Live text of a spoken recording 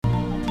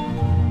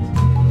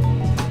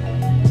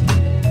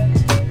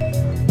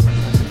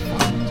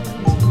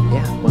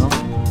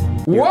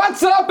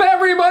What's up,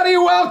 everybody?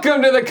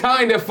 Welcome to the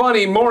Kinda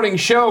Funny Morning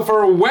Show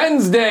for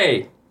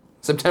Wednesday,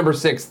 September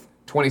 6th,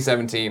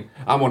 2017.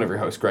 I'm one of your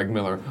hosts, Greg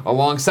Miller,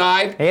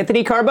 alongside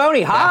Anthony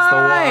Carboni. Hi! That's the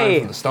one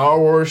from the Star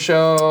Wars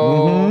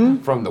show,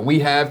 from the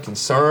We Have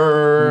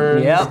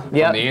Concerns, from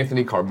the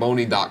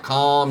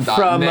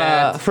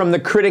AnthonyCarboni.com.net. From the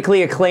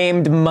critically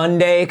acclaimed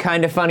Monday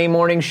Kinda Funny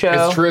Morning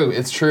Show.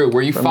 It's true,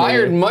 where you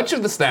fired much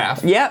of the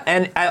staff. Yeah,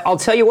 and I'll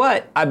tell you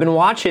what, I've been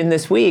watching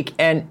this week,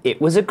 and it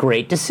was a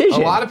great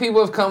decision. A lot of people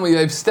have come,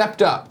 they've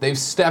stepped up.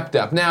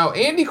 Now,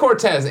 Andy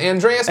Cortez,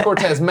 Andreas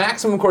Cortez,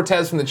 Maximum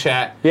Cortez from the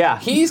chat,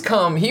 he's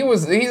come,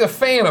 he's a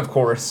fan, of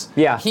course.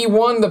 Yeah. He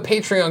won the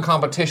Patreon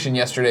competition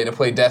yesterday to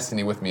play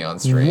Destiny with me on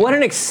stream. What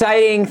an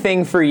exciting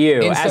thing for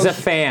you as a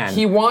fan.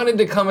 He wanted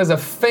to come as a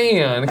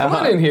fan. Come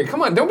on in here.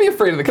 Come on, don't be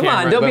afraid of the camera.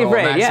 Come on, don't be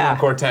afraid. Maximum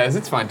Cortez,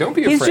 it's fine. Don't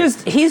be afraid.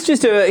 He's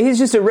just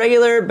a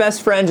regular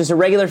best friend, just a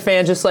regular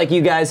fan, just like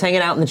you guys,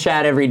 hanging out in the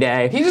chat every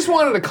day. He just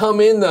wanted to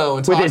come in though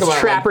and talk about with his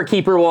Trapper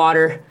Keeper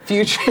water.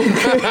 Future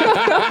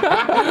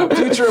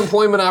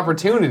employment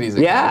opportunities.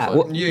 Yeah.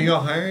 You go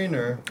hiring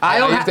or? I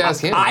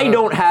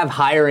don't have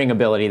hiring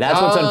ability. That's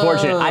what's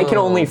unfortunate. I can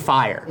only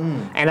fire,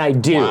 and I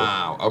do.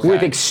 Wow. Okay.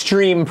 With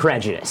extreme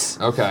prejudice.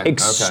 Okay.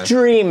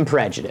 Extreme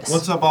prejudice.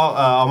 What's up,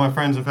 all my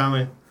friends and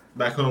family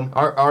back home?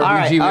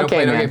 RBG, we don't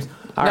play no games.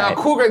 Now,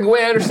 Cool Greg, the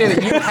way I understand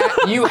it,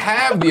 you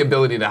have the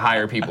ability to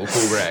hire people,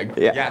 Cool Greg.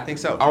 Yeah, I think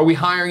so. Are we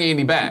hiring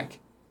Andy back?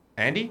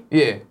 Andy?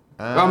 Yeah.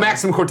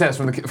 Maximum Cortez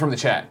from the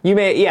chat. You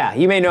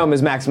may know him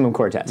as Maximum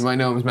Cortez. You might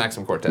know him as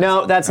Maximum Cortez.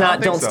 No, that's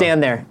not. Don't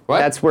stand there. What?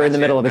 That's we're in the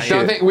middle of a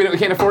shoot. We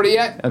can't afford it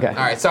yet? Okay. All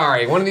right,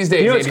 sorry. One of these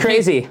days. You know what's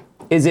crazy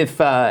is if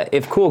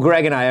Cool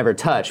Greg and I ever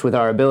touch with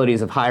our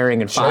abilities of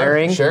hiring and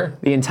firing,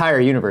 the entire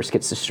universe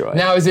gets destroyed.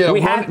 Now, is it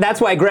that's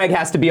why Greg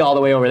has to be all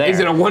the way over there. Is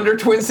it a Wonder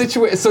Twin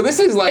situation? So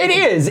this is like... It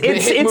is.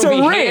 It's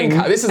a ring.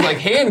 This is like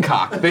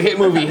Hancock, the hit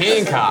movie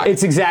Hancock.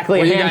 It's exactly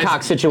a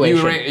Hancock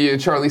situation.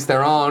 Charlize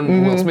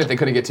Theron, Will Smith, they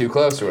couldn't get too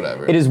close or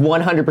whatever. It is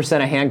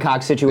 100% a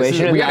Hancock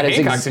situation. We got a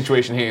Hancock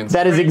situation hands.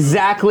 That is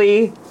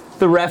exactly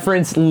the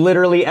reference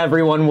literally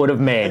everyone would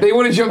have made. They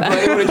would have jumped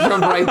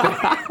right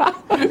there.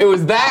 It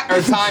was that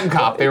or Time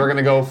Cop they were going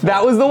to go for.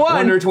 That was the one.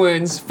 Wonder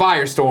Twins,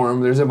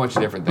 Firestorm. There's a bunch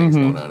of different things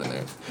going on in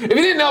there. If you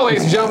didn't know,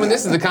 ladies and gentlemen,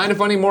 this is the Kinda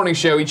Funny Morning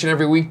Show each and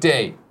every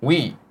weekday.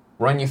 We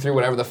run you through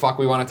whatever the fuck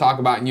we want to talk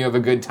about and you have a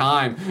good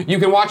time. You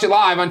can watch it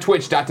live on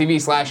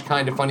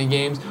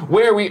twitch.tv/kindafunnygames,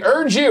 where we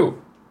urge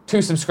you to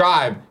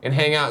subscribe and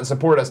hang out and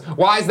support us.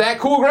 Why is that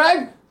cool,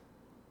 Greg?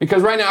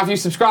 Because right now, if you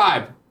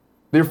subscribe,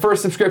 your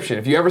first subscription,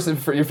 if you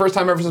your first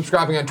time ever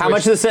subscribing on Twitch. How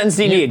much of the sentence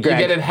do you need, Greg?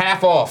 You get it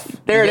half off.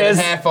 There it is.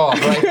 Half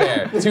off right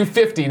there.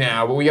 $2.50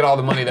 now, but we get all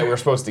the money that we're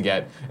supposed to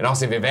get. And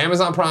also, if you have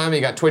Amazon Prime,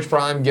 you got Twitch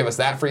Prime, give us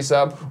that free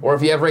sub. Or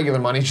if you have regular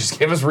money, just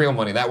give us real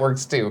money. That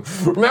works too.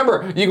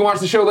 Remember, you can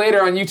watch the show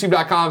later on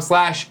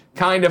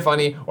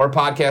youtube.com/kindafunny or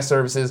podcast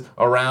services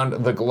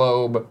around the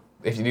globe.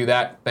 If you do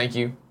that, thank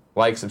you.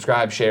 Like,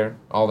 subscribe, share,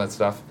 all that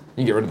stuff.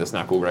 You can get rid of this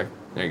now, cool, Greg.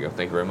 There you go.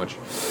 Thank you very much.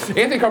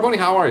 Anthony Carboni,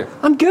 how are you?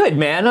 I'm good,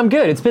 man. I'm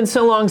good. It's been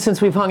so long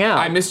since we've hung out.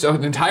 I missed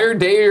an entire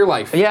day of your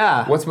life.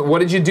 Yeah. What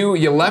did you do?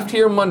 You left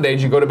here Monday.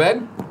 Did you go to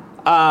bed?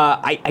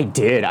 I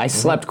did. I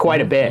slept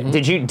quite a bit.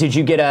 Did you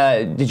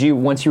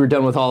once you were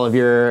done with all of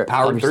your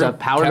stuff,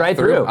 powered right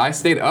through? I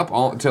stayed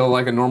up till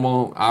like a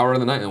normal hour of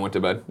the night and went to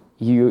bed.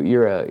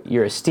 You're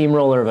a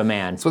steamroller of a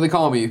man. That's what they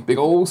call me, big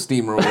old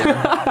steamroller.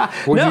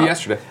 What did you do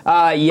yesterday?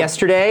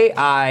 Yesterday,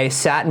 I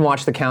sat and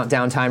watched the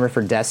countdown timer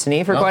for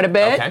Destiny for quite a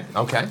bit.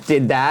 Okay.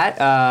 Did that.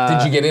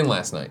 Did you get in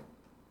last night?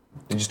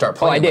 Did you start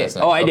playing last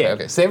night? I did.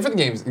 Okay. Save it for the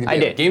games. I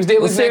did. Games Daily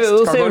next.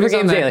 We'll save it for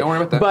Games Daily. Don't worry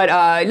about that.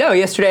 But no,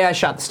 yesterday I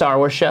shot the Star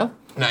Wars show.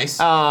 Nice.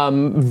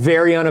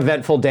 Very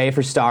uneventful day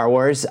for Star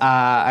Wars.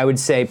 I would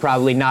say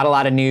probably not a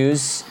lot of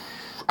news.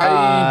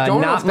 I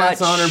don't know if that's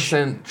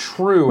 100%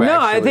 true,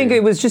 No, actually. I think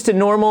it was just a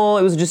normal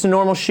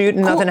shoot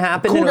and nothing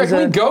happened. Cool, Greg,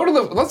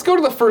 let's go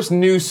to the first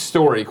news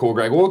story, Cool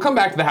Greg. We'll come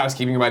back to the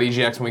housekeeping about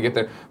EGX when we get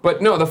there.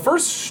 But no, the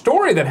first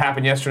story that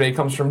happened yesterday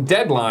comes from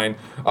Deadline.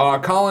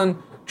 Colin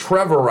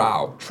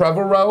Trevorrow,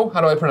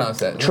 how do I pronounce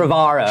that?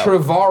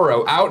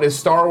 Trevorrow, out as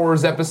Star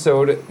Wars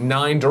Episode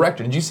 9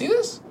 director. Did you see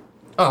this?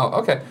 Oh,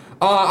 okay.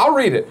 I'll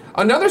read it.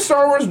 Another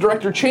Star Wars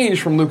director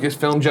changed from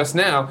Lucasfilm just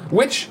now,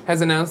 which has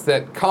announced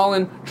that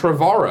Colin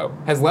Trevorrow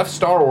has left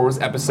Star Wars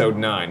Episode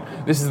 9.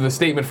 This is the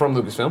statement from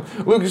Lucasfilm.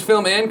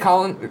 Lucasfilm and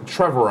Colin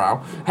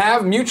Trevorrow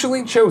have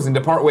mutually chosen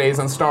to part ways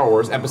on Star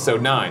Wars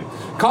Episode 9.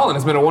 Colin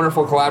has been a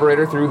wonderful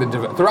collaborator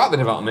throughout the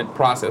development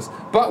process,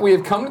 but we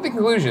have come to the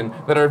conclusion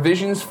that our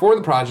visions for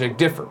the project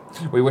differ.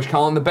 We wish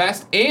Colin the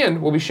best,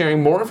 and we'll be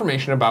sharing more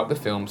information about the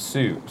film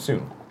soon.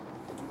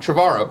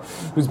 Trevorrow,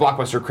 whose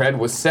blockbuster cred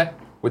was set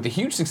with the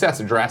huge success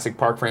of Jurassic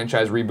Park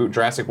franchise reboot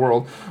Jurassic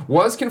World,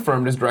 was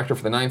confirmed as director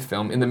for the 9th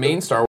film in the main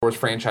Star Wars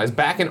franchise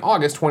back in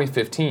August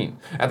 2015.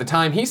 At the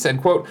time, he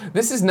said, quote,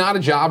 "This is not a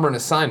job or an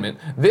assignment.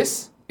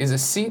 This is a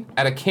seat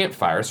at a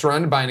campfire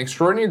surrounded by an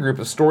extraordinary group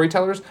of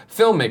storytellers,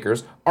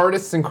 filmmakers,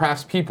 artists, and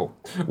craftspeople.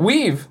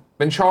 We've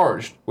been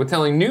charged with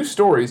telling new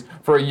stories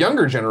for a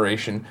younger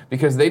generation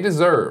because they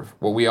deserve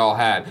what we all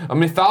had. A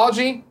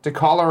mythology to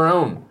call our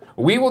own.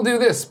 We will do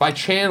this by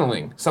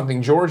channeling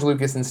something George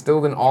Lucas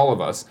instilled in all of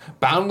us: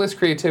 boundless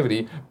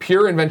creativity,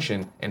 pure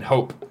invention, and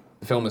hope.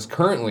 The film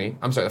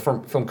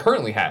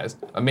currently has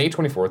a May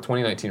 24th,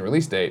 2019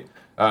 release date.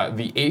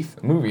 The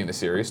 8th movie in the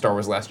series, Star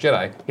Wars Last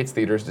Jedi, hits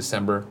theaters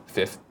December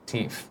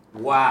 15th.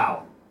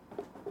 Wow.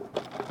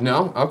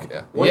 No?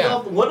 Okay.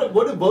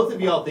 What do both of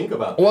y'all think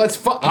about that? Well, it's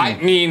fun. I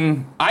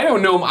mean, I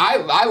don't know.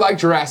 I like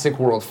Jurassic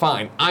World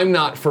fine. I'm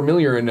not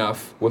familiar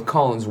enough with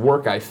Colin's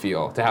work, I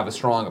feel, to have a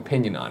strong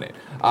opinion on it.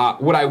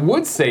 What I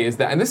would say is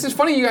that, and this is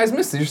funny you guys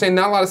missed it, you're saying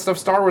not a lot of stuff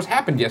Star Wars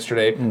happened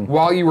yesterday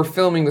while you were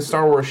filming the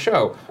Star Wars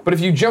show. But if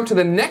you jump to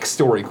the next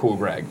story, Cool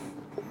Greg,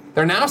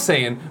 they're now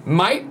saying,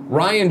 might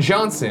Rian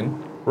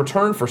Johnson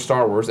return for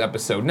Star Wars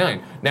Episode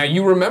 9? Now,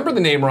 you remember the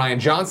name Rian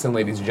Johnson,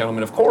 ladies and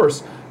gentlemen, of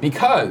course,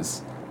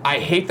 because I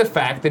hate the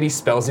fact that he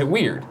spells it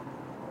weird.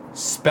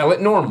 Spell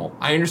it normal.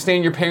 I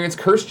understand your parents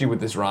cursed you with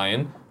this,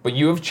 Ryan, but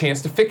you have a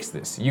chance to fix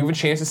this. You have a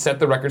chance to set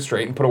the record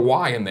straight and put a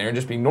Y in there and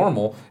just be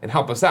normal and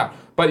help us out.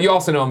 But you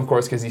also know him, of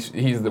course, because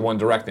he's the one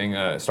directing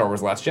Star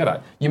Wars Last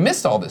Jedi. You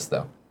missed all this,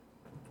 though.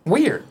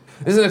 Weird.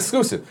 This is an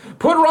exclusive.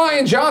 Put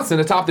Rian Johnson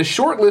atop the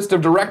short list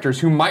of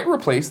directors who might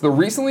replace the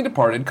recently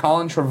departed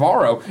Colin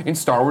Trevorrow in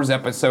Star Wars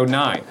Episode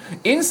 9.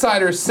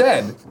 Insiders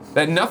said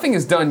that nothing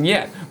is done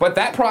yet, but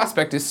that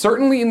prospect is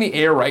certainly in the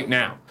air right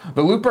now.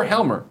 The Looper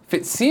Helmer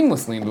fits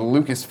seamlessly into the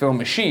Lucasfilm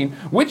machine,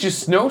 which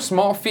is no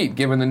small feat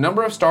given the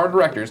number of star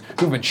directors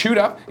who've been chewed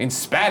up and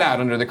spat out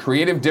under the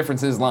creative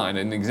differences line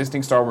in the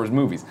existing Star Wars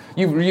movies.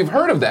 You've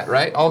heard of that,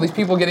 right? All these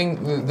people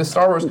getting the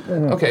Star Wars.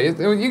 Okay,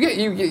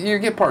 you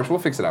get parts. We'll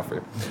fix it out for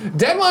you.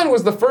 Deadline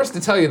was the first to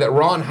tell you that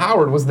Ron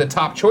Howard was the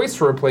top choice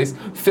to replace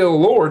Phil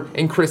Lord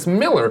and Chris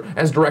Miller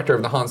as director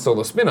of the Han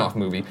Solo spin-off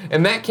movie,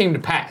 and that came to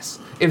pass.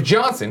 If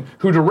Johnson,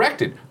 who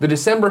directed the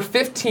December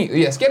 15th,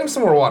 yes, get him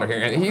some more water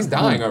here. He's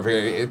dying over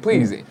here.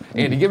 Please,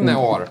 Andy, give him that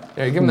water.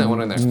 Yeah, give him that one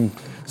in there.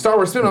 Star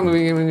Wars spin-off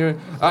movie.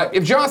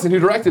 If Johnson, who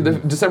directed the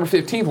December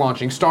 15th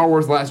launching Star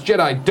Wars Last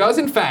Jedi, does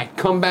in fact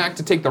come back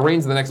to take the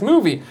reins of the next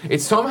movie,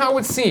 it somehow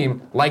would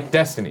seem like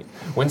destiny.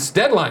 When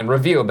Deadline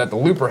revealed that the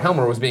Looper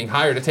Helmer was being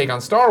hired to take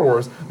on Star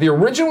Wars, the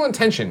original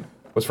intention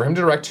was for him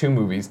to direct 2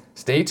 movies.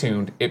 Stay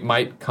tuned, it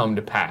might come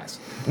to pass.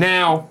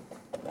 Now,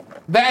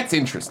 that's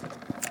interesting.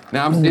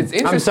 Now, it's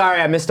interesting. I'm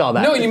sorry I missed all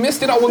that. No, you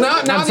missed it all. Well, now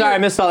I'm sorry I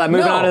missed all that.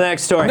 Moving on to the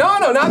next story. No,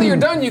 now that you're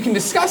done, you can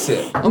discuss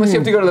it. Unless you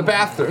have to go to the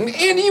bathroom.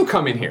 Andy, you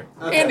come in here.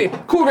 Okay. Andy,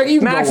 Cool Greg, you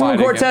can Maximum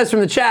go wide Cortez again. from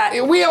the chat.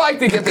 We like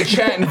to get the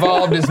chat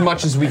involved as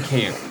much as we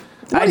can.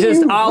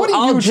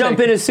 I'll jump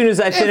in as soon as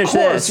I finish this.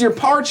 Of course, this. you're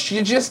parched,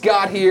 you just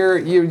got here,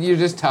 you're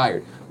just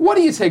tired. What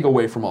do you take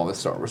away from all this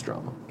Star Wars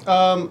drama?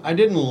 I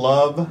didn't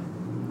love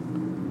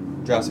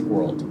Jurassic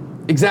World.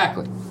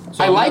 Exactly.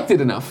 So I liked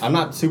it enough. I'm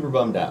not super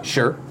bummed out.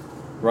 Sure.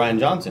 Rian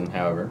Johnson,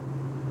 however,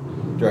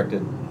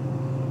 directed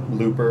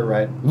Looper,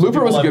 right?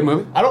 Looper was a good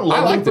movie. I don't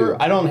love Looper. it.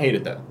 I don't hate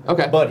it, though.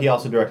 Okay. But he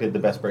also directed the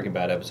best Breaking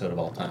Bad episode of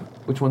all time.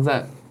 Which one's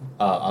that?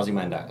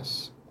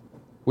 Ozymandias.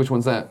 Which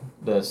one's that?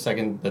 The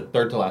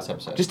third to last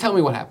episode. Just tell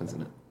me what happens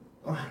in it.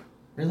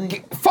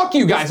 Really? Fuck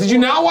you guys. Did you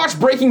not watch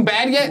Breaking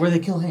Bad yet? Where they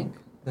kill Hank.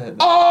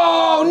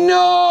 Oh,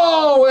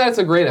 no! That's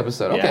a great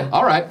episode. Okay, Yeah.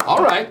 all right.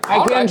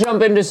 I can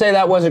jump in to say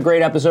that was a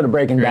great episode of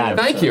Breaking Bad.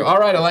 Thank you. All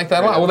right, I like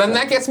that a lot. Well, then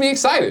that gets me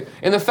excited.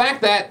 And the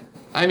fact that,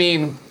 I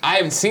mean, I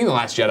haven't seen The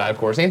Last Jedi, of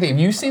course. Anthony, have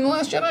you seen The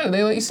Last Jedi? Did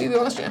they let you see The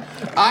Last Jedi?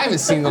 I haven't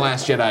seen The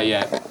Last Jedi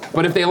yet.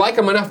 But if they like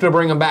him enough to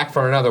bring him back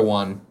for another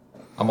one,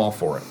 I'm all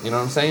for it. You know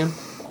what I'm saying?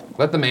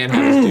 Let the man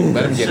have his due.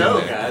 Let him get in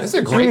there. Guys. This is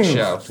a great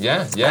show.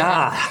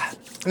 Yeah.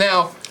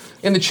 Now,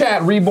 in the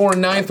chat,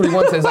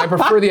 Reborn931 says, I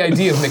prefer the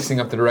idea of mixing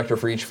up the director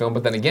for each film,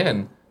 but then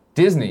again,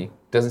 Disney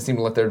doesn't seem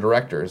to let their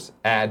directors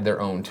add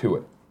their own to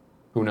it.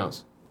 Who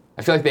knows?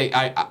 I feel like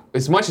I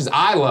as much as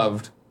I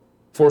loved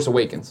Force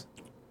Awakens,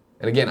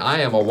 and again, I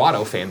am a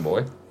Watto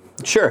fanboy.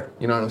 Sure.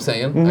 You know what I'm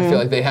saying? I feel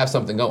like they have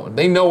something going.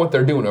 They know what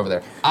they're doing over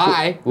there.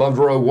 I loved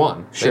Rogue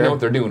One. Sure. They know what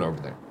they're doing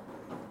over there.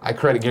 I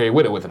credit Gary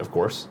Whitta with it, of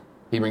course.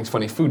 He brings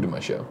funny food to my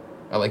show.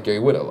 I like Gary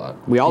Whitta a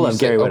lot. We all love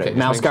Gary Whitta. Okay,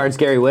 Mouse Guard's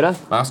Gary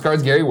Whitta. Mouse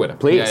Guard's Gary Whitta.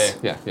 Please.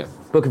 Yeah.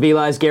 Book of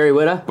Eli's Gary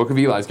Whitta. Book of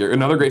Eli's Gary.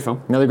 Another great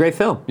film. Another great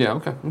film. Yeah,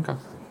 okay.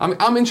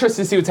 I'm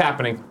interested to see what's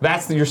happening.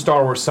 That's your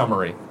Star Wars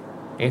summary.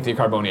 Anthony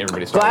Carboni,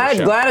 everybody's Star Wars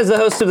show. Glad as the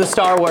host of the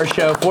Star Wars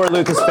show for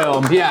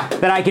Lucasfilm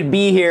that I could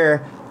be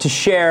here to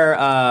share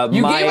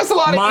gave us a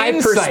lot of my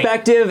insight.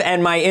 Perspective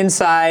and my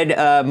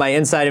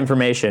inside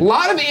information. A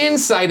lot of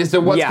insight as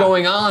to what's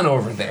going on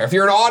over there. If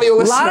you're an audio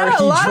listener,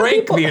 he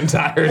drank the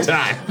entire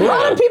time. A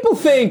lot of people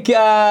think,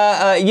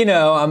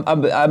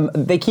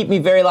 they keep me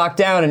very locked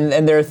down,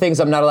 and there are things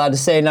I'm not allowed to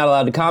say, not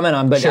allowed to comment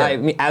on. But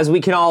Sure. as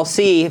we can all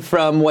see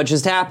from what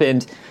just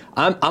happened,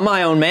 I'm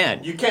my own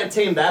man. You can't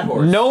tame that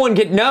horse. No one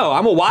can. No,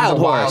 I'm a wild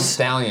He's a horse. wild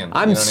stallion.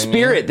 I'm you know what I mean?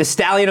 Spirit, the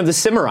stallion of the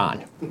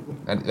Cimarron.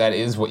 That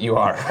is what you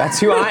are. That's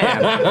who I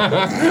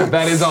am.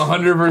 That is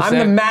 100%. I'm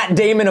the Matt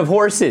Damon of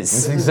horses.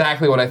 That's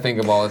exactly what I think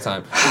of all the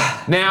time.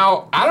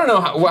 Now, I don't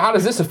know, how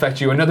does this affect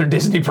you? Another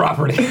Disney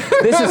property.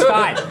 This is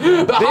fine.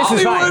 The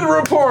Hollywood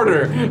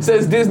Reporter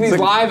says Disney's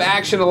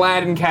live-action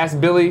Aladdin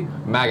cast Billy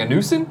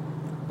Magnuson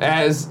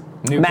as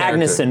new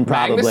Magnuson, character.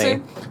 probably.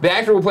 Magnuson? The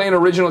actor will play an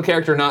original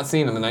character not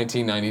seen in the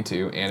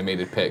 1992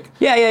 animated pick.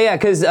 Yeah,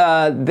 because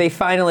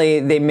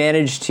they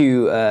managed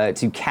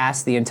to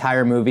cast the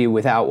entire movie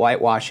without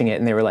whitewashing it,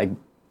 and they were like,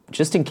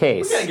 just in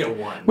case.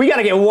 We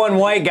gotta get one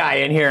white guy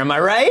in here, am I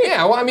right?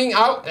 Yeah, well, I mean,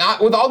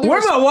 with all due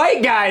Where my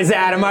white guys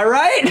at, am I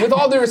right? With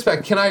all due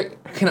respect, can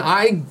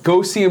I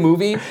go see a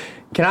movie?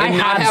 Can I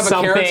have a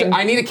something? character?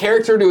 I need a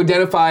character to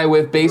identify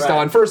with based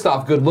on, first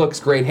off, good looks,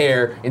 great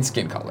hair, and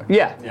skin color.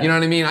 Yeah. You know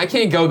what I mean? I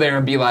can't go there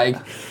and be like,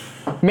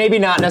 maybe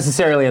not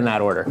necessarily in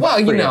that order. well,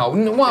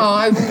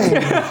 I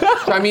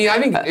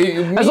think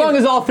as long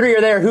as all three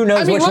are there, who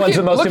knows which one's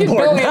the most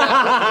important?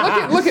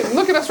 Billy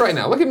look at us right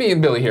now. Look at me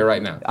and Billy here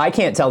right now. I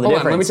can't tell the Hold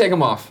difference. on, let me take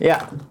them off.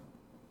 Yeah.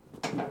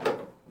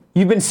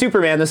 You've been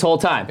Superman this whole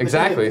time.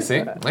 Exactly.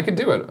 See, I could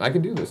do it. I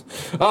could do this.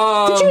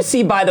 Did you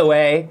see, by the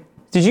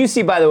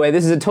way,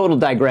 this is a total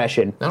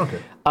digression. I don't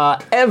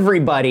care.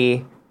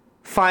 Everybody,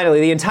 finally,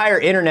 the entire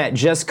internet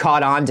just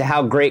caught on to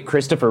how great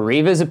Christopher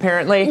Reeve is,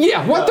 apparently.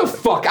 Yeah, what the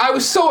fuck? I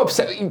was so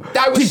upset.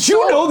 Did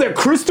you know that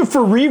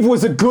Christopher Reeve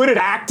was good at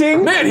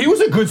acting? Man, he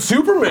was a good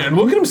Superman.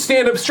 Look at him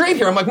stand up straight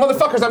here. I'm like,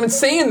 motherfuckers, I've been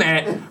saying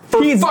that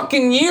for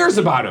fucking years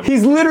about him.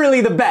 He's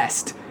literally the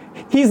best.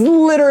 He's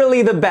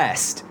literally the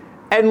best.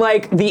 And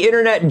like the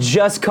internet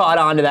just caught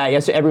on to that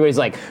yesterday. Everybody's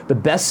like, the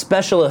best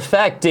special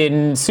effect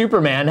in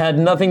Superman had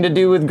nothing to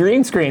do with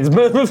green screens.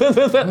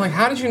 I'm like,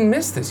 how did you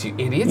miss this, you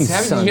idiots?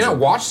 Did you not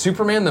watch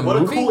Superman the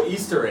movie? What a cool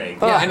Easter egg.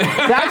 Yeah, I know.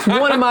 That's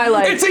one of my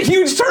It's a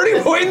huge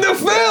turning point in the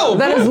film.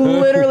 That is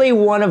literally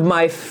one of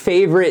my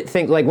favorite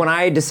things. Like when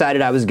I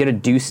decided I was gonna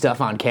do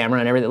stuff on camera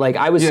and everything. Like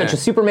I was such a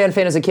Superman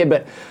fan as a kid,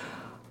 but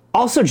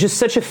also just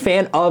such a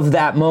fan of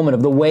that moment,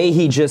 of the way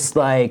he just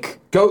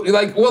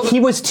he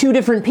was two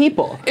different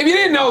people. If you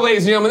didn't know,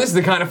 ladies and gentlemen, this is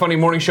the Kind of Funny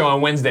morning show on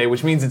Wednesday,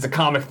 which means it's a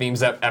comic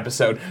themes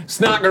episode.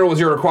 Snot Girl was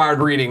your required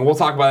reading. We'll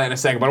talk about that in a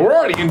second, but we're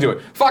already into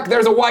it. Fuck,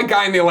 there's a white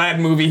guy in the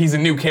Aladdin movie. He's a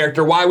new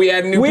character. Why we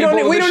adding new people to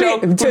the show?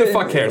 Who the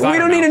fuck cares? We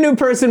don't need a new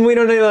person. We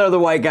don't need another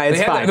white guy.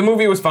 It's fine. The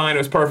movie was fine. It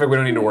was perfect. We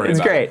don't need to worry about it.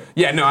 It's great.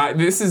 Yeah, no,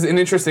 this is an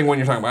interesting one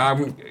you're talking about.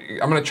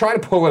 I'm going to try to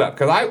pull it up,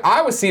 because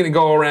I was seeing it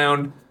go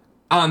around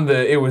on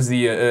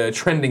the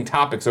trending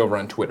topics over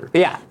on Twitter.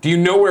 Yeah. Do you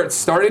know where it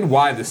started?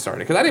 Why this started?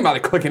 Because I didn't bother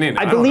clicking in.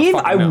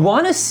 I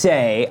want to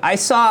say I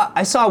saw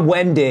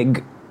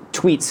Wendig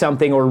tweet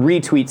something or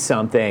retweet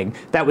something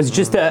that was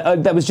just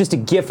a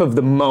gif of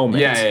the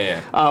moment.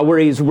 Yeah. Where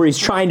he's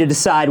trying to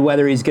decide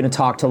whether he's going to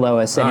talk to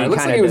Lois, and it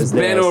looks like it was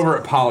Ben over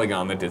at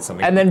Polygon that did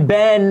something. And then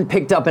Ben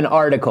picked up an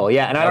article.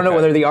 Yeah, and I don't know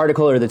whether the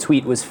article or the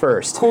tweet was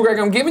first. Cool, Greg.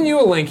 I'm giving you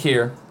a link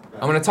here.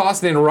 I'm going to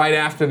toss it in right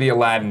after the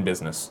Aladdin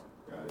business.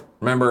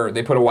 Remember,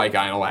 they put a white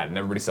guy in Aladdin.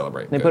 Everybody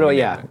celebrate. We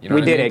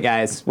did it,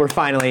 guys. We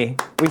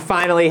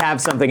finally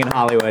have something in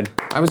Hollywood.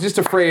 I was just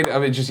afraid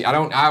of it.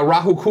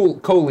 Rahul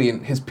Kohli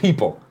and his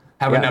people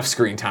have enough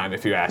screen time,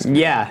 if you ask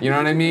me. Yeah. You know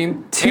what I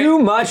mean? Too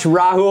much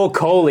Rahul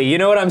Kohli. You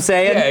know what I'm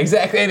saying? Yeah,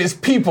 exactly. And his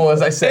people,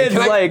 as I said.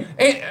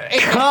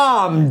 It's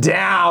calm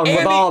down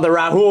with all the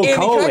Rahul Kohli.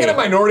 Can I get a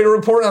Minority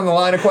Report on the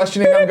line of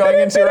questioning I'm going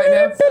into right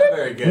now? Not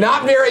very good.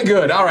 Not very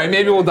good. All right,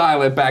 maybe we'll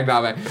dial it back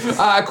down.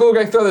 Cool,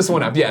 Greg, throw this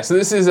one up. Yeah, so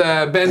this is,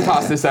 Ben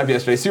tossed this up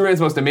yesterday. Superman's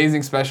most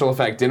amazing special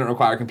effect didn't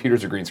require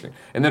computers or green screen.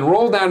 And then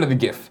roll down to the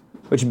GIF.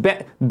 Which,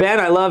 Ben,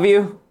 I love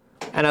you,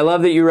 and I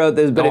love that you wrote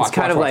this, but it's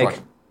kind of like...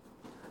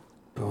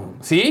 Boom.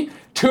 See?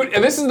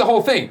 And this is the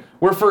whole thing.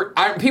 Where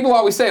people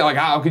always say, like,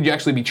 how could you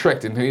actually be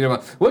tricked? And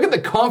look at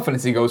the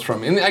confidence he goes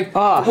from. And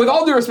with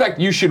all due respect,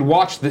 you should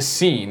watch the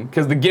scene,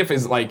 because the GIF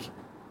is like,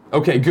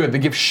 okay, good. The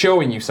GIF's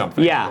showing you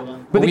something. Yeah,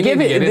 but the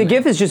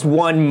GIF is just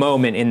one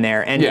moment in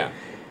there, and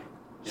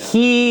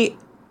he,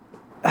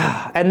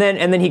 and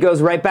then he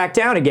goes right back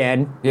down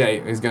again. Yeah,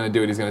 he's gonna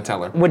do it. He's gonna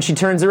tell her when she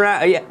turns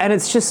around, and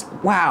it's just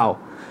wow.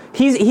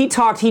 He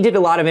did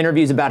a lot of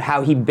interviews about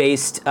how he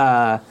based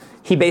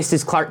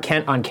his Clark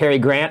Kent on Cary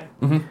Grant.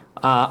 Mm-hmm.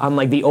 On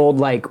like the old,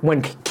 like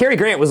when Cary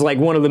Grant was like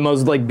one of the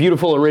most like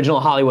beautiful original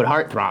Hollywood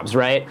heartthrobs,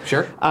 right?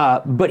 Sure.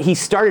 But he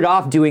started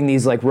off doing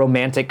these like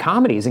romantic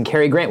comedies, and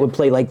Cary Grant would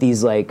play like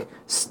these like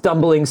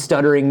stumbling,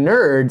 stuttering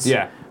nerds.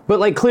 Yeah. But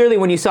like clearly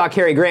when you saw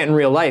Cary Grant in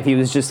real life, he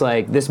was just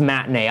like this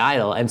matinee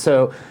idol. And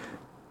so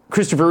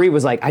Christopher Reeve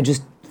was like, I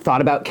just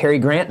thought about Cary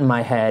Grant in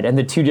my head and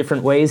the two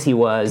different ways he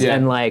was. Yeah.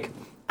 And like,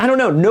 I don't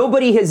know,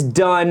 nobody has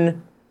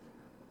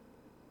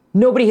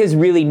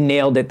really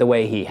nailed it the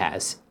way he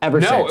has ever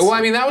since. No, well,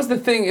 I mean, that was the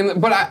thing,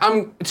 but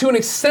I'm to an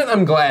extent,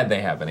 I'm glad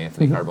they have an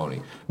Anthony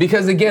Carboni.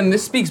 Because again,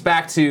 this speaks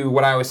back to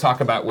what I always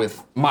talk about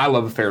with my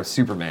love affair of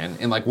Superman,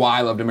 and like why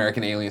I loved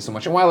American Alien so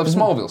much, and why I love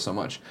Smallville so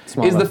much,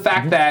 is the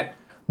fact that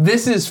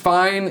this is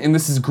fine and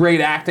this is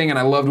great acting and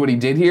I loved what he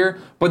did here,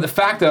 but the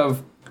fact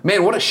of,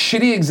 man, what a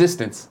shitty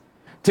existence.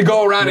 To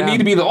go around and need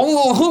to be the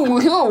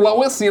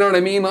lowest, you know what I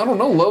mean? I don't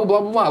know, low,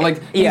 blah, blah, blah.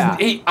 Like,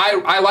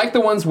 I like the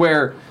ones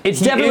where it's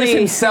he definitely is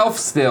himself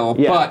still,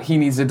 but he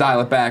needs to dial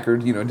it back or,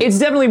 you know. It's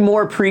definitely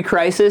more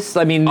pre-crisis.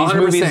 I mean, these 100%.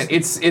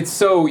 movies... It's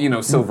so, you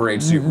know, Silver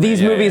Age Superman.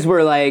 These movies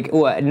were like,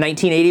 what,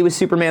 1980 was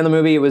Superman the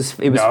movie? It was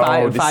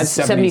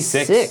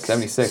 76.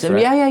 76,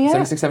 right? Yeah.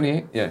 76,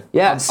 78? Yeah.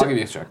 Yeah. I'll give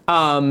you a check.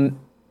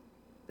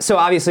 So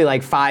obviously,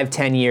 like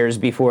 5-10 years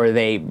before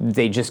they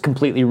just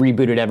completely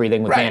rebooted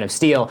everything with Man of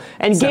Steel,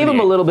 and gave him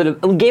a little bit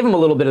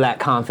of that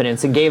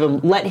confidence,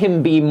 and let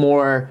him be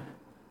more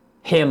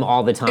him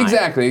all the time.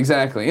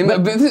 Exactly. And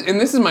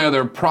this is my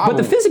other problem.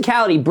 But the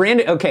physicality,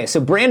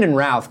 Brandon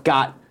Routh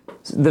got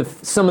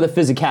some of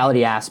the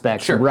physicality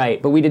aspects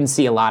right, but we didn't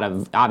see a lot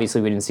of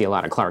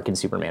Clark in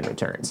Superman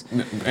Returns.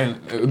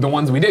 And the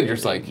ones we did, you're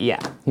just like, he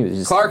was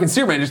just Clark and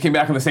Superman just came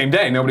back on the same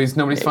day. Nobody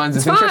finds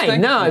this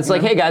interesting. No, it's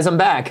like, hey guys, I'm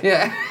back.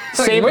 Yeah.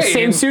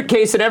 Same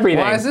suitcase and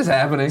everything. Why is this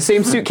happening?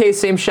 Same suitcase,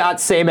 same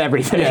shots, same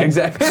everything. Yeah,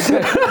 exactly.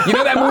 You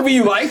know that movie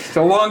you liked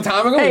a long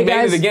time ago? Hey, we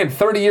made it again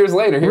 30 years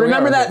later.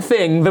 Remember that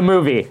thing, the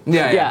movie?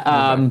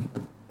 Yeah.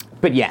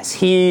 But yes,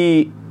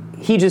 he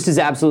just has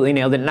absolutely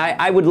nailed it, and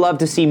I would love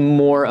to see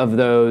more of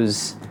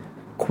those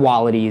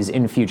qualities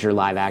in future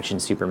live-action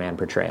Superman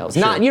portrayals.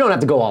 You don't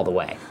have to go all the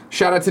way.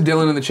 Shout out to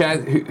Dylan in the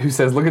chat who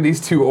says, "Look at these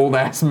two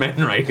old-ass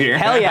men right here."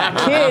 Hell yeah,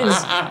 kids!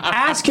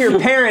 Ask your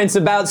parents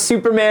about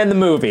Superman the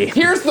movie.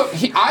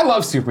 I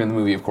love Superman the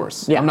movie, of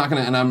course. Yeah. I'm not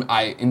gonna, and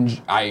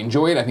I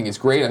enjoy it. I think it's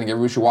great. I think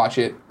everybody should watch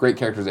it. Great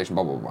characterization.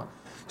 Blah blah blah.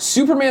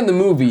 Superman the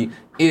movie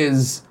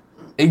is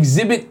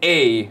Exhibit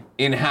A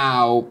in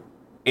how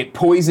it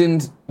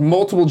poisoned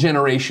multiple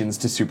generations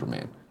to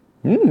Superman.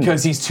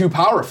 Because he's too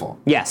powerful.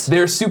 Yes.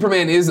 Their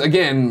Superman is,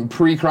 again,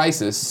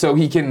 pre-crisis, so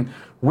he can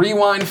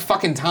rewind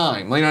fucking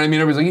time. You know what I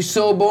mean? Everybody's like, he's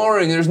so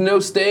boring, there's no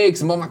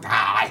stakes. And I'm like,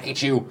 I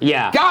hate you.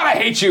 Yeah. God, I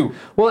hate you.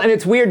 Well, and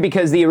it's weird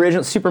because the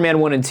original Superman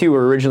 1 and 2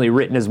 were originally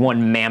written as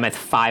one mammoth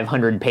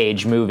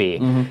 500-page movie.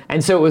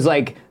 And so it was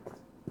like,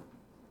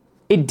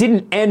 it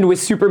didn't end with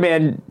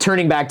Superman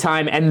turning back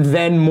time and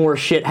then more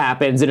shit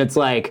happens, and it's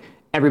like,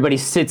 everybody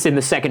sits in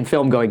the second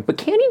film going, but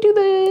can he do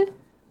the...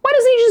 Why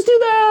doesn't he just do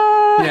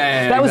that?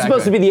 Yeah, that was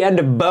supposed to be the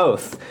end of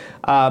both.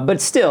 But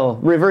still,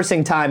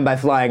 reversing time by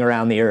flying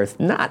around the Earth,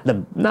 not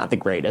the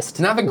greatest.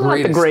 Not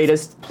the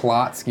greatest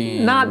plot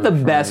scheme. Not the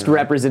best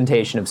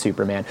representation of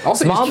Superman.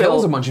 Also, he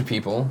kills a bunch of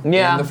people in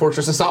the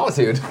Fortress of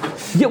Solitude.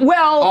 Yeah,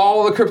 well...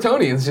 All the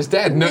Kryptonians just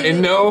dead.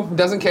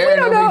 Doesn't care. We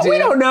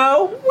don't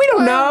know.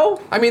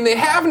 I mean, they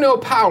have no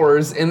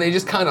powers, and they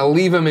just kind of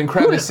leave them in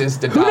crevices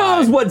to die. Who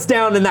knows what's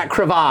down in that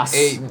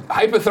crevasse?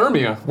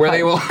 Hypothermia, where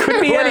they will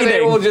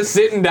they will just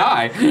sit and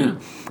die.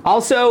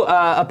 Also,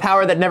 a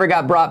power that never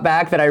got brought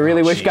back that I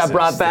really wish got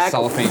brought back. The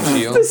cellophane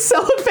shield. The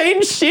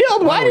cellophane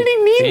shield. Why did he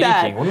need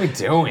that? What are we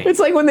doing? It's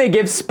like when they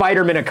give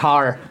Spider-Man a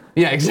car.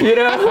 Yeah, exactly. You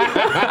know?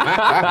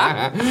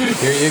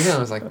 Here you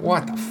go. It's like,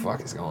 what the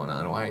fuck is going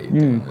on? Why are you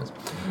doing this?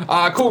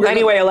 Cool.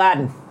 Anyway,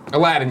 Aladdin,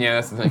 yeah,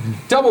 that's the thing.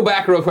 Double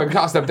back real quick.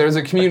 Tossed up. There's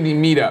a community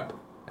meetup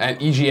at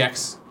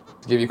EGX.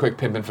 To give you a quick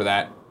pimping for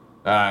that.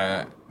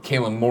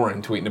 Kayla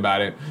Morin tweeting about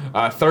it.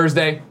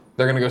 Thursday,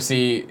 they're going to go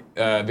see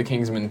The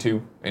Kingsman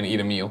 2 and eat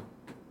a meal.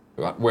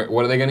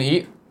 What are they going to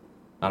eat?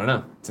 I don't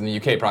know. It's in the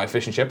UK, probably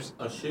fish and chips.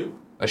 A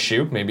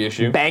shoe, maybe a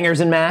shoe. Bangers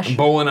and mash.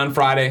 Bowling on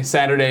Friday.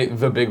 Saturday,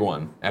 the big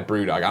one at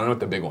Brewdog. I don't know what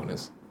the big one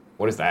is.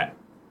 What is that?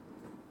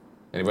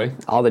 Anybody?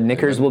 All the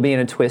knickers will be in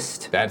a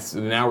twist.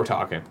 Now we're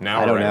talking.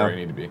 Now we're right where we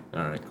need to be.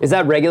 All right. Cool. Is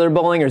that regular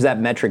bowling or is that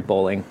metric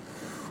bowling?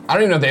 I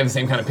don't even know if they have the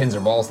same kind of pins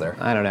or balls there.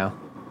 I don't know.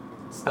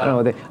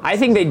 I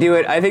think they do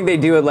it. I think they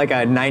do it like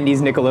a '90s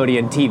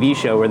Nickelodeon TV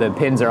show where the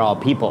pins are all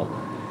people,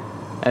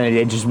 and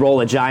they just roll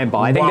a giant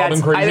ball. I think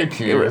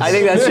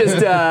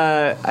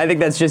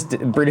that's just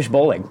British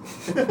bowling.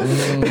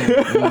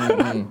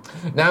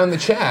 Now in the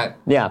chat,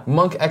 yeah,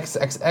 Monk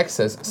XXX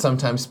says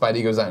sometimes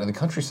Spidey goes out into the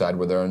countryside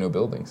where there are no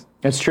buildings.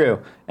 That's true,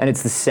 and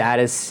it's the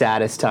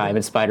saddest time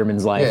in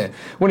Spider-Man's life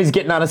when he's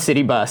getting on a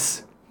city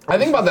bus. I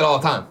think about that all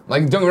the time.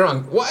 Like, don't get me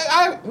wrong.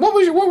 What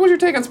was your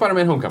take on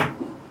Spider-Man: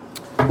 Homecoming?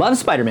 Love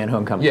Spider-Man: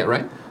 Homecoming. Yeah,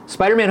 right?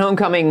 Spider-Man: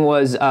 Homecoming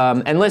was,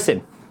 and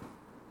listen,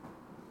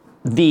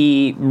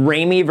 the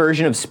Raimi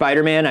version of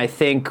Spider-Man, I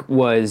think,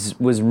 was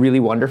really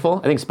wonderful.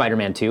 I think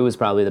Spider-Man 2 was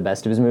probably the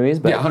best of his movies.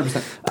 But, yeah,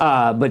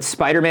 100%. But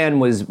Spider-Man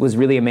was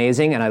really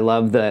amazing, and I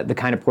love the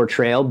kind of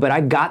portrayal. But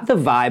I got the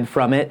vibe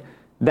from it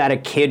that a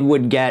kid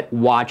would get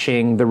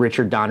watching the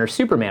Richard Donner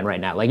Superman right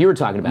now. Like you were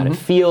talking about, it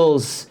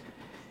feels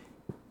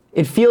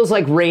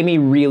like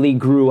Raimi really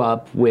grew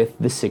up with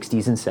the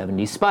 60s and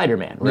 70s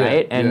Spider-Man,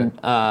 right?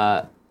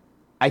 I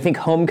think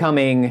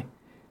Homecoming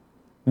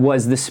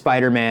was the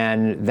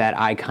Spider-Man that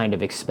I kind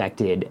of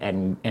expected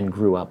and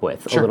grew up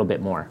with a little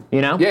bit more,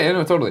 you know? Yeah,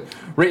 no, totally.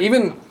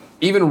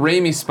 Even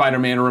Raimi's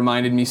Spider-Man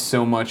reminded me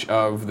so much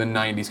of the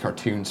 90s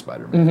cartoon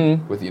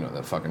Spider-Man. With,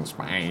 the fucking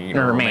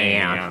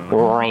Spider-Man.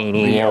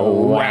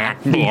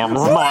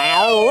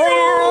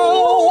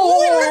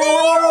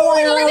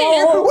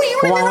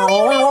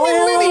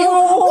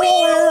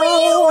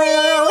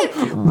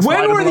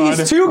 When were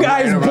these two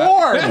guys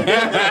born?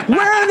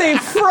 Where are they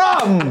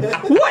from?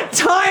 What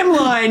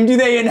timeline do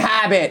they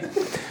inhabit?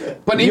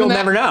 But even You'll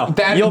never know.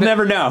 You'll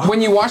never know.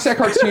 When you watch that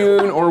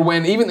cartoon, or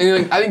when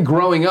even I think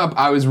growing up,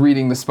 I was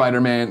reading the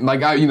Spider-Man,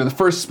 the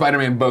first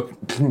Spider-Man book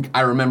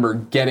I remember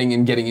getting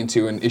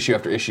into, and issue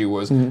after issue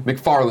was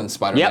McFarlane's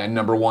Spider-Man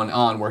 #1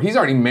 on, where he's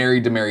already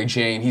married to Mary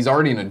Jane. He's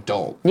already an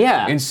adult.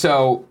 Yeah. And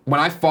so when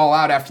I fall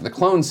out after the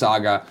Clone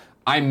Saga,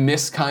 I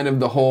miss kind of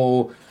the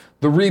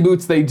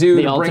reboots they do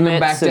to bring them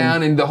back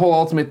down, and the whole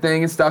Ultimate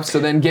thing and stuff. So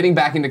then getting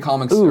back into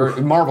comics, or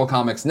Marvel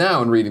comics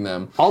now, and reading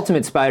them.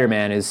 Ultimate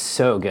Spider-Man is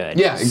so good.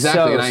 Yeah,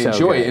 exactly, and I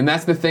enjoy good. it. And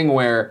that's the thing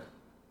where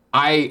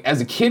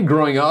as a kid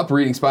growing up,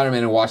 reading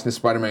Spider-Man and watching the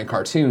Spider-Man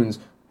cartoons,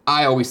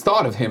 I always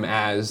thought of him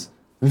as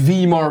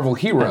the Marvel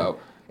hero.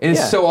 And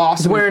it's so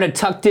awesome. He's wearing a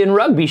tucked-in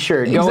rugby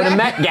shirt, going to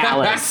Met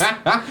Galas.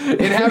 And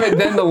have it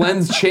then the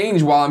lens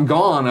change while I'm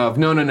gone of,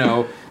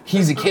 no.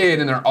 He's a kid,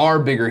 and there are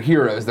bigger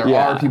heroes. There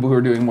are people who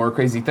are doing more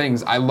crazy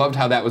things. I loved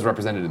how that was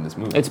represented in this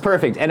movie. It's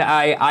perfect. And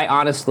I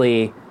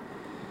honestly,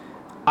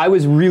 I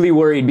was really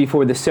worried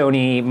before the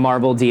Sony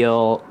Marvel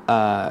deal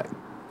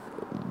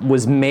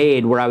was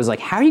made, where I was like,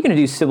 how are you going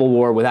to do Civil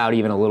War without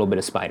even a little bit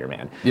of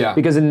Spider-Man? Yeah.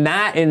 Because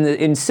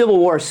in Civil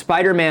War,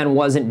 Spider-Man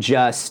wasn't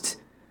just,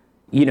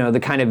 the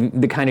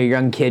kind of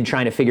young kid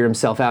trying to figure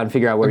himself out and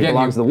figure out where he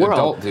belongs in the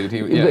world. Adult dude.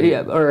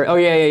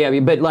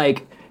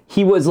 But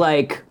he was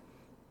like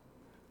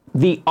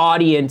the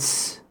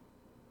audience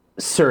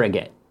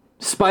surrogate.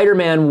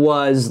 Spider-Man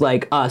was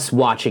like us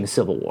watching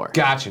Civil War.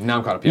 Gotcha. Now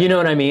I'm caught up. You know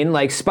what I mean?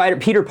 Like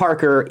Peter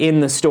Parker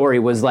in the story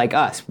was like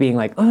us, being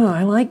like, oh,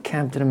 I like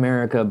Captain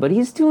America, but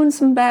he's doing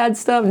some bad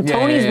stuff. And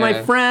Tony's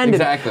my friend.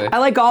 Exactly. And I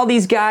like all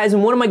these guys,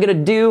 and what am I gonna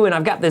do? And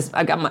I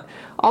got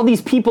all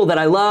these people that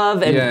I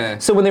love.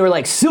 And so when they were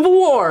like Civil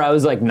War, I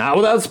was like, not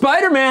without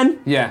Spider-Man.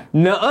 Yeah.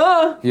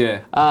 Nuh-uh.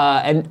 Yeah.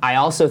 And I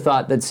also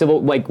thought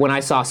that when I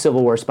saw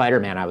Civil War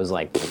Spider-Man, I was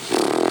like,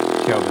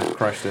 killed it,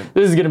 crushed it.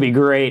 This is gonna be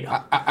great.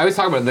 I was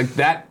talking about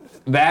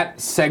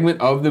that segment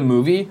of the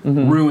movie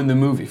ruined the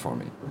movie for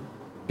me.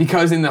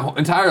 Because in the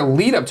entire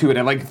lead up to it,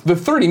 at like the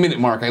 30-minute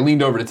mark, I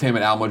leaned over to Tim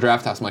at Alamo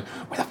Draft House. I'm like,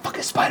 where the fuck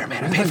is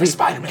Spider-Man? I paid for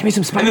Spider-Man. Give me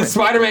some Spider-Man. And then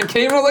Spider-Man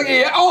came, and I was like,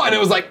 and it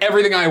was like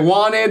everything I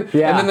wanted.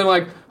 Yeah. And then they're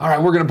like, all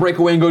right, we're gonna break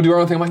away and go do our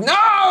own thing. I'm like, no,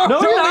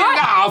 you're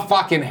not. No,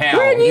 fucking hell.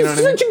 Man, he's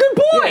such a good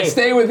boy. Yeah,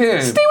 stay with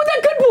him. Stay with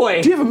that good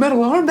boy. Do you have a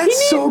metal arm?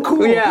 That's so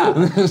cool.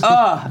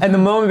 Yeah. And the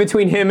moment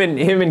between him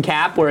and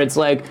Cap, where it's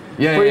like,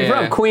 where are you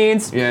from?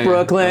 Queens,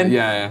 Brooklyn.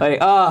 Like,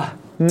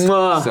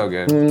 mwah. So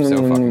good.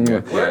 So fucking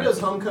good. Where does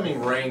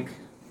Homecoming rank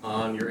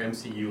on your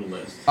MCU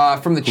list?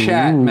 From the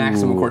chat,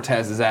 Maximo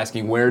Cortez is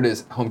asking, where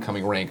does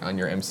Homecoming rank on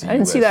your MCU list? I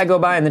didn't see that go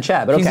by in the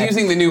chat, but okay. He's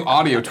using the new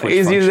audio Twitch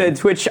He's function. using the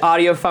Twitch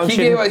audio function.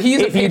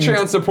 He's a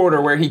Patreon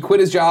supporter where he quit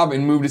his job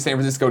and moved to San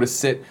Francisco to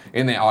sit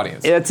in the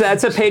audience. That's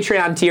a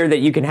Patreon tier that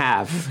you can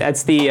have.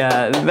 That's the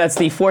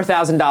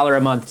 $4,000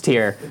 a month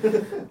tier.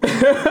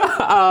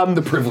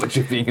 The privilege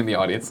of being in the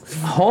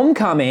audience.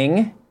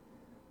 Homecoming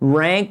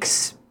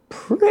ranks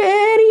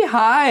pretty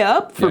high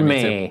up for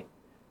me.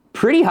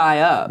 Pretty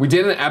high up. We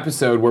did an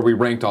episode where we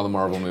ranked all the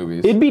Marvel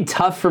movies. It'd be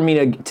tough for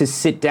me to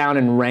sit down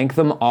and rank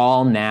them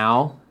all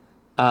now.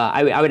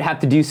 I would have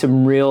to do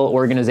some real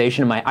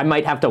organization. I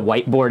might have to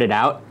whiteboard it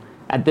out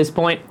at this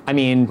point. I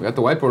mean, we got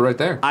the whiteboard right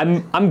there.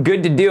 I'm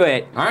good to do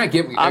it. All right,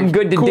 I'm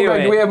good to cool, do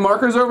it. Do we have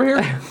markers over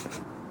here?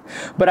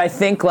 But I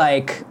think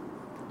like,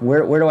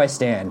 where do I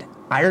stand?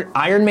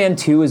 Iron Man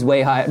 2 is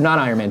way high. Not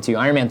Iron Man 2.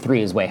 Iron Man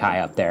 3 is way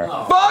high up there.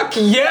 Oh. Fuck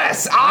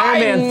yes!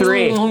 Iron Man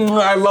 3.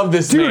 I love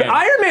this Dude, man.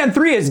 Iron Man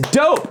 3 is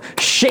dope.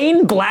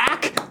 Shane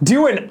Black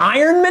doing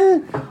Iron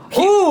Man?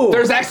 Ooh.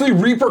 There's actually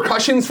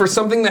repercussions for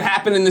something that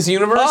happened in this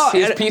universe.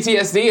 His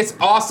PTSD. It's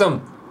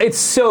awesome. It's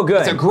so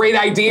good. It's a great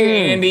idea,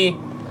 Andy.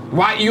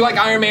 Why you like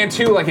Iron Man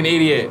 2 like an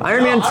idiot?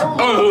 Iron Man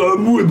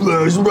 2.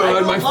 Whiplash,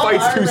 man. My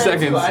fight's 2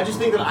 seconds. I just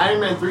think that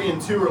Iron Man 3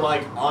 and 2 are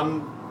like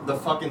on the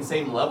fucking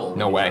same level.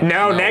 No way.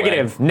 No,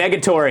 negative. Way.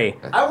 Negatory.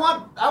 I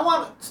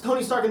want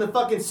Tony Stark in the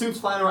fucking suits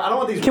flying around. I don't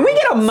want these. Can we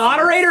get a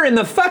moderator in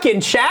the fucking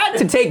chat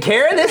to take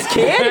care of this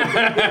kid?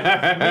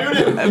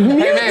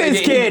 Mute this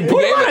kid.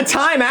 Put him on a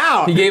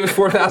timeout. He gave us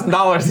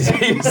 $4,000.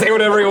 He can say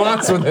whatever he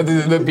wants with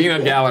the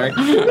peanut gallery.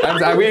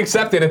 We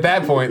accept it at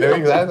that point.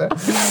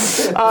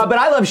 But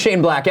I love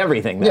Shane Black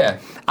everything. Though. Yeah.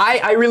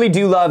 I really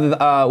do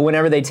love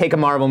whenever they take a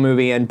Marvel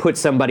movie and put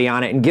somebody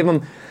on it and give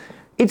them.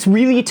 It's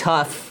really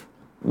tough.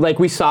 Like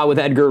we saw with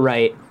Edgar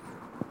Wright,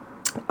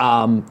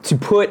 to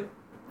put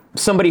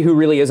somebody who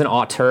really is an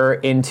auteur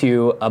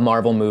into a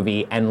Marvel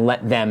movie and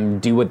let them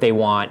do what they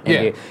want.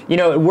 And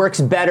it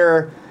works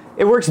better.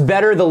 It works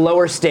better the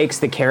lower stakes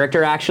the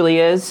character actually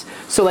is.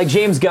 So like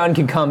James Gunn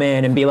can come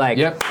in and be like,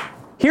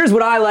 here's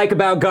what I like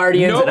about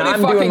Guardians, and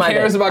I'm doing my thing. Nobody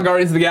cares about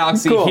Guardians of the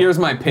Galaxy. Cool. Here's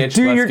my pitch.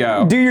 Let's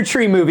go. Do your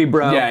tree movie,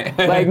 bro.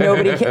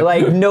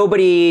 Yeah.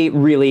 Nobody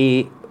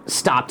really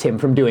stopped him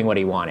from doing what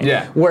he wanted.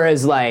 Yeah.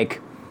 Whereas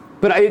like,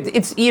 But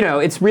it's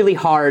it's really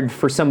hard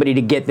for somebody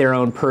to get their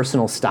own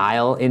personal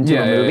style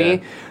into a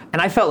movie. Yeah.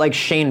 And I felt like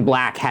Shane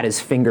Black had his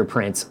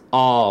fingerprints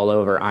all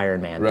over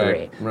Iron Man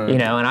 3. Right.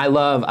 And I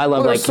love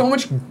there's so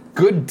much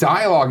good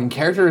dialogue and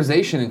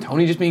characterization and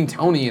Tony just being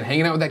Tony and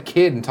hanging out with that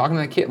kid and talking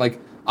to that kid. Like,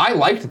 I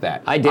liked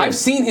that. I did. I've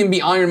seen him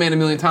be Iron Man a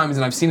million times,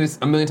 and I've seen it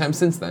a million times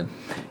since then.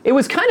 It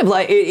was kind of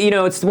like,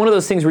 it's one of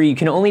those things where you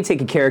can only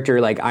take a character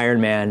like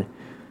Iron Man.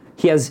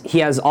 He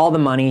has all the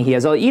money. He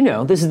has all.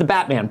 This is the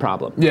Batman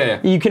problem.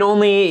 Yeah. You can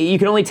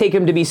only take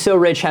him to be so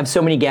rich, have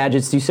so many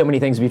gadgets, do so many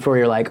things before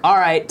you're like, all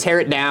right, tear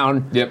it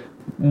down. Yep.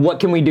 What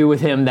can we do with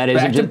him that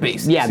isn't back just to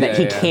basics? that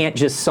he can't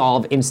just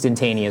solve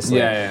instantaneously?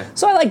 Yeah.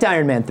 So I liked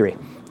Iron Man 3.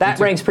 That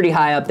ranks pretty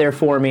high up there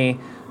for me.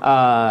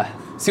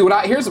 See,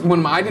 here's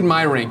when I did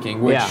my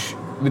ranking, which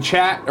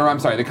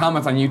the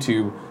comments on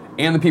YouTube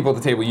and the people at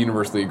the table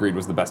universally agreed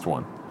was the best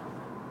one.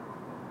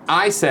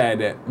 I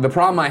said the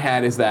problem I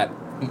had is that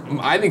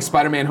I think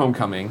Spider-Man: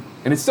 Homecoming,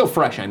 and it's still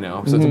fresh, I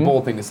know, so it's a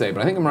bold thing to say,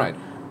 but I think I'm right,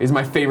 is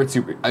my favorite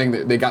I think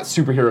that they got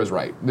superheroes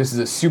right. This is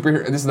this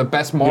is the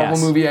best Marvel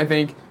movie, I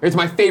think. It's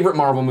my favorite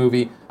Marvel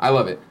movie. I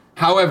love it.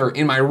 However,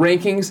 in my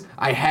rankings,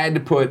 I had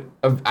to put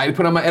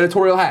on my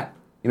editorial hat.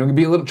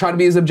 Try to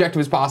be as objective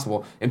as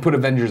possible and put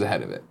Avengers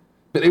ahead of it.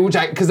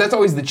 Because that's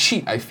always the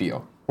cheat, I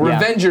feel. Where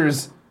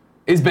Avengers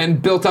has been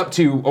built up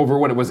to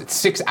over,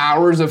 6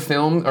 hours of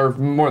film, or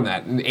more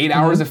than that, 8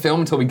 hours of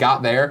film until we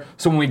got there.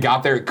 So when we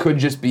got there, it could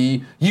just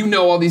be,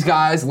 all these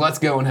guys, let's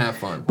go and have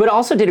fun. But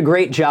also did a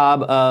great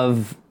job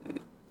of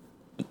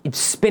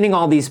spinning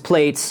all these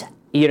plates,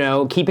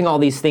 keeping all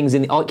these things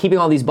keeping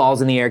all these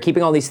balls in the air,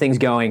 keeping all these things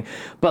going.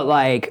 But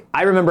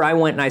I remember I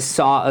went and I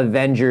saw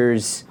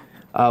Avengers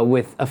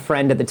with a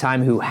friend at the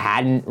time who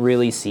hadn't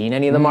really seen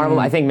any of the Marvel.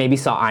 I think maybe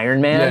saw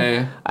Iron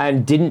Man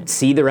and didn't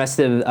see the rest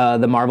of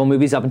the Marvel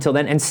movies up until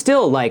then, and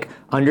still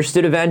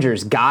understood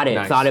Avengers, got it,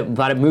 nice. thought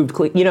it moved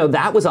clean.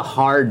 That was a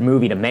hard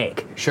movie to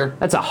make. Sure,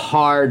 that's a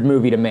hard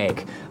movie to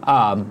make.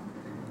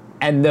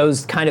 And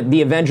those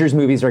the Avengers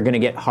movies are going to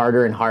get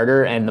harder and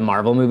harder, and the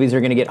Marvel movies are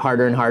going to get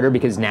harder and harder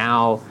because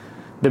now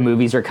the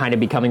movies are kind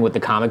of becoming what the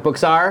comic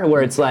books are,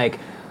 where it's like,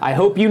 I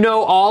hope you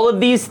know all of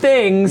these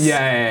things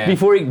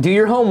before you do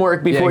your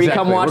homework, before you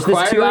come watch this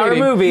 2-hour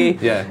movie.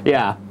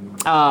 Yeah.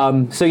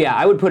 So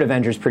I would put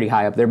Avengers pretty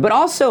high up there. But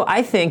also,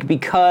 I think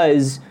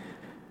because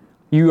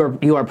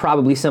you are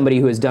probably somebody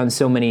who has done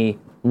so many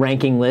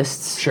ranking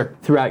lists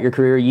throughout your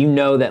career,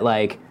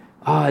 that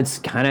it's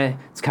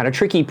kind of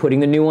tricky putting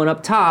the new one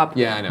up top.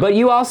 Yeah, I know. But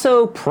you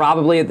also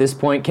probably at this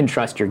point can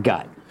trust your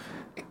gut.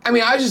 I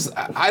mean, I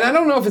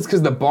don't know if it's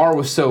because the bar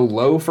was so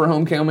low for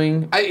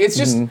Homecoming. It's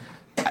just.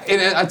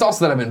 It's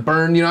also that I've been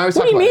burned, What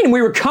do you mean?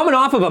 We were coming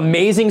off of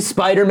Amazing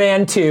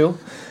Spider-Man 2.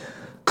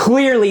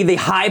 Clearly the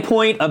high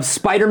point of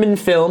Spider-Man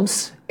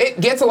films. It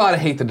gets a lot of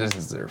hate that it doesn't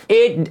deserve.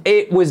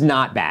 It was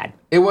not bad.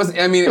 It was.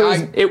 I mean,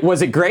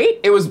 was it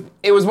great? It was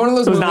one of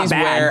those movies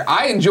where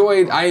I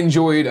enjoyed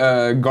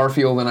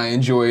Garfield and I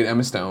enjoyed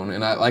Emma Stone,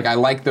 and I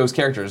liked those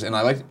characters, and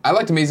I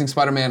liked Amazing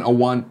Spider-Man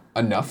 1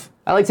 enough.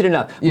 I liked it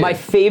enough. Yeah. My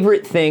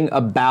favorite thing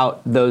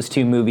about those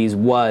two movies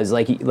was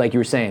like you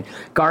were saying,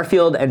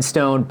 Garfield and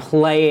Stone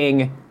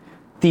playing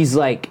these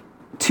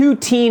two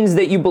teens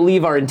that you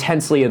believe are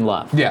intensely in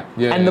love.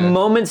 And the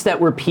moments that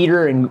were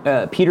Peter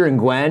and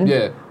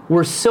Gwen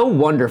were so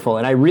wonderful,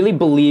 and I really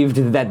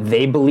believed that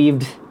they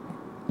believed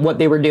what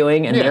they were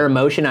doing and their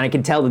emotion, and I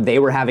could tell that they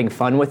were having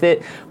fun with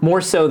it, more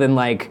so than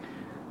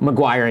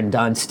Maguire and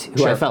Dunst,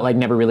 who I felt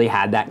never really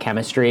had that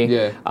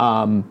chemistry.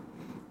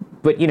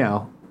 But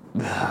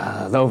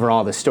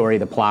the story,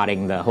 the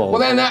plotting, the whole. Well,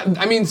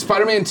 then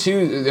Spider-Man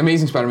 2,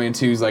 Amazing Spider-Man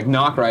 2's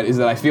knock right is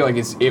that I feel like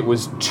it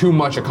was too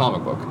much a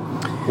comic book,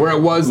 where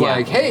it was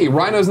hey,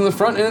 Rhino's in the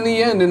front and in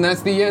the end, and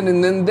that's the end,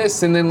 and then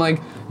this, and then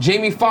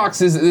Jamie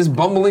Foxx is this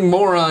bumbling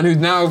moron who's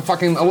now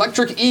fucking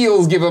electric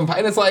eels give him,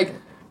 and it's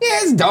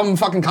it's dumb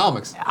fucking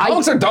comics.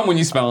 Comics are dumb when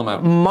you spell them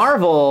out.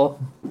 Marvel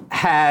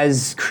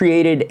has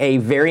created a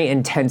very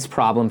intense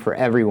problem for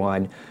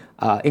everyone,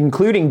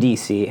 including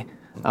DC.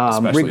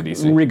 Especially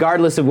DC.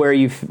 Regardless of where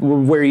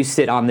you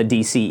sit on the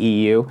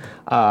DCEU,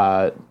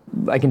 I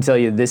can tell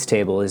you this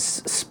table is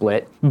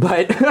split.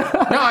 But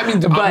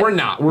we're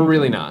not. We're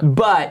really not.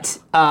 But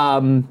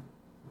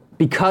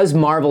because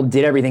Marvel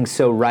did everything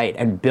so right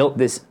and built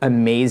this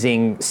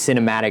amazing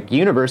cinematic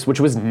universe, which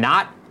was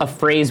not a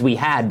phrase we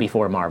had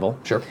before Marvel.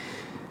 Sure.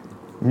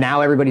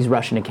 Now everybody's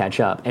rushing to catch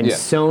up, and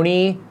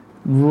Sony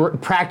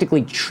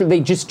practically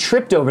they just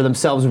tripped over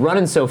themselves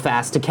running so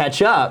fast to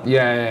catch up.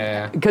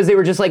 Because they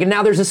were just and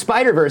now there's a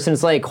Spider-Verse, and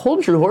it's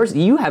hold your horse,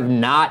 you have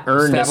not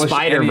earned a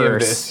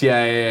Spider-Verse.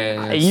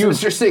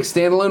 Sinister Six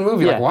standalone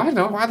movie. Why?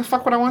 No, why the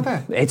fuck would I want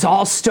that? It's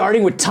all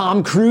starting with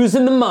Tom Cruise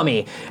and the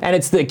Mummy, and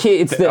it's the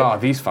kid. It's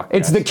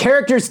the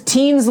characters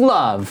teens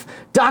love.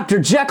 Dr.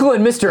 Jekyll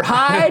and Mr.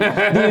 Hyde,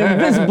 the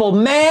Invisible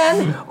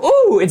Man.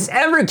 Ooh, it's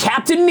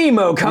Captain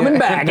Nemo coming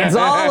back. It's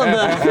all of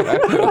the.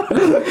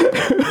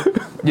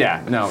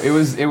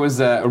 It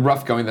was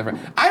rough going there.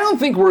 I don't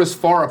think we're as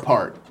far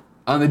apart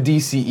on the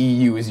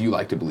DCEU as you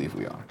like to believe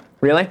we are.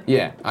 Really?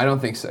 Yeah, I don't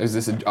think so. Is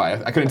this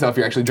I couldn't tell if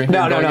you're actually drinking.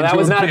 No, that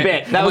was not a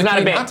bit. That was not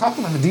a bit. Not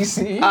talking about the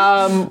DC.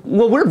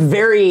 Well, we're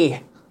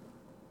very.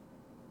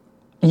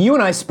 You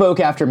and I spoke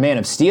after Man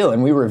of Steel,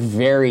 and we were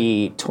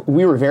very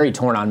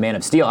torn on Man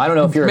of Steel. I don't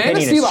know if your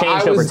opinion has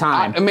changed over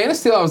time. Man of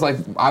Steel,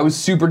 I was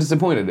super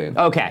disappointed in.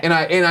 Okay. And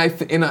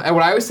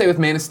what I always say with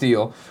Man of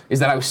Steel is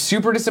that I was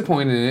super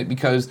disappointed in it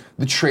because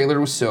the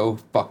trailer was so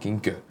fucking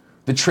good.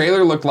 The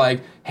trailer looked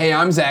like, hey,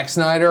 I'm Zack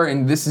Snyder,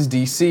 and this is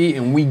DC,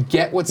 and we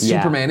get what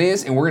Superman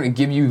is, and we're going to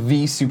give you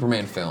the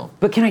Superman film.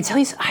 But can I tell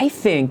you, I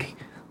think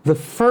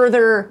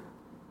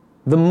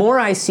the more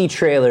I see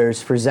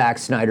trailers for Zack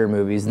Snyder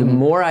movies, the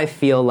more I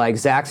feel like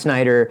Zack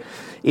Snyder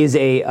is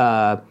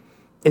a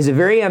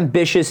very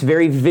ambitious,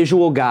 very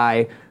visual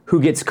guy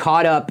who gets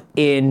caught up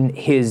in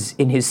his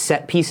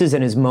set pieces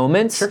and his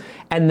moments,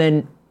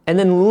 and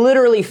then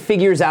literally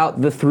figures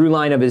out the through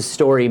line of his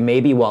story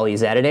maybe while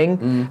he's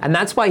editing. And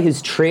that's why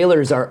his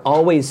trailers are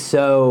always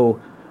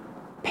so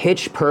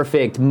pitch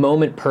perfect,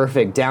 moment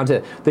perfect, down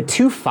to the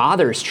Two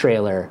Fathers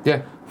trailer.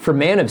 Yeah. For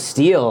Man of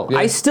Steel,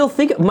 I still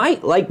think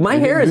my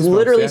hair is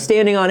literally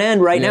standing on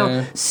end right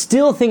now.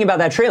 Still thinking about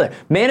that trailer.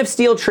 Man of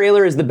Steel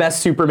trailer is the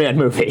best Superman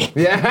movie.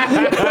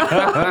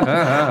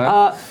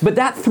 Yeah. But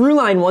that through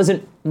line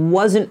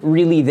wasn't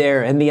really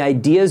there, and the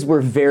ideas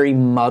were very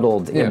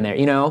muddled in there.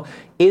 You know,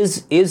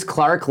 is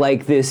Clark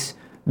like this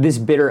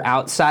bitter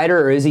outsider,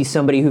 or is he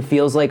somebody who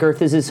feels like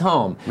Earth is his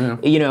home? Yeah.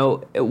 You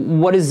know,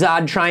 what is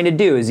Zod trying to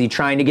do? Is he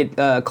trying to get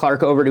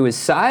Clark over to his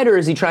side, or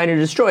is he trying to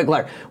destroy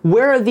Clark?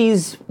 Where are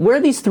these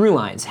through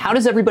lines? How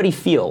does everybody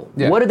feel?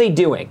 Yeah. What are they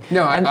doing?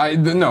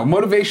 No,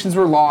 motivations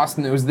were lost,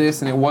 and it was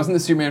this, and it wasn't the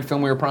Superman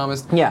film we were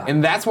promised. Yeah.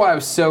 And that's why I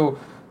was so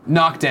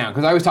knocked down,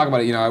 because I always talk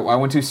about it. You know, I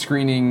went to a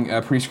pre-screening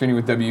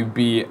with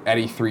WB at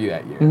E3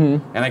 that year,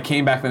 and I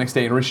came back the next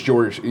day, and Rich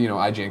George, you know,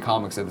 IGN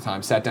Comics at the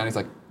time, sat down. He's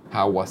like,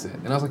 "How was it?"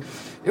 And I was like,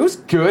 "It was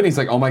good." He's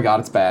like, "Oh my God,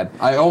 it's bad.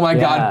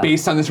 God,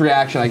 based on this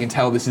reaction, I can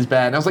tell this is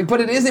bad." And I was like,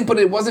 "But it isn't. But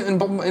it wasn't." And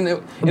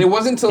it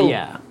wasn't until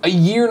a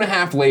year and a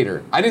half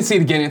later. I didn't see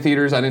it again in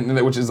theaters. I didn't,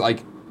 which is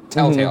like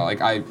telltale.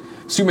 Like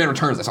Superman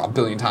Returns, I saw a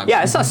billion times.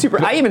 Yeah,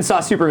 I even saw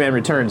Superman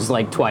Returns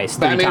like twice,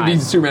 3 times. Batman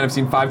v Superman I've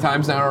seen 5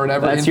 times now or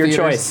whatever. That's your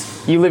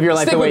choice. You live your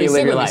life the way you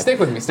live your life. Stick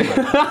with me.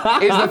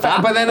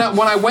 But then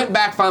when I went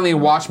back finally and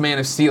watched Man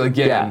of Steel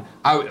again,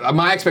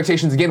 my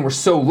expectations again were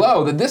so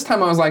low that this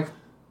time I was like,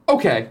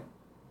 okay,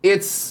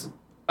 it's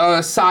a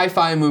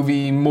sci-fi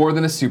movie more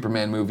than a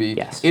Superman movie.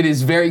 Yes. It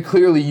is very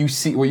clearly, you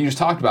see what you just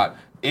talked about.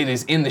 It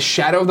is in the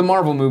shadow of the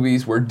Marvel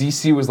movies where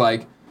DC was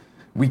like,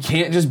 we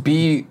can't just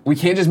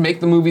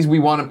make the movies we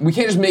want. We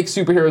can't just make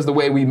superheroes the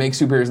way we make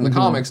superheroes in the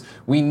comics.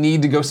 We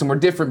need to go somewhere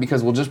different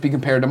because we'll just be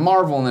compared to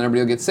Marvel, and then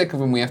everybody will get sick of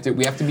them. We have to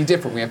be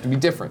different. We have to be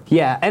different.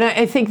 Yeah, and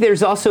I think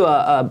there's also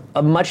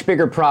a much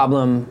bigger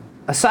problem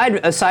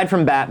aside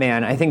from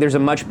Batman. I think there's a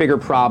much bigger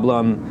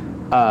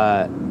problem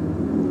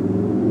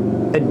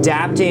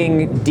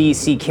adapting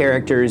DC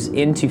characters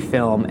into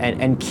film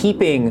and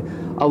keeping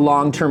a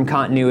long-term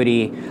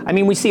continuity. I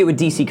mean, we see it with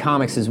DC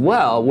Comics as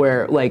well,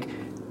 where like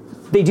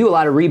they do a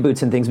lot of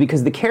reboots and things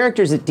because the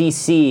characters at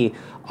DC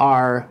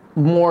are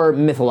more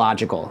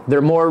mythological.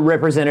 They're more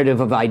representative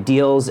of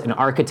ideals and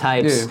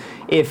archetypes. Yeah.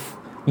 If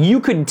you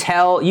could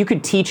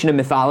teach in a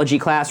mythology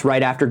class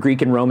right after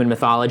Greek and Roman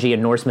mythology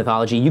and Norse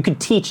mythology, you could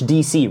teach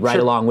DC right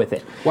along with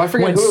it. Well, I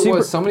forget who it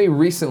was. Somebody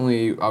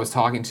recently I was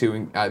talking to,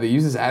 and they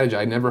use this adage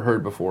I'd never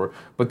heard before,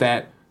 but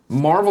that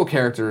Marvel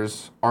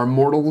characters are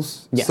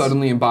mortals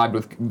suddenly imbibed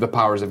with the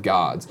powers of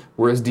gods,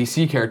 whereas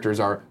DC characters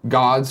are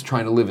gods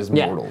trying to live as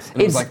mortals.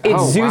 And it's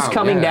Zeus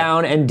coming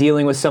down and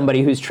dealing with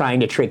somebody who's trying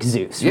to trick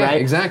Zeus, right? Yeah,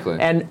 exactly.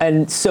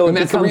 And so and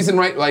that's the reason,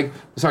 right? Like,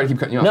 sorry to keep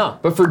cutting you off. No.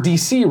 But for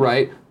DC,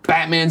 right?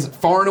 Batman's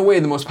far and away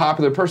the most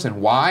popular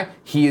person. Why?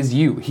 He is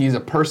you. He's a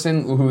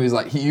person who is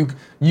like, you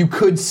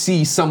could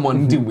see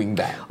someone doing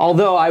that.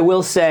 Although I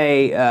will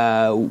say,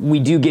 we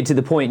do get to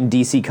the point in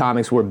DC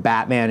Comics where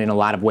Batman in a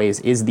lot of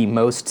ways is the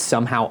most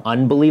somehow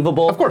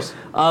unbelievable. Of course.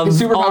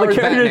 His superpower is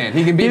Batman.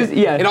 He can be,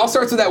 it all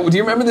starts with that. Do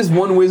you remember this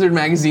one Wizard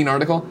magazine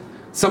article?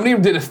 Somebody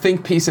did a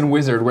think piece in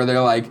Wizard where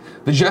they're like,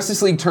 the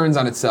Justice League turns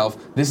on itself,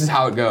 this is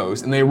how it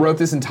goes. And they wrote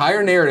this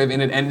entire narrative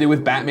and it ended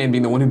with Batman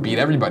being the one who beat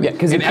everybody. Yeah,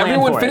 and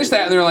everyone finished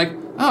that and they're like,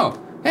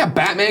 oh, yeah,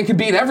 Batman could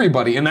beat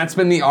everybody. And that's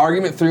been the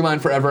argument through line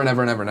forever and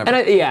ever and ever and ever.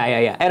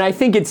 And And I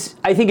think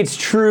it's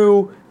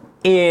true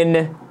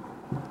in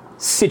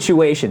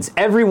situations.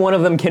 Every one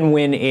of them can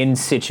win in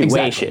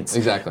situations.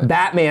 Exactly.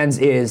 Batman's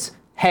is,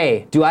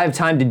 hey, do I have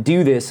time to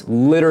do this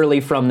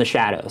literally from the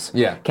shadows?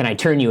 Yeah. Can I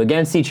turn you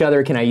against each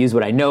other? Can I use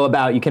what I know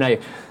about you?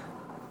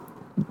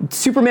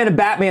 Superman and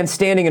Batman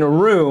standing in a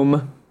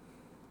room.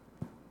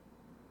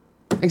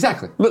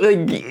 Exactly. But like,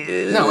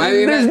 no, I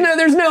mean,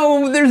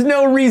 there's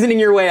no reasoning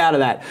your way out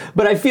of that.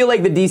 But I feel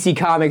like the DC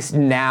Comics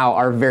now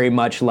are very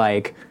much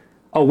like,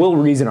 oh, we'll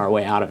reason our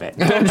way out of it.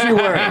 Don't you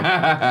worry.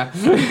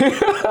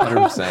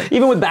 100%.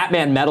 Even with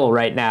Batman Metal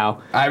right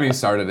now. I haven't even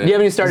started it. You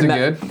haven't even started Is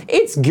it good?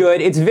 It's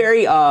good. It's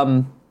very,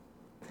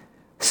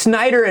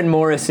 Snyder and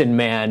Morrison,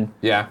 man.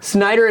 Yeah.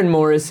 Snyder and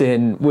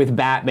Morrison with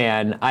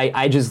Batman,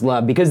 I just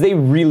love, because they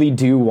really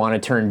do want to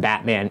turn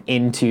Batman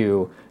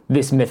into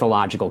this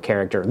mythological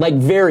character, like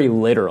very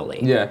literally.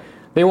 Yeah.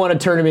 They want to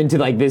turn him into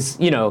like this,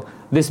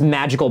 this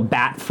magical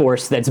bat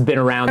force that's been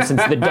around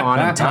since the dawn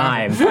of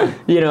time.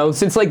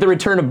 Since like the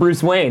return of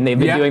Bruce Wayne, they've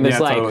been doing this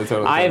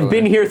totally. I have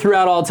been here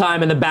throughout all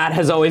time and the bat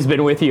has always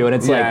been with you. And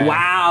it's All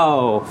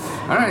wow.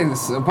 right,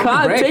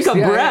 God, take a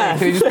breath.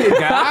 Can he just be a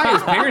guy?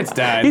 His parents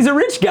died. He's a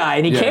rich guy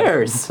and he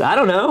cares. I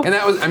don't know. And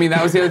that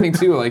was the other thing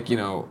too, like,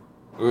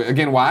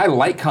 again, why I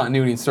like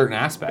continuity in certain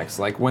aspects.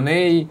 Like when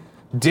they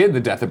did the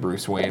death of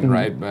Bruce Wayne,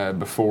 right,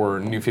 before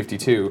New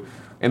 52,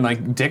 and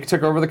like Dick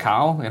took over the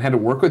cowl and had to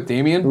work with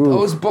Damian. Ooh.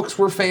 Those books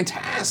were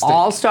fantastic.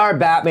 All-Star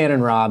Batman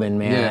and Robin,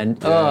 man.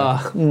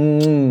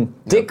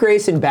 Dick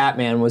Grayson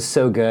Batman was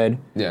so good.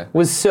 Yeah.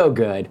 Was so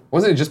good.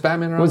 Wasn't it just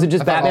Batman and Robin? Was it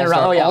just Batman and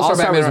Robin? Oh yeah,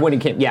 All-Star was when he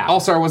came. Yeah.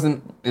 All-Star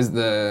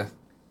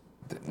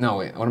no,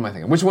 wait, what am I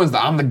thinking? Which one's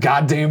I'm the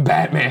goddamn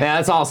Batman? Yeah,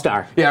 that's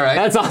All-Star. Yeah, right?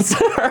 That's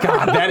All-Star.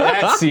 God,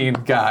 that scene,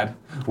 God.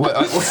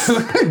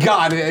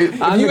 God,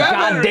 I'm the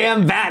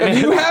goddamn Batman.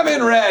 If you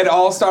haven't read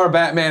All-Star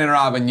Batman and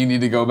Robin, you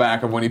need to go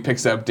back of when he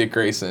picks up Dick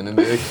Grayson. And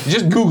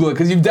just Google it,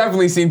 because you've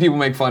definitely seen people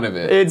make fun of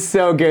it. It's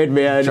so good,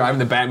 man. Driving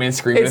the Batman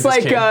screaming it's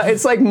like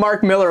it's like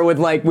Mark Miller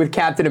with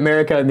Captain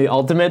America and the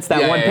Ultimates.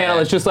 That one panel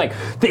is just like,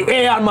 the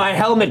A on my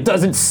helmet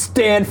doesn't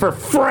stand for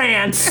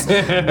France.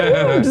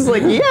 I'm just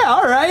like, yeah,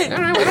 all right.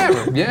 All right,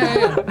 whatever.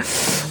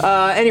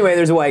 Yeah. Anyway,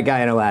 there's a white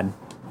guy in Aladdin.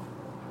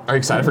 Are you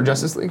excited for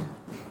Justice League?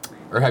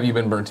 Or have you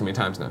been burned too many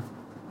times now?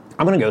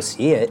 I'm gonna go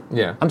see it.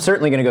 Yeah. I'm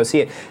certainly gonna go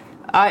see it.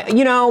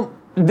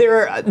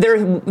 There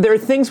are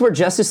things where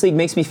Justice League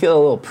makes me feel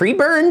a little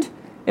pre-burned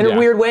in a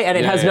weird way, and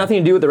it has nothing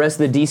to do with the rest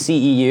of the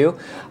DCEU.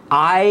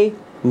 I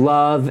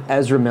love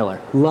Ezra Miller.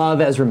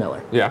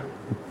 Yeah.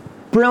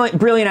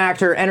 Brilliant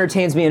actor,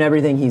 entertains me in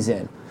everything he's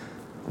in.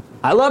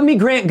 I love me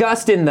Grant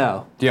Gustin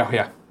though.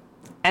 Yeah.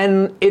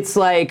 And it's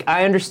like,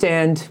 I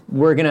understand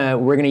we're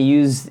gonna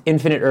use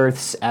Infinite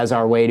Earths as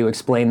our way to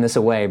explain this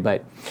away,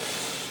 but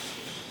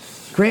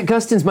Grant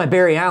Gustin's my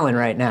Barry Allen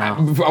right now.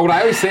 What I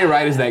always say,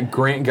 right, is that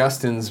Grant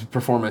Gustin's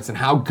performance and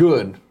how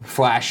good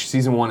Flash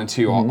season 1 and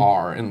 2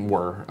 are and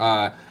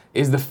were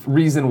is the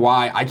reason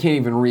why I can't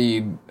even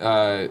read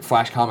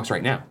Flash comics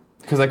right now.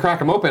 Because I crack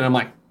them open and I'm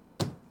like,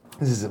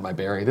 this isn't my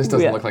Barry. This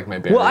doesn't look like my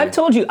Barry. Well, I've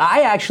told you,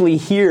 I actually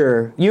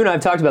hear, you and I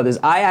have talked about this,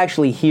 I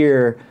actually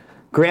hear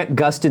Grant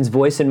Gustin's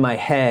voice in my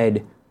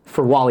head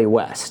for Wally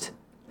West.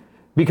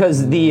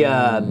 Because the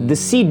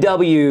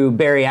CW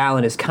Barry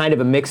Allen is kind of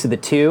a mix of the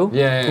two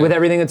with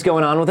everything that's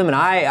going on with him. And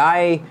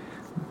I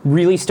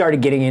really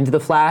started getting into The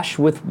Flash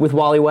with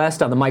Wally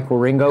West on the Mike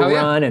Wieringo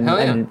run.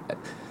 And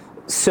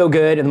so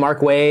good, and Mark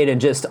Waid, and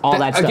just all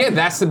that stuff. Again,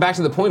 that's back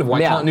to the point of why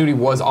continuity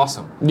was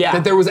awesome. Yeah.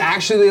 That there was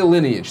actually a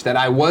lineage, that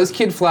I was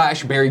Kid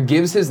Flash, Barry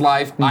gives his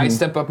life, I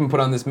step up and put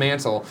on this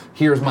mantle,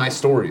 here's my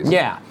stories.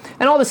 Yeah.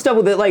 And all the stuff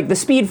with it, like the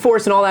Speed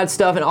Force and all that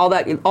stuff, and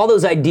all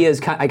those ideas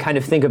I kind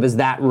of think of as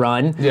that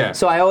run. Yeah.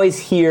 So I always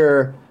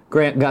hear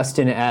Grant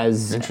Gustin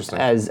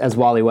as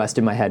Wally West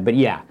in my head. But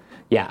yeah.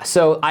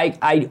 So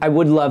I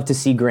would love to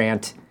see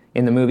Grant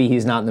in the movie.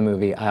 He's not in the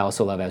movie. I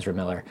also love Ezra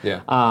Miller.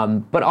 Yeah.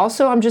 But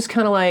also I'm just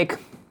kind of like,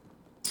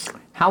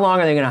 how long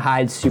are they going to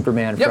hide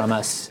Superman from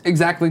us?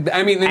 Exactly.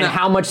 I mean, and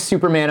how much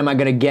Superman am I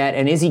going to get?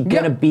 And is he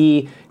going to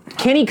be?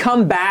 Can he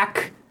come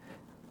back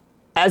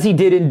as he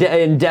did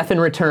in Death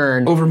and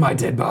Return over my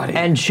dead body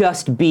and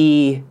just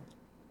be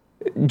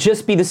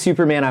the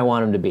Superman I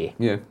want him to be?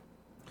 Yeah.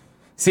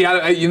 See,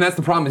 and that's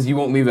the problem, is you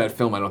won't leave that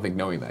film, I don't think,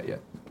 knowing that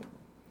yet.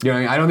 You know what I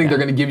mean? I don't think they're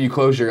going to give you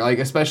closure, like,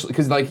 especially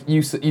because like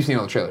you've seen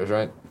all the trailers,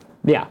 right?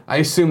 Yeah. I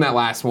assume that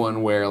last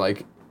one where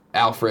like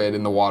Alfred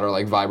in the water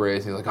like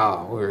vibrates, he's like,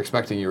 oh, we were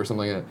expecting you or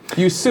something like that.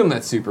 You assume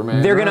that's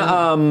Superman. They're gonna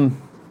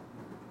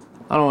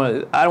I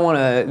don't want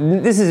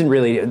to. This isn't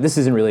really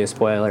a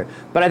spoiler,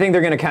 but I think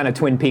they're gonna kind of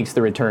Twin Peaks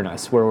The Return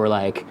us, where we're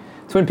like,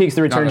 Twin Peaks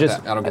The Return I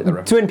don't get the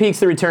reference. Twin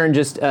Peaks The Return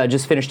just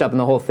finished up, and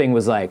the whole thing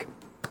was like,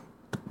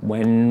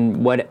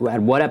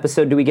 at what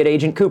episode do we get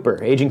Agent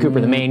Cooper? Agent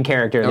Cooper, the main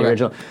character in the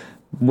original.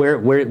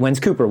 When's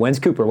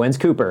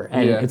Cooper?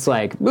 And it's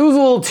like, it was a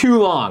little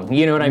too long,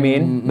 you know what I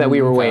mean? That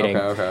we were waiting.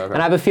 Okay. And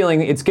I have a feeling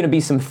it's going to be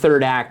some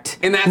third act.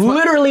 And that's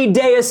literally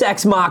Deus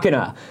Ex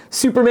Machina.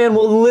 Superman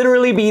will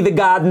literally be the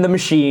god in the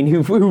machine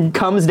who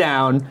comes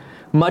down,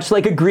 much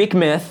like a Greek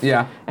myth,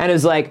 and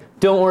is like,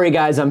 don't worry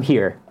guys, I'm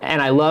here.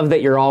 And I love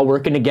that you're all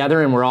working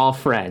together and we're all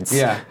friends.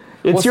 Yeah.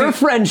 It's your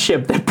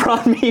friendship that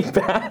brought me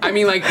back. I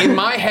mean, like, in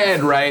my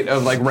head, right,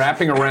 of like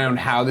wrapping around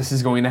how this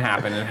is going to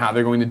happen and how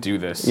they're going to do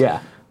this.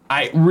 Yeah.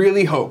 I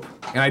really hope,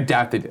 and I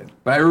doubt they did,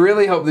 but I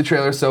really hope the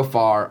trailers so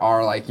far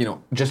are like,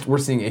 just we're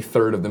seeing a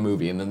third of the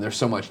movie, and then there's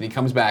so much, and he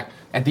comes back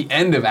at the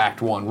end of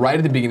Act 1, right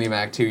at the beginning of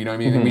Act 2, you know what I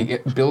mean? And we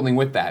get building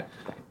with that.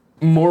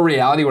 More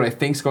reality, what I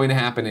think is going to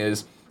happen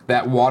is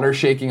that water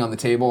shaking on the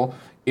table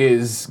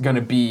is going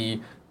to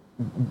be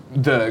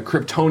the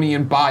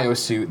Kryptonian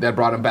biosuit that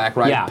brought him back,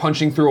 right? Yeah.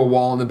 Punching through a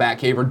wall in the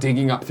Batcave or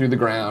digging up through the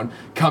ground,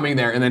 coming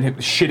there, and then him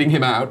shitting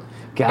him out.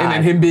 God. And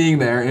then him being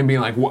there and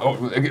being like,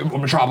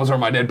 Metropolis or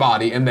my dead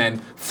body, and then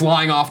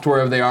flying off to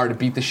wherever they are to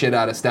beat the shit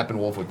out of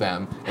Steppenwolf with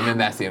them, and then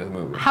that's the end of the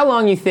movie. How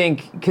long you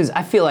think, because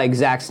I feel like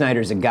Zack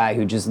Snyder's a guy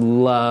who just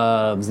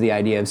loves the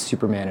idea of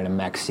Superman in a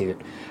mech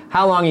suit.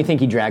 How long you think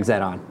he drags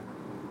that on?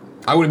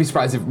 I wouldn't be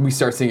surprised if we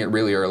start seeing it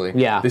really early.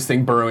 Yeah. This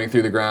thing burrowing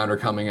through the ground or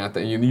coming at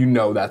the, you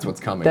know that's what's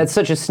coming. That's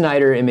such a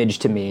Snyder image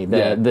to me,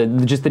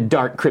 just the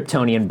dark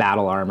Kryptonian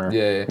battle armor.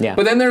 Yeah.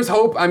 But then there's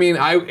hope. I mean,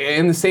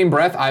 in the same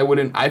breath, I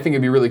think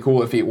it'd be really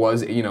cool if it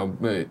was, an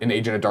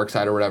agent of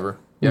Darkseid or whatever.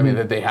 Yeah, I mean,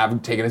 that they have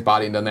taken his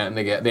body and done that, and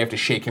they have to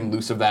shake him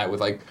loose of that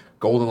with like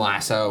golden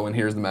lasso and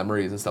here's the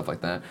memories and stuff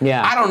like that.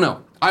 Yeah. I don't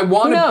know.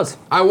 Who knows?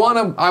 I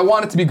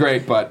want it to be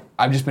great, but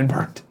I've just been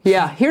burnt.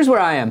 Yeah, here's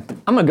where I am.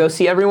 I'm gonna go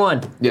see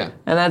everyone. Yeah.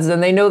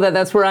 And they know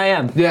that's where I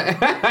am.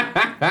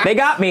 Yeah. They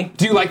got me.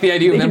 Do you like the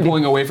idea of them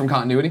pulling away from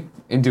continuity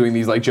and doing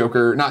these like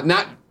Joker,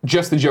 not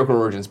just the Joker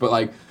origins, but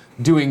like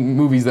doing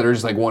movies that are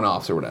just like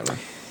one-offs or whatever?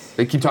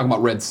 They keep talking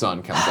about Red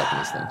Sun comes up in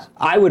these things.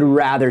 I would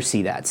rather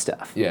see that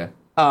stuff. Yeah.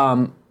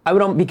 I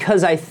would,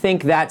 because I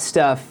think that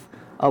stuff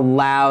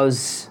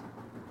allows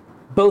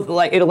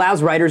it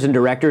allows writers and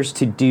directors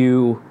to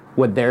do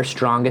what they're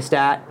strongest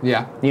at.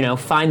 Yeah.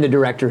 Find the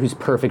director who's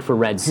perfect for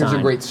Red Sun. Here's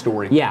a great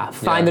story. Yeah,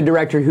 find the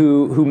director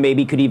who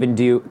maybe could even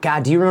do.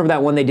 God, do you remember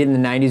that one they did in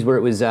the '90s where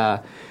it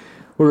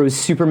was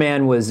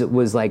Superman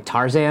was like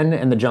Tarzan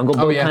and the Jungle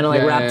Book kind of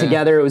wrapped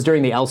together. It was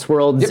during the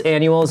Elseworlds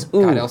annuals.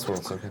 Ooh, God,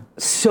 Elseworlds so good.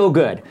 So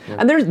good. Yeah.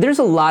 And there's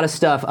a lot of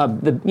stuff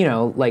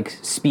like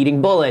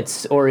Speeding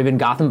Bullets or even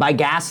Gotham by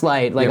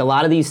Gaslight. Like a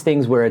lot of these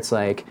things where it's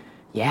like,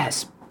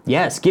 yes,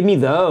 give me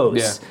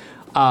those.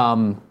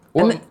 Yeah.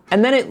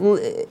 And then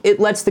it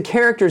lets the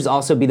characters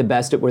also be the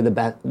best at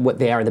what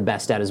they are the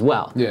best at as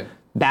well. Yeah.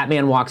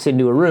 Batman walks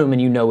into a room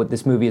and you know what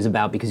this movie is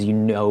about because you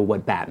know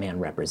what Batman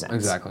represents.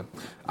 Exactly.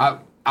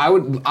 I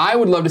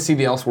would love to see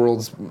the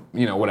Elseworlds,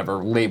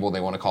 whatever label they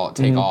want to call it,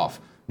 take off,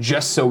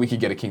 just so we could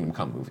get a Kingdom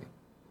Come movie.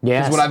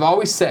 Yes. Because what I've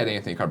always said,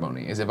 Anthony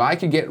Carboni, is if I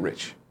could get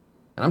rich,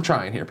 and I'm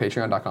trying here,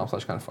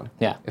 patreon.com/kindoffunny.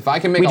 Yeah. If I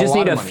can make we just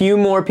need a few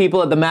more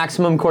people at the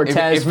Maximum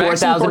Cortez if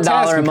Maximum Cortez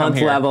 $4,000 a can come month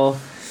here, level.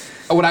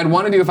 What I'd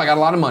want to do if I got a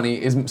lot of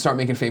money is start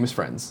making famous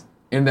friends.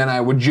 And then I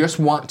would just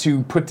want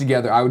to put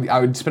together, I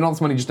would spend all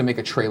this money just to make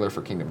a trailer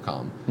for Kingdom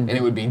Come. And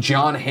it would be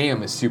John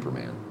Hamm as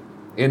Superman.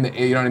 You know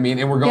what I mean?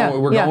 And we're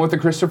going with the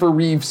Christopher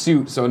Reeve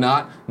suit, so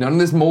none of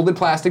this molded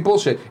plastic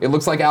bullshit. It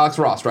looks like Alex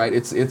Ross, right?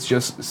 It's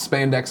just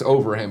spandex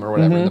over him or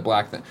whatever in the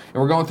black thing.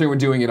 And we're going through and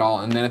doing it all,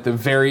 and then at the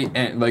very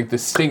end, like the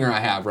stinger I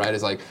have, right,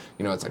 is like,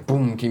 it's like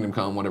boom, Kingdom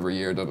Come, whatever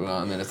year,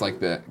 and then it's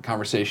like the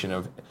conversation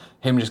of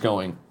him just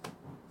going,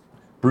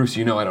 Bruce,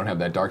 I don't have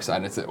that dark side.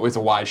 And it's a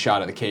wide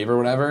shot of the cave or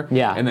whatever.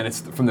 Yeah. And then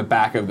it's from the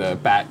back of the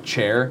bat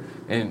chair,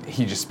 and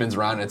he just spins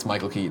around, and it's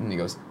Michael Keaton, and he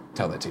goes,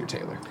 tell that to your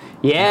tailor.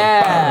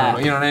 Yeah.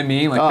 You know what I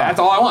mean? Like, that's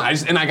all I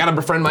want. And I got to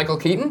befriend Michael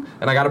Keaton,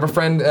 and I got to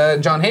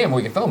befriend John Hamm.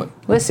 We can film it.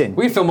 Listen.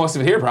 We can film most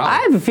of it here, probably.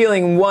 I have a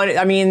feeling one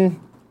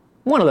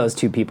of those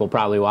two people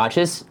probably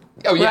watches.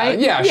 Oh, yeah, right?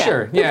 yeah,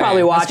 sure. They're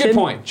probably watching. That's a good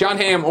point. John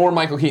Hamm or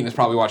Michael Keaton is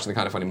probably watching the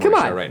Kind of Funny Morning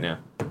Show right now.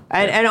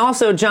 And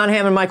also, John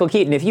Hamm and Michael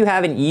Keaton, if you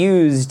haven't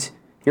used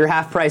your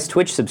half-price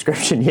Twitch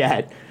subscription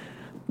yet,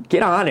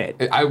 get on it.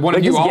 One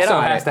of you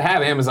also has to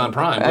have Amazon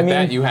Prime. With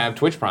that, you have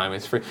Twitch Prime.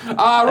 It's free.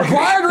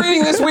 Required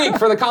reading this week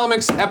for the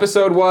comics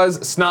episode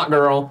was Snot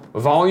Girl,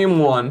 Volume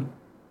 1,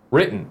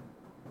 written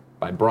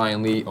by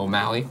Brian Lee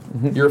O'Malley.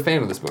 You're a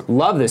fan of this book.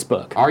 Love this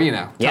book. Are you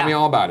now? Tell me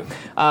all about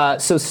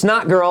it. So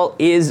Snot Girl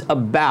is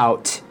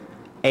about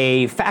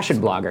a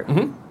fashion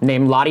blogger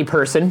named Lottie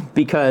Person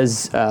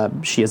because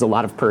she has a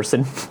lot of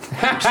person.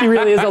 She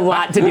really is a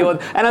lot to deal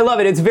with. And I love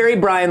it. It's very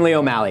Brian Lee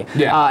O'Malley.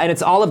 Yeah. And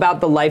it's all about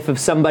the life of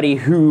somebody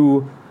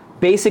who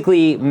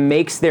basically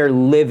makes their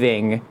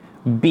living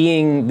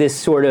being this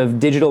sort of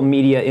digital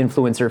media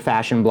influencer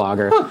fashion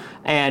blogger.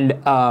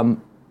 And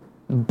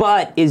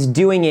but is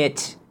doing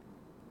it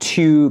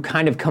to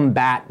kind of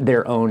combat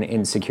their own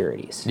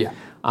insecurities. Yeah.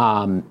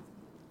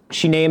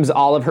 She names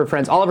all of her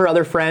friends. All of her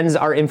other friends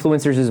are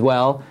influencers as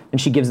well,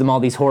 and she gives them all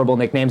these horrible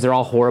nicknames. They're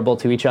all horrible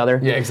to each other.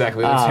 Yeah,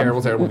 exactly. They're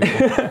terrible, terrible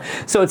people.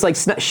 So it's like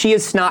she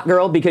is Snot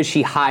Girl because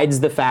she hides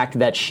the fact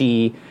that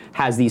she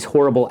has these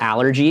horrible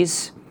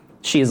allergies.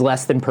 She is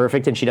less than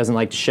perfect, and she doesn't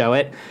like to show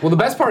it. Well, the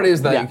best part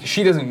is that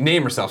she doesn't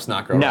name herself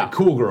Snot Girl. No. Like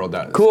Cool Girl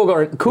does. Cool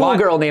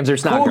Girl names her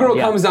Snot Girl. Cool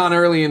Girl comes on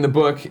early in the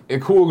book.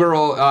 Cool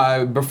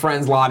Girl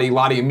befriends Lottie.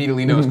 Lottie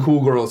immediately knows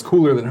Cool Girl is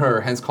cooler than her,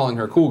 hence calling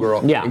her Cool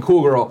Girl. Yeah. And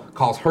Cool Girl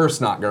calls her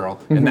Snot Girl,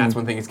 and that's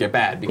when things get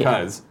bad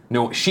because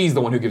she's the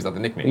one who gives out the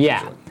nickname.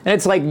 Yeah, usually. and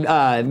it's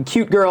like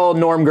Cute Girl,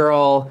 Norm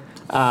Girl.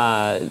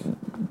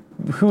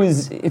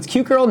 It's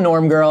Cute Girl,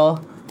 Norm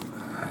Girl,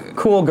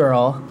 Cool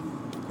Girl.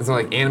 It's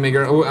like Anime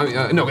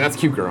Girl. No, that's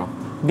Cute Girl.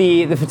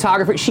 The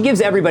photographer, she gives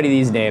everybody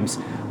these names,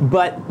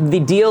 but the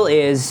deal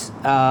is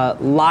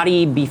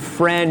Lottie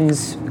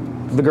befriends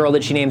the girl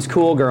that she names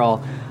Cool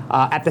Girl.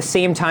 At the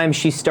same time,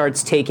 she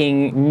starts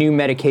taking new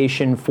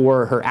medication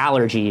for her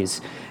allergies,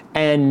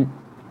 And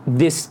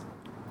this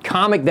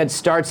comic that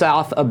starts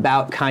off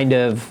about kind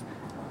of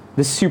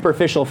the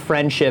superficial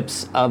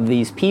friendships of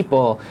these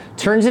people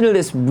turns into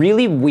this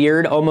really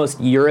weird,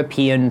 almost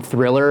European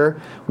thriller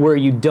where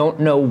you don't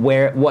know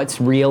what's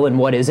real and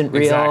what isn't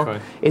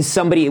real.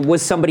 Exactly.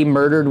 Was somebody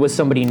murdered? Was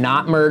somebody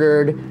not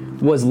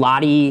murdered? Was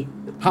Lottie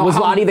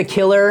Lottie the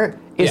killer?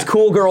 Is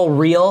Cool Girl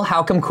real?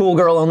 How come Cool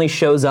Girl only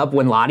shows up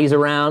when Lottie's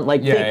around?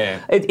 Like,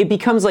 it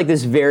becomes like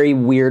this very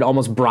weird,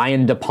 almost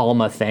Brian De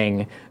Palma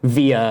thing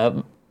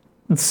via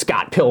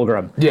Scott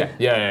Pilgrim. Yeah,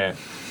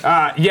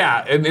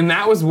 and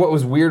that was what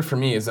was weird for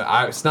me is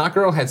that Snot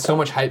Girl had so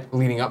much hype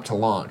leading up to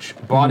launch.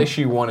 Bought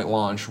issue 1 at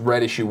launch,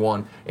 read issue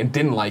 1, and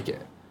didn't like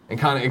it. And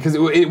kind of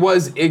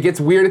because it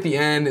gets weird at the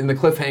end in the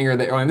cliffhanger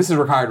that and this is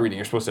required reading.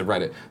 You're supposed to have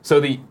read it.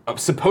 So the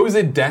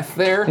supposed death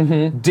there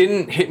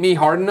didn't hit me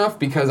hard enough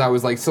because I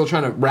was like still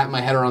trying to wrap my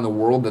head around the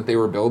world that they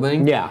were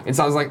building. Yeah. And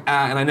so I was like,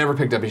 and I never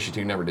picked up issue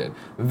 2, never did.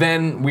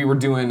 Then we were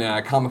doing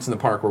Comics in the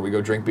Park where we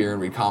go drink beer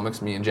and read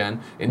comics, me and Jen.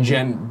 And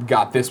Jen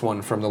got this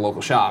one from the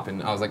local shop,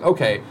 and I was like,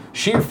 okay.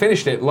 She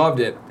finished it, loved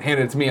it,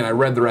 handed it to me, and I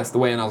read the rest of the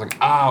way, and I was like,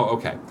 oh,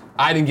 okay.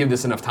 I didn't give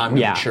this enough time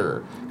to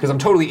mature because I'm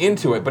totally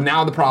into it. But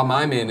now the problem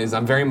I'm in is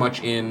I'm very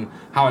much in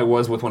how I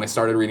was with when I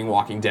started reading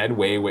Walking Dead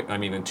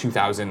in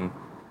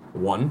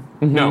 2001,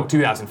 no,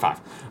 2005,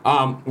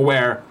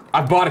 where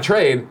I bought a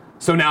trade.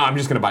 So now I'm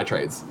just gonna buy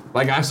trades.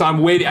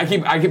 I'm waiting. I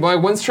keep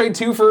like, when's trade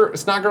 2 for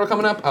Snot Girl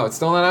coming up? Oh, it's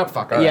still not out.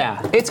 Fuck. All right.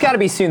 Yeah, it's got to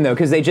be soon though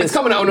because they just it's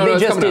coming out. they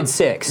just did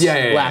 6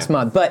 last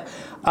month. But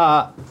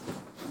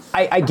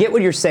I get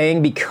what you're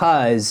saying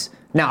because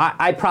now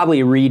I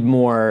probably read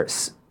more.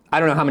 I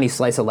don't know how many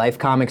slice of life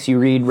comics you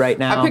read right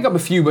now. I pick up a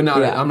few, but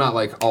not. I'm not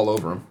like all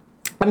over them.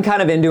 I'm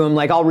kind of into them.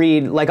 I'll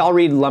read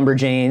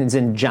Lumberjanes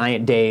and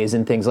Giant Days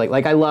and things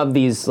like I love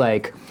these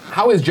like.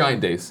 How is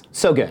Giant Days?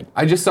 So good.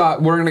 I just saw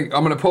I'm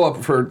gonna pull up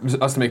for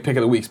us to make pick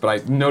of the weeks, but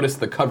I noticed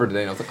the cover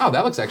today and I was like, oh,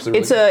 that looks actually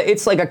really good.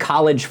 It's like a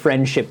college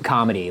friendship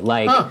comedy. All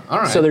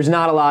right. So there's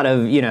not a lot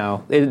of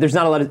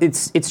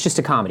it's just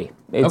a comedy.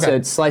 It's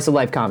a slice of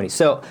life comedy.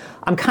 So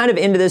I'm kind of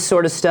into this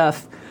sort of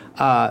stuff.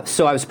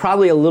 So I was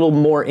probably a little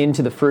more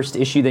into the first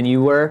issue than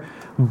you were,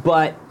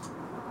 but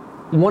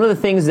one of the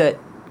things that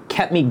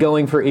kept me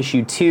going for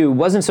issue 2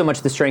 wasn't so much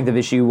the strength of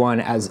issue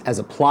 1 as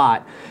a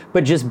plot,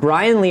 but just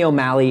Brian Lee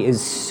O'Malley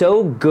is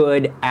so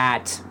good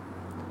at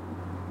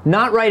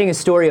not writing a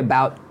story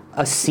about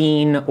a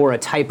scene or a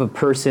type of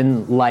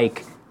person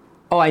like,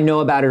 oh, I know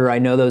about it or I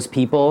know those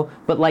people,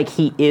 but like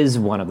he is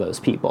one of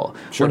those people.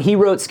 Sure. When he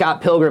wrote Scott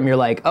Pilgrim, you're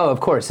like, oh, of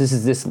course, this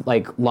is this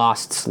like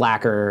lost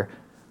slacker,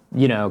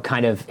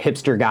 kind of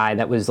hipster guy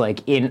that was like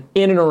in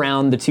and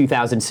around the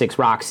 2006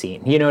 rock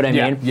scene. You know what I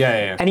mean?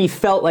 Yeah. And he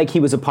felt like he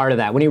was a part of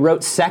that. When he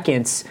wrote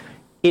Seconds,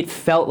 it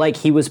felt like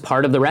he was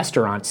part of the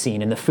restaurant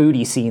scene and the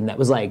foodie scene that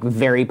was like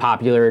very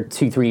popular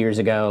 2-3 years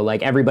ago.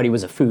 Like everybody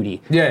was a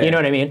foodie. You know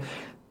what I mean?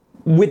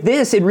 With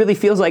this, it really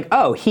feels like,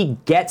 oh, he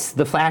gets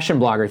the fashion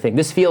blogger thing.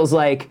 This feels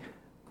like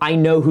I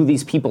know who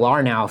these people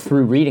are now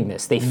through reading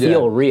this. They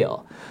feel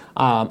real.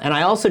 And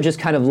I also just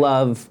kind of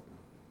love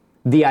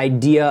the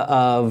idea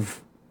of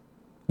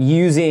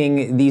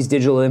using these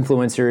digital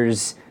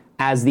influencers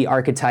as the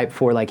archetype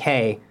for like,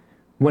 hey,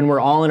 when we're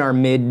all in our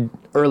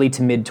early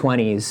to mid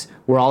 20s,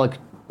 we're all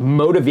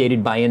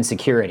motivated by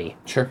insecurity.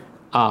 Sure.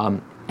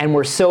 And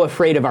we're so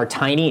afraid of our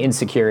tiny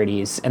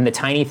insecurities and the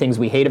tiny things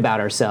we hate about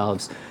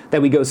ourselves that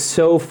we go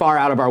so far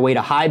out of our way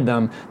to hide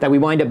them that we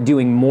wind up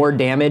doing more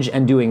damage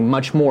and doing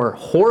much more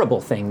horrible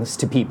things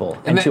to people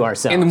and to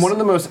ourselves. And one of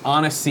the most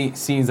honest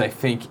scenes I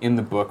think in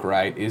the book,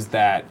 right, is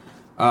that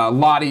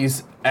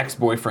Lottie's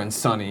ex-boyfriend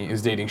Sonny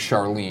is dating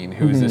Charlene,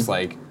 who's this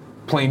like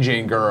plain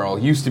Jane girl.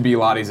 Used to be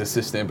Lottie's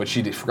assistant, but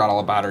she forgot all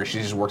about her. She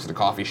just works at a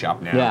coffee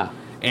shop now. Yeah.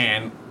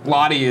 And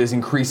Lottie is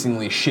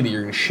increasingly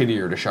shittier and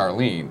shittier to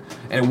Charlene.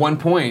 And at one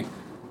point,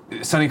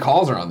 Sonny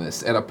calls her on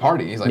this at a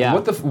party. He's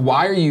like,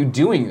 why are you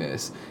doing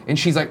this? And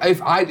she's like,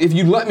 if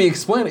you let me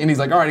explain it. And he's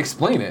like, all right,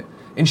 explain it.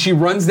 And she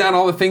runs down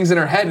all the things in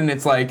her head, and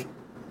it's like,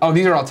 oh,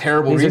 these are all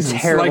terrible reasons. These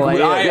are terrible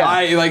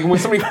I like when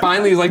somebody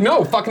finally is like,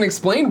 no, fucking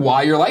explain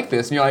why you're like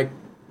this. And you're like,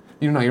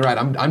 you're right.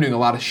 I'm doing a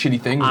lot of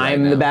shitty things.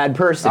 I'm the bad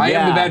person. I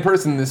am the bad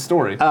person in this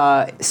story.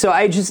 So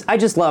I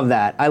just love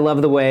that. I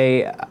love the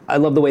way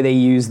they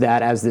use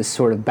that as this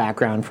sort of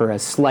background for a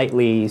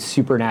slightly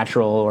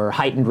supernatural or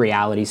heightened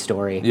reality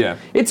story. Yeah,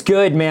 it's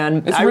good,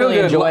 man. It's I really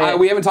enjoy it.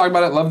 We haven't talked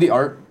about it. Love the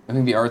art. I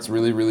think the art's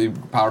really, really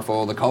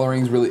powerful. The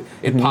coloring's really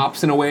it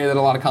pops in a way that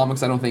a lot of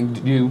comics I don't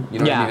think do. You know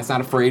what I mean? It's not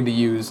afraid to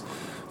use.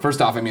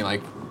 First off, I mean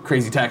like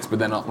crazy text, but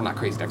then not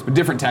crazy text, but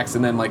different text,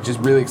 and then like just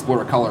really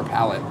explore a color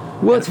palette.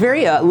 Well, it's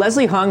very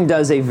Leslie Hung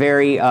does a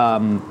very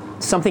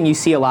something you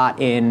see a lot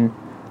in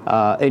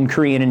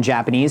Korean and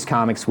Japanese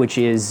comics, which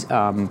is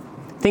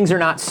things are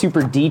not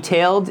super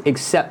detailed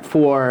except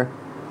for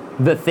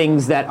the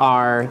things that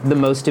are the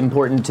most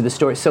important to the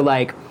story. So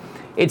like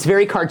it's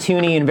very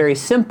cartoony and very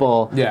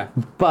simple. Yeah.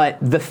 But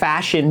the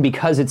fashion,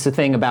 because it's a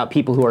thing about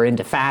people who are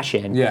into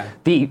fashion,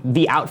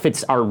 the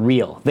outfits are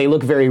real. They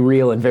look very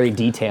real and very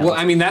detailed. Well,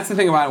 I mean, that's the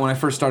thing about it when I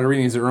first started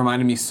reading is it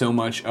reminded me so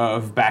much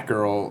of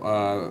Batgirl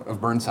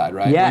of Burnside,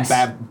 right? Yes.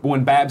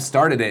 When Babs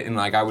started it and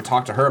like I would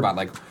talk to her about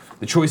like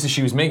the choices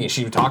she was making,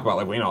 she would talk about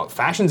like, well, you know,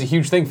 fashion's a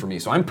huge thing for me,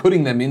 so I'm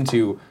putting them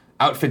into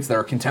outfits that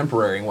are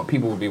contemporary and what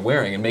people would be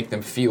wearing and make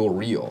them feel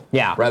real.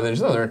 Yeah. Rather than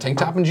just, oh, they're a tank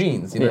top and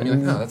jeans. You know what I mean?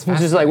 Like, no, that's It's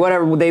fashion. just like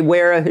whatever they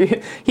wear.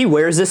 He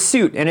wears a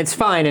suit and it's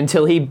fine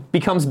until he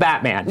becomes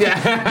Batman.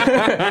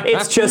 Yeah.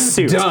 It's just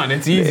suit. Done.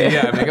 It's easy.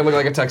 Yeah, make it look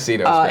like a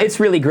tuxedo. It's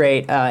really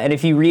great. And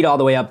if you read all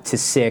the way up to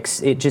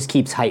 6, it just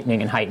keeps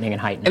heightening and heightening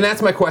and heightening. And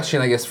that's my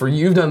question, I guess, for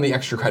you. You've done the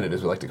extra credit,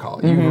 as we like to call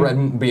it. You've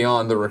read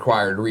beyond the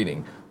required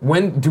reading.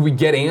 When do we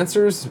get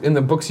answers in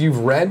the books you've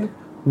read?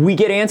 We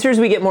get answers,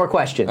 we get more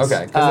questions.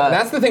 Okay, because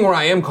that's the thing where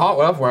I am caught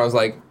up, where I was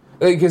like,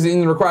 because in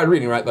the required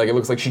reading, right, like it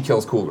looks like she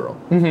kills Cool Girl.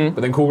 Mm-hmm. But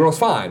then Cool Girl's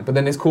fine. But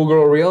then is Cool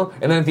Girl real?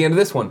 And then at the end of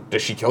this one,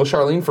 does she kill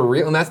Charlene for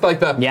real? And that's like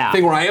the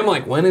thing where I am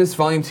like, when is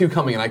Volume 2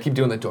 coming? And I keep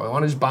doing that. Do I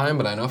want to just buy them?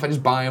 But I know if I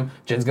just buy them,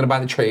 Jen's going to buy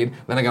the trade.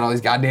 Then I got all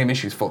these goddamn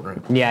issues floating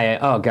around. Yeah.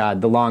 Oh,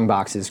 God, the long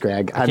boxes,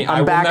 Greg. I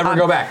will never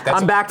go back.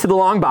 I'm back to the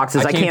long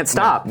boxes. I can't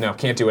stop. No,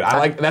 can't do it.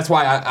 That's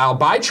why I'll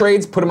buy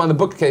trades, put them on the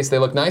bookcase. They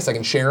look nice. I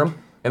can share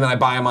them. And then I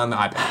buy them on the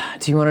iPad.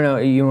 Do you want to know?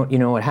 You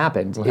know what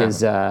happened?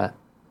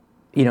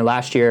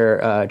 Last year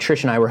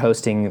Trish and I were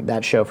hosting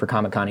that show for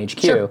Comic-Con HQ.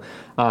 Sure.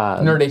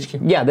 Nerd HQ.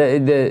 Yeah,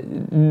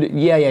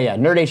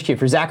 Nerd HQ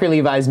for Zachary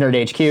Levi's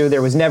Nerd HQ.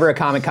 There was never a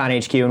Comic-Con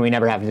HQ, and we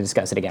never have to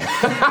discuss it again.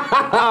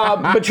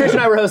 But Trish and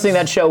I were hosting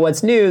that show,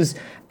 What's News,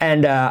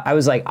 and I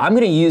was like, I'm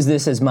going to use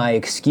this as my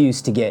excuse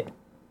to get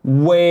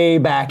way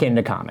back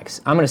into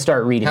comics. I'm going to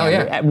start reading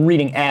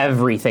reading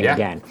everything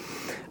again.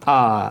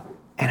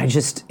 And it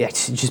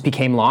just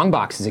became long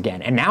boxes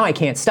again, and now I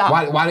can't stop.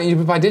 Why don't you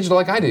buy digital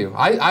like I do?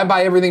 I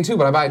buy everything too,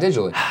 but I buy it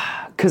digitally.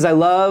 Because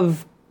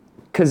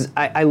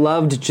I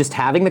loved just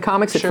having the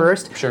comics at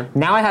first. Sure.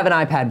 Now I have an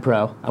iPad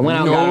Pro. I went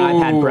out and got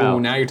an iPad Pro.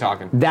 Now you're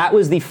talking. That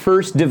was the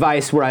first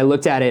device where I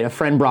looked at it. A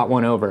friend brought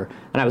one over,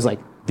 and I was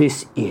like,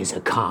 "This is a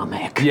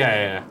comic."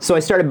 Yeah. So I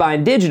started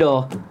buying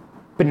digital,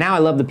 but now I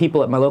love the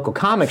people at my local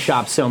comic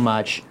shop so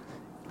much.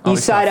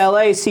 Eastside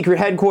LA, secret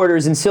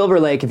headquarters in Silver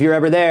Lake. If you're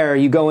ever there,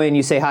 you go in,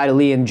 you say hi to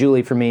Lee and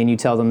Julie for me, and you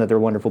tell them that they're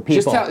wonderful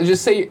people.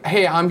 Just say,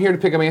 hey, I'm here to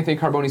pick up Anthony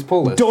Carbone's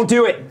pull list. Don't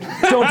do it.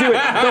 Don't do it.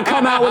 They'll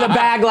come out with a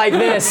bag like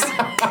this. All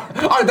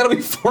right, that'll be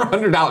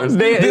 $400.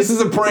 This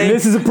is a prank.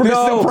 This is a prank.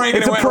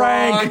 It's a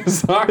prank.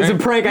 It's a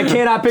prank. I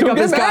cannot pick up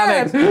his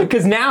comics.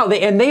 Because now,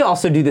 they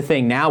also do the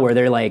thing now where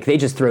they're like, they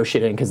just throw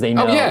shit in because they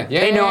know. I'm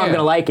going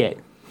to like it.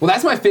 Well,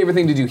 that's my favorite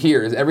thing to do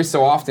here is every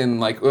so often,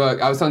 like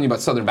I was telling you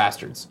about Southern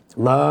Bastards.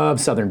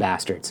 Love Southern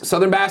Bastards.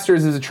 Southern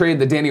Bastards is a trade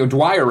that Danny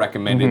O'Dwyer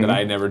recommended that I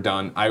had never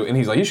done. And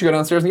he's like, you should go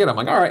downstairs and get it. I'm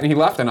like, all right. And he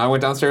left, and I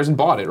went downstairs and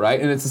bought it, right?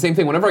 And it's the same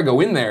thing whenever I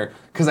go in there,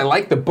 because I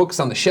like the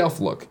books on the shelf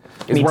look.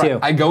 Me too.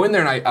 I go in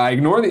there and I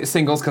ignore the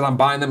singles because I'm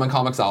buying them on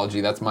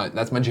Comixology. That's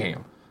my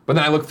jam. But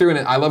then I look through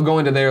and I love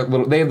going to their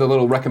little, they have the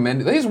little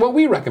recommended, this is what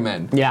we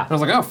recommend. Yeah. And I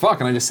was like, oh, fuck.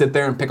 And I just sit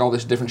there and pick all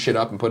this different shit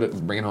up and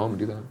bring it home and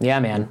do that. Yeah,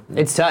 man.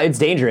 It's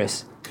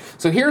dangerous.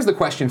 So here's the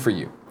question for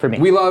you. For me.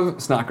 We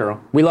love Snot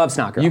Girl. We love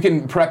Snot Girl. You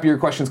can prep your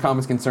questions,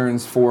 comments,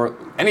 concerns for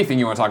anything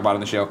you want to talk about on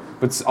the show,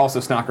 but it's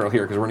also Snot Girl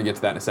here because we're going to get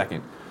to that in a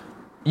second.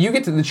 You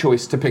get to the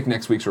choice to pick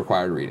next week's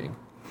required reading.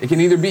 It can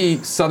either be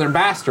Southern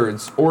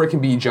Bastards or it can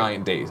be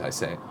Giant Days, I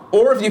say.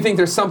 Or if you think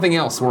there's something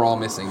else we're all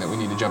missing that we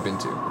need to jump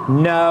into.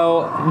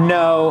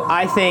 No.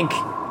 I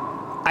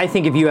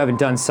think if you haven't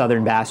done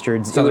Southern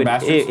Bastards,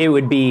 it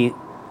would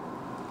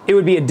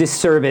be a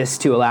disservice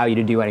to allow you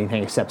to do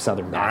anything except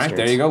Southern Bastards. All right,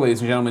 there you go,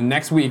 ladies and gentlemen.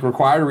 Next week,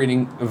 required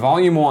reading,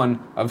 Volume 1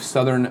 of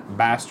Southern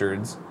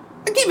Bastards.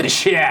 Give it a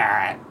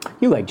shot.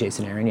 You like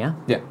Jason Aaron, yeah?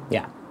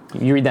 Yeah.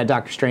 You read that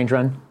Doctor Strange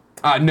run?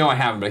 No, I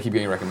haven't, but I keep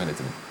getting recommended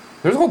to me.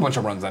 There's a whole bunch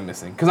of runs I'm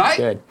missing. Because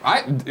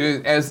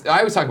as I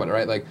always talk about it,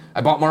 right? Like,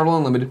 I bought Marvel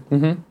Unlimited.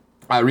 Mm-hmm.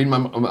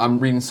 I'm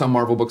reading some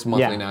Marvel books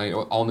monthly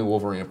now. All new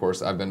Wolverine, of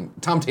course. I've been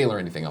Tom Taylor,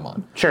 anything I'm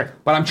on. Sure.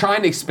 But I'm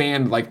trying to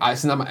expand. Like,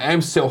 since I am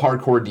so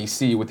hardcore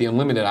DC with the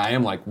Unlimited, I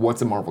am like,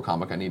 what's a Marvel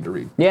comic I need to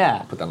read?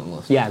 Yeah. Put that on the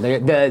list. Yeah.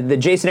 The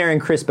Jason Aaron,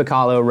 Chris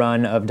Bacallo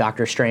run of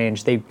Doctor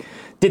Strange. They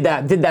did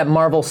that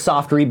Marvel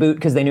soft reboot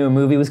because they knew a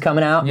movie was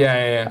coming out.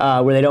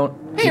 Yeah. Where they don't.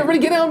 Hey, everybody,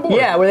 get on board.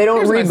 Yeah, where they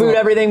don't Here's reboot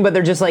everything, but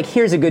they're just like,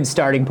 here's a good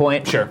starting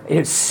point. Sure.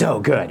 It's so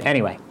good.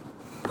 Anyway.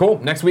 Cool.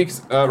 Next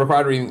week's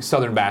required reading,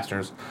 Southern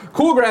Bastards.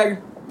 Cool,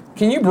 Greg.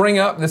 Can you bring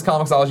up this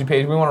Comixology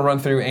page? We want to run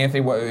through,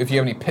 Anthony, if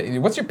you have any,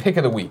 what's your pick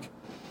of the week?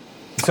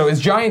 So is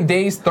Giant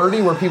Days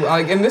 30 where people,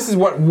 like, and this is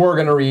what we're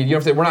going to read. You know what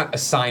I'm saying? We're not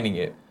assigning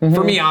it. Mm-hmm.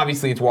 For me,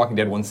 obviously, it's Walking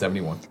Dead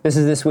 171. This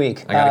is this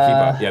week. I got to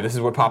keep up. Yeah, this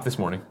is what popped this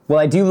morning. Well,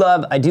 I do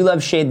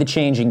love Shade the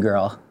Changing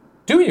Girl.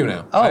 Do you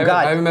now? Oh,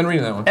 God. I haven't been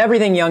reading that one.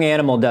 Everything Young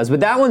Animal does, but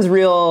that one's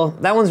real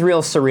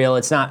surreal.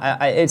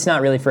 It's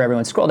not really for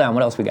everyone. Scroll down.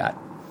 What else we got?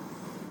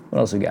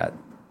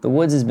 The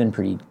Woods has been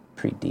pretty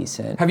pretty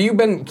decent. Have you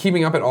been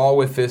keeping up at all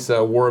with this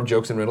war of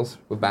jokes and riddles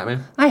with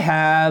Batman? I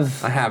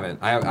have. I haven't.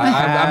 I've been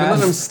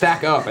letting them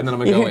stack up, and then I'm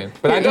gonna go in.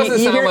 But that doesn't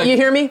sound like... You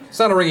hear me? It's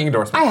not a ringing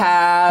endorsement. I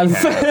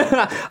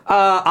have.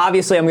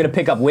 Obviously, I'm going to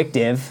pick up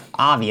Wickdiv.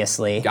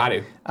 Obviously. Got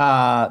to.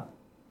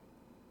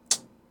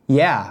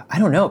 Yeah, I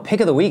don't know.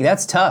 Pick of the week.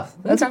 That's tough.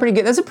 That's a pretty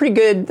good. That's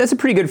a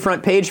pretty good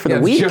front page for the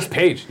week. It's just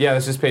page. Yeah,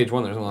 that's just page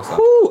one. There's a lot of stuff.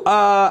 Ooh,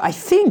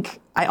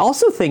 I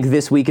also think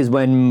this week is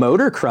when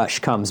Motor Crush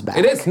comes back.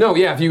 It is. No,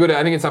 yeah. If you go to,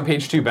 I think it's on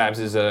page 2.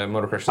 Babs'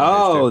 Motor Crush.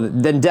 Oh,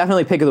 then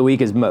definitely pick of the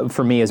week is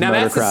for me is now,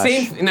 Motor that's Crush.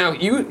 The same. Now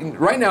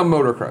right now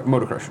Motor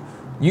Crush.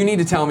 You need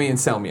to tell me and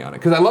sell me on it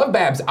because I love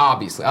Babs.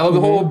 Obviously, I love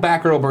the whole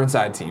Batgirl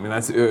Burnside team, and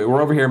that's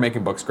we're over here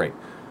making books great.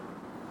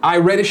 I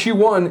read issue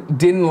 1,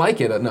 didn't like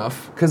it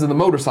enough because of the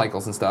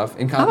motorcycles and stuff,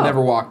 and kind of never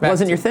walked back.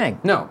 Wasn't your thing?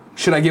 No.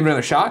 Should I give it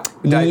another shot?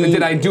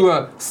 Did I do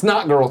a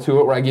snot girl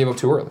to it where I gave up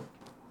too early?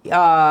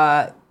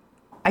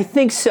 I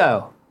think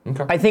so.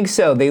 Okay. I think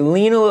so. They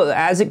lean a little,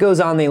 as it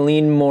goes on, they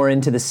lean more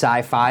into the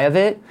sci-fi of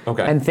it.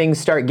 Okay. And things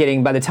start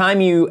getting, by the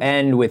time you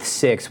end with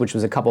 6, which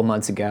was a couple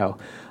months ago,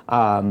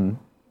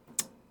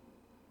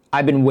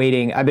 I've been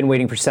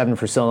waiting for 7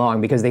 for so long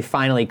because they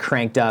finally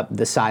cranked up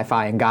the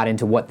sci-fi and got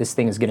into what this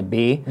thing is going to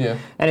be. Yeah.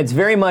 And it's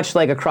very much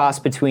like a cross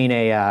between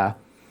a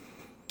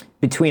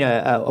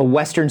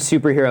Western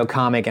superhero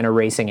comic and a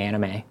racing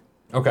anime.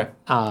 Okay.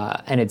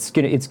 And it's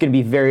gonna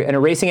be very a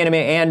racing anime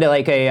and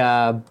like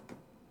a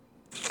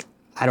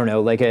I don't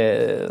know, like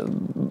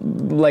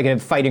a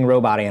fighting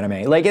robot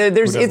anime. Like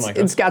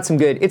it's got some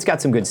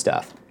good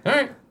stuff. All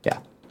right. Yeah.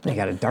 They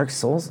got a Dark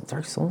Souls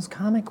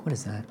comic? What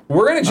is that?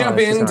 We're going to jump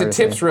that's just an into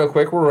article. tips real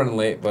quick. We're running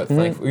late, but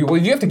well,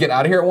 you have to get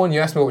out of here at 1.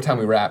 You asked me what time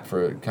we wrap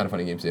for Kind of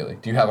Funny Games Daily.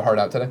 Do you have a hard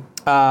out today?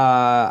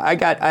 I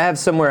have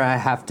somewhere I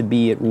have to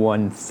be at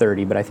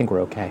 1:30, but I think we're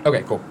okay.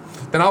 Okay, cool.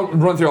 Then I'll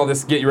run through all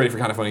this, get you ready for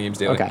Kind of Funny Games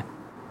Daily. Okay.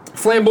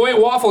 Flamboyant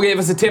Waffle gave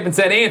us a tip and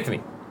said,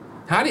 Anthony,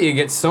 how do you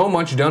get so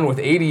much done with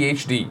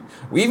ADHD?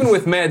 Even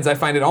with meds, I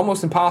find it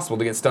almost impossible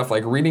to get stuff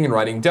like reading and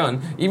writing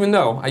done, even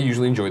though I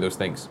usually enjoy those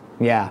things.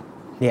 Yeah.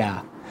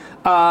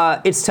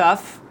 It's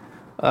tough.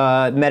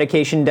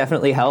 Medication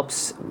definitely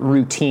helps.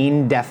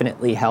 Routine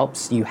definitely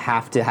helps. You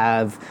have to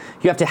have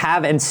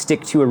and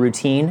stick to a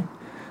routine,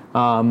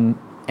 and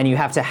you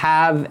have to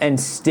have and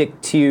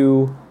stick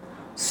to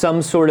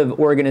some sort of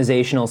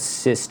organizational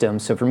system.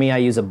 So for me, I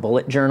use a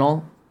bullet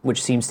journal,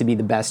 which seems to be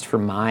the best for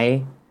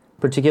my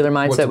particular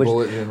mindset. What's a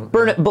bullet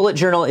journal? Bullet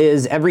journal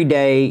is every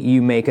day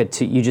you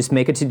just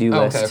make a to-do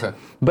list. Okay.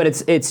 But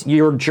it's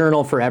your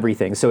journal for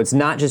everything. So it's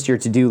not just your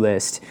to-do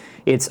list.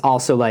 It's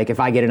also like if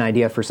I get an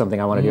idea for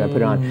something I want to do, I put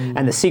it on.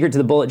 And the secret to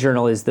the bullet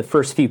journal is the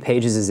first few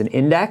pages is an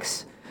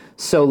index.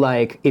 So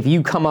like if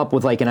you come up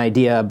with like an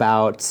idea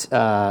about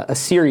a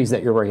series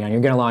that you're working on,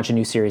 you're going to launch a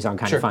new series on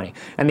Kind of Funny.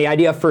 And the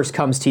idea first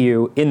comes to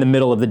you in the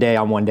middle of the day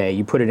on one day.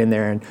 You put it in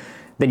there and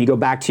then you go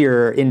back to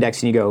your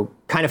index and you go,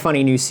 Kind of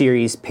Funny new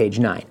series, page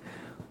 9.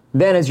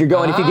 Then as you're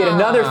going, if you get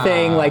another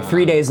thing like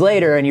 3 days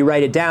later and you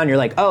write it down, you're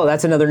like, oh,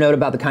 that's another note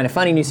about the Kind of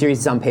Funny new series.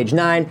 It's on page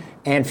 9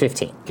 and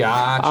 15.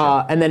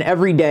 Gotcha. And then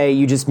every day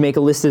you just make a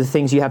list of the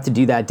things you have to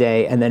do that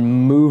day and then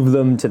move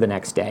them to the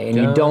next day. And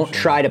you don't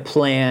try to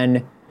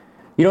plan,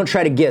 you don't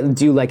try to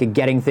do like a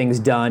getting things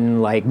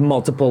done, like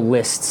multiple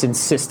lists and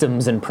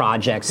systems and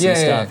projects and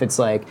stuff. Yeah. It's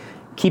like,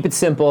 keep it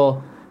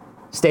simple,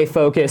 stay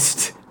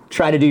focused,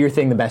 try to do your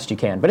thing the best you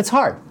can. But it's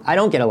hard. I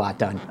don't get a lot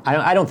done.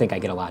 I don't think I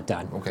get a lot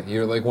done. Okay,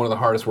 you're like one of the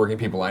hardest working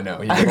people I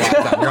know. You get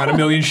a lot done. You're on a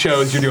million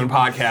shows, you're doing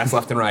podcasts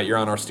left and right, you're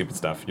on our stupid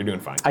stuff. You're doing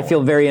fine. I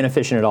feel very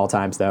inefficient at all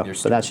times, though,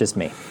 so that's just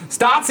me.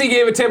 Stotzy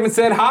gave a tip and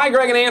said, hi,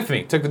 Greg and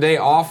Anthony. Took the day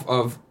off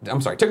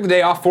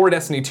for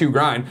Destiny 2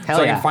 grind, Hell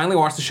so yeah. I can finally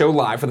watch the show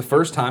live for the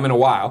first time in a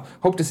while.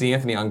 Hope to see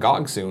Anthony on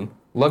GOG soon.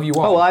 Love you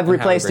all. Oh, well, I've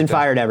replaced and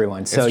fired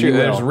everyone, so it's true. you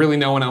will. There's really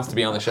no one else to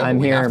be on the show. I'm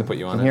we here. have to put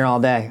you on. I'm here all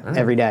day,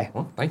 every day.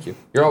 Well, thank you.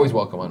 You're always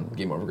welcome on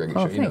Game Over Greggy Show.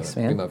 Thanks, you know that.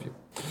 man. We love you.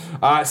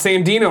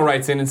 Sam Dino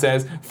writes in and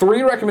says,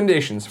 3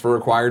 recommendations for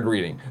required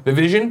reading. The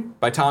Vision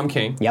by Tom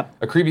King. Yep.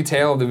 A creepy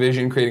tale of the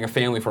Vision creating a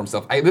family for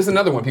himself. This is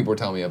another one people were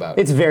telling me about.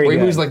 It's very where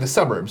good. he moves like the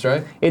suburbs,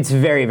 right? It's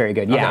very, very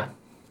good, yeah. Okay.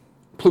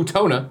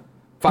 Plutona.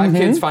 5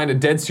 kids find a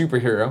dead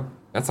superhero.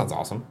 That sounds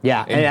awesome.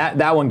 Yeah, and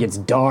that one gets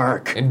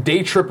dark. And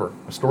Day Tripper,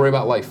 a story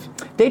about life.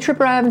 Day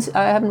Tripper I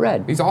haven't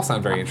read. These all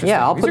sound very interesting.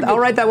 Yeah, I'll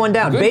write that one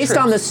down. Based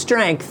on the trips.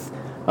 strength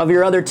of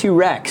your other 2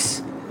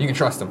 recs. You can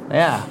trust them.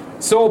 Yeah.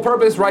 Soul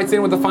Purpose writes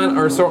in with the final,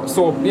 or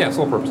Soul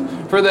Purpose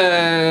for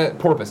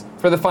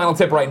the final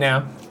tip right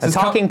now. A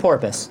talking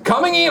porpoise.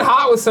 Coming in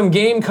hot with some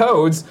game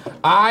codes.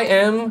 I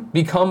am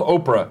become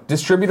Oprah,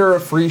 distributor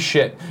of free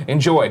shit.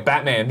 Enjoy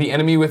Batman, The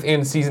Enemy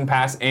Within season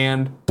pass,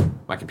 and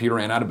my computer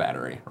ran out of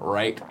battery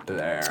right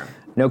there.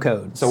 No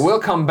codes. So we'll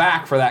come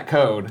back for that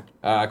code.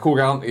 Cool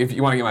guy, if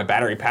you want to get my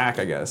battery pack,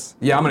 I guess.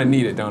 Yeah, I'm gonna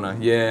need it, don't I?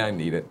 Yeah, I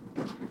need it.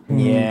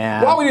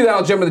 Yeah. While we do that,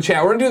 I'll jump in the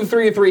chat. We're gonna do the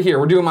 3 of 3 here.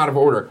 We're doing them out of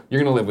order.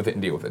 You're gonna live with it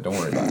and deal with it. Don't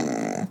worry about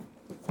it.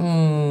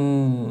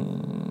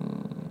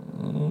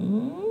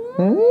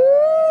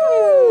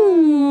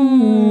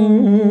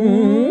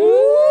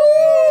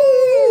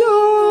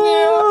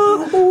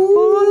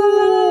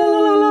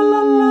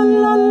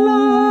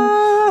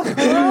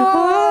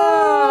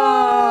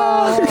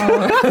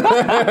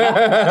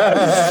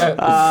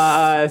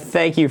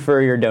 Thank you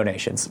for your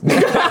donations.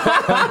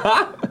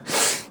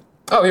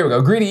 Oh, here we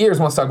go. Greedy Ears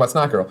wants to talk about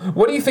Snot Girl.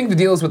 What do you think the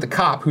deal is with the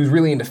cop who's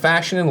really into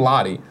fashion and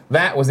Lottie?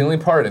 That was the only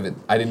part of it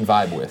I didn't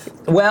vibe with.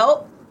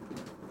 Well,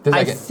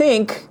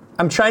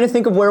 I'm trying to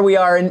think of where we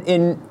are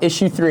in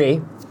issue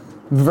 3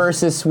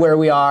 versus where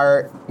we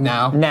are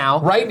now.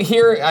 Right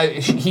here,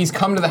 he's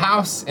come to the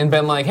house and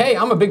been like, hey,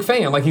 I'm a big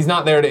fan. Like, he's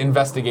not there to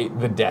investigate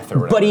the death or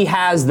whatever. But he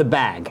has the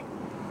bag,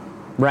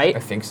 right? I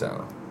think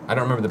so. I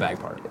don't remember the bag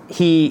part.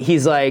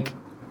 He's like,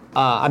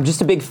 I'm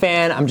just a big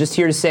fan. I'm just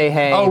here to say,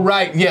 hey. Oh,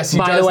 right. Yes, he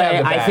does have the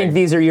bag. By the way, I think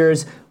these are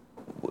yours.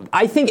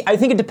 I think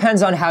it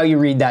depends on how you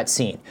read that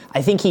scene.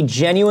 I think he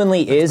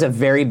genuinely is a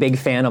very big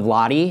fan of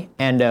Lottie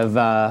and of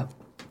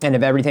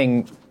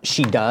everything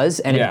she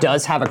does, and it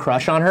does have a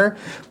crush on her.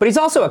 But he's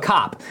also a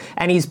cop,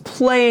 and he's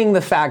playing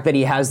the fact that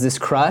he has this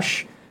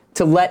crush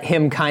to let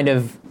him kind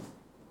of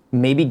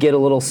maybe get a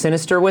little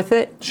sinister with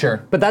it.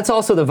 Sure. But that's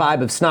also the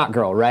vibe of Snot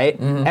Girl, right?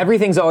 Mm-hmm.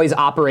 Everything's always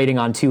operating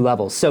on 2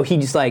 levels. So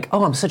he's like,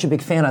 oh, I'm such a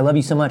big fan. I love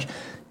you so much.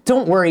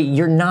 Don't worry,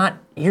 you're not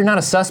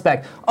a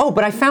suspect. Oh,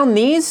 but I found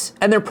these,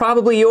 and they're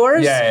probably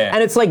yours? Yeah.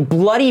 And it's like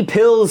bloody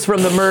pills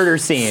from the murder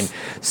scene.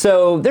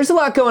 So there's a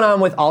lot going on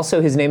with, also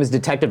his name is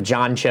Detective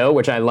John Cho,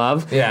 which I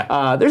love.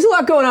 Yeah. There's a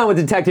lot going on with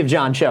Detective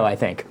John Cho, I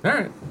think. All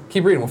right.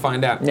 Keep reading, we'll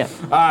find out.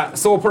 Yeah.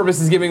 Sole Purpose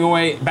is giving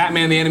away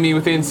Batman the Enemy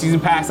Within Season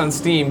Pass on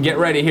Steam. Get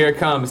ready, here it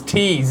comes.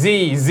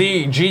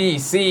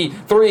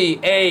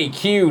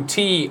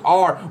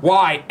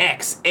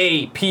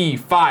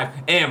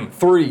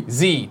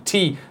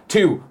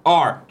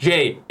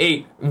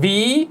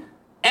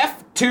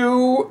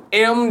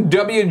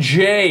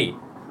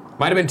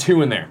 Might have been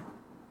 2 in there.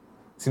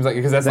 Seems like,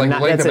 because that's like the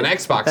length of an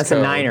Xbox That's code.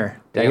 a niner.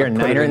 Did I hear a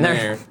niner in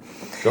there?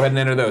 Go ahead and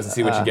enter those and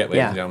see what you get,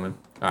 ladies and gentlemen.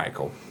 All right,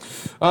 cool.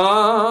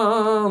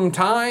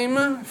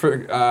 Time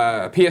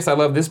for P.S. I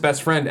love this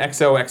best friend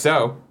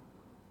XOXO.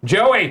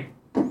 Joey.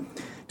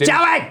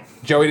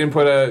 Joey didn't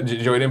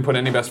put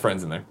any best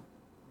friends in there.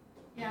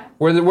 Yeah.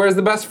 Where's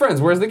the best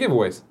friends? Where's the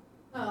giveaways?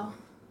 Oh,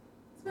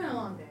 it's been a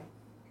long day.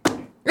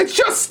 It's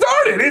just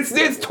started.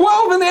 It's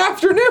 12 in the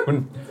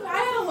afternoon. I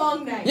had a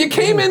long night. You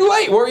came in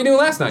late. What were you doing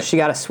last night? She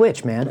got a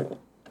switch, man.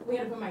 We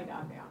had to put my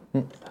dog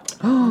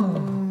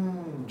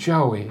down.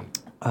 Joey.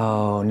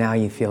 Oh, now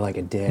you feel like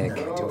a dick. I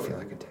do feel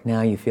like a dick.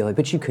 Now you feel like,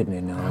 but you couldn't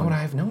have known. How would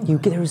I have known?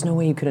 There was no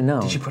way you could have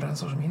known. Did you put it on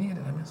social media?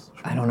 Did I miss social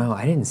media? I don't know.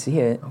 I didn't see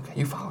it. Okay,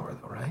 you follow her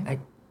though, right?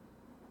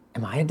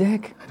 Am I a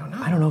dick? I don't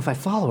know. I don't know if I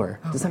follow her.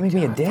 Oh Does that my make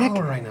me a God, dick?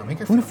 Follow her right now. Make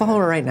her I'm gonna follow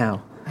her right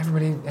now.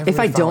 Everybody If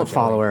I don't Joey.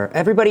 follow her,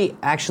 everybody,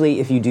 actually,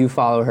 if you do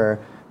follow her,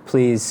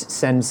 please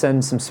send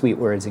some sweet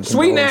words and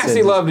Sweet condolences.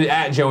 nasty love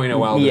at Joey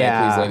Noel today,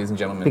 Yeah, please, ladies and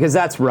gentlemen. because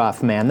that's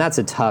rough, man. That's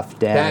a tough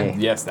day.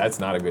 That's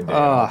not a good day.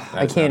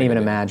 I can't even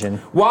imagine.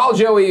 While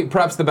Joey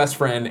preps the best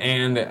friend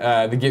and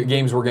the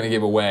games we're going to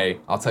give away,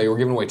 I'll tell you we're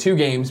giving away 2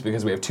 games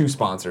because we have 2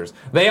 sponsors.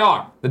 They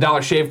are the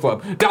Dollar Shave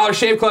Club. Dollar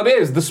Shave Club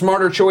is the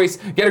smarter choice.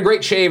 Get a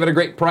great shave at a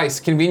great price,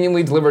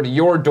 conveniently delivered to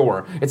your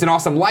door. It's an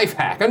awesome life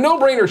hack, a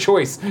no-brainer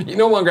choice. You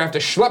no longer have to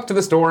schlep to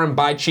the store and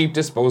buy cheap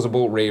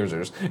disposable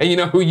razors. And you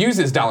know who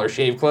uses Dollar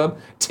Shave Club?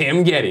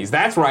 Tim Geddes.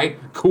 That's right,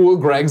 Cool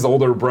Greg's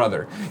older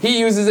brother. He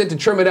uses it to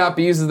trim it up.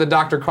 He uses the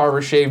Dr.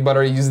 Carver shave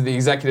butter. He uses the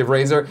executive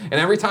razor. And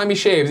every time he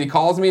shaves, he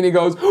calls me and he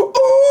goes, "Ooh,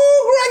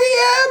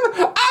 Greggy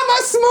M, I'm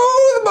a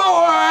smooth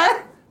boy."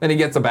 Then he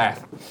gets a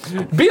bath.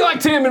 Be like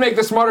Tim and make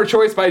the smarter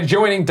choice by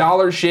joining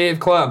Dollar Shave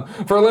Club.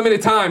 For a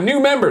limited time,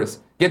 new members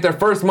get their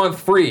first month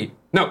free.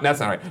 No, that's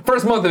not right.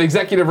 First month of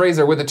executive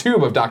razor with a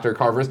tube of Dr.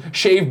 Carver's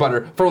shave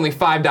butter for only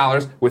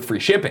 $5 with free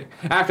shipping.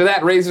 After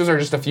that, razors are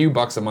just a few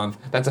bucks a month.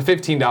 That's a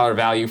 $15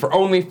 value for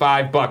only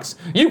 $5.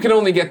 You can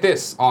only get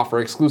this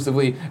offer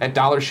exclusively at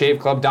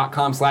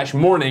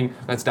dollarshaveclub.com/morning.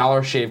 That's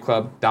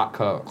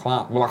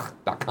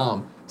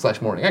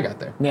dollarshaveclub.com/morning. I got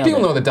there.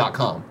 People know the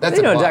 .com. That's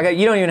you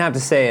don't even have to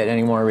say it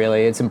anymore,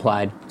 really. It's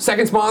implied.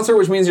 Second sponsor,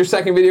 which means your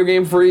second video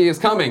game free, is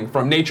coming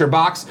from Nature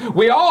Box.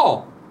 We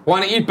all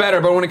want to eat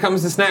better, but when it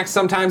comes to snacks,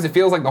 sometimes it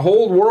feels like the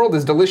whole world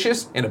is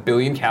delicious and a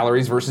billion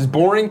calories versus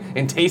boring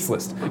and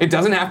tasteless. It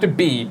doesn't have to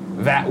be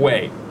that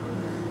way.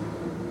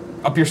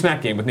 Up your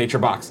snack game with Nature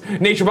Box.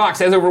 Nature Box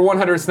has over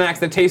 100 snacks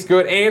that taste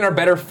good and are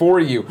better for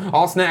you.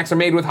 All snacks are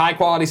made with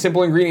high-quality,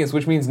 simple ingredients,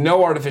 which means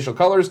no artificial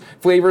colors,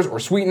 flavors, or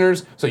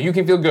sweeteners, so you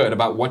can feel good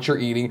about what you're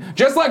eating,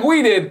 just like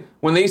we did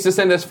when they used to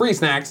send us free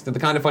snacks to the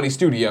Kinda Funny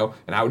studio,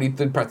 and I would eat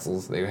the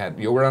pretzels. They had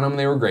yogurt on them, and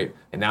they were great.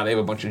 And now they have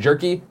a bunch of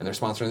jerky, and they're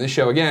sponsoring this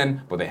show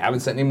again, but they haven't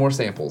sent any more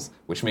samples,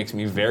 which makes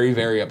me very,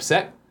 very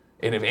upset.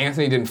 And if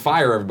Anthony didn't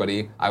fire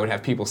everybody, I would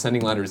have people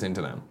sending letters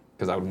into them,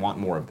 because I would want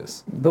more of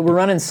this. But we're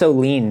running so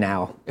lean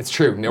now. It's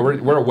true. No,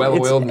 we're a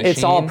well-oiled machine.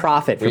 It's all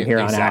profit from here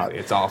on out. Exactly.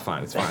 It's all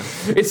fine. It's fine.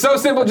 It's so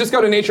simple. Just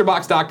go to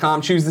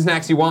naturebox.com, choose the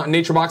snacks you want, and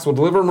NatureBox will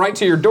deliver them right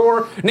to your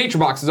door.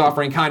 NatureBox is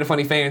offering Kinda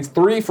Funny fans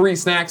 3 free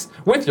snacks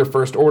with your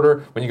first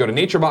order when you go to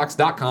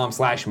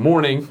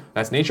naturebox.com/morning.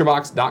 That's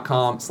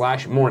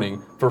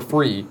naturebox.com/morning for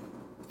free.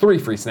 3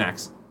 free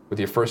snacks with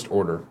your first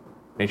order.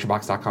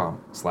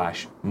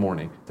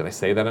 naturebox.com/morning. Did I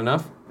say that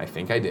enough? I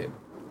think I did.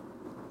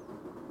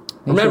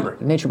 Remember.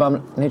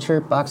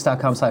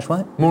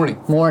 Naturebox.com/what? Morning.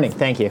 Morning,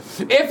 thank you.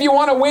 If you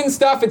want to win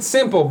stuff, it's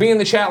simple. Be in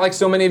the chat like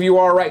so many of you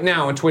are right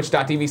now on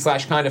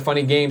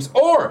twitch.tv/kindafunnygames,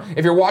 or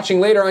if you're watching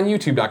later on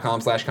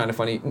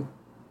youtube.com/kindafunny,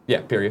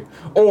 period.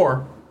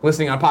 Or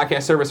listening on a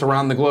podcast service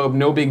around the globe,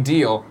 no big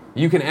deal.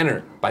 You can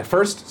enter by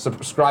first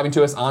subscribing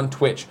to us on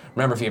Twitch.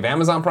 Remember, if you have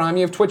Amazon Prime,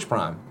 you have Twitch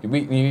Prime. You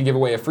need to give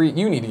away a free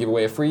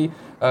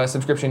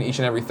subscription each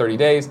and every 30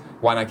 days.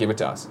 Why not give it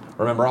to us?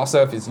 Remember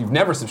also, if you've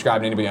never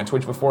subscribed to anybody on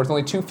Twitch before, it's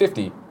only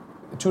 $2.50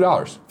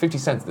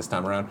 this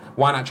time around.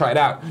 Why not try it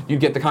out?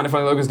 You'd get the Kinda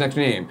Funny logos next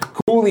to your name,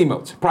 cool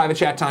emotes, private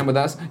chat time with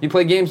us, you'd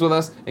play games with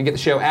us, and get the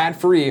show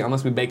ad-free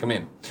unless we bake them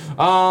in.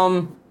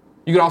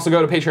 You can also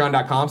go to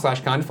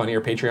patreon.com/kindafunny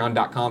or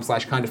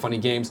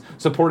patreon.com/kindafunnygames.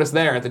 Support us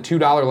there at the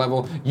 $2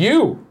 level.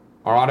 You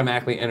are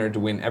automatically entered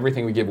to win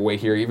everything we give away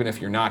here, even if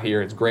you're not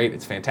here. It's great,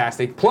 it's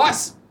fantastic.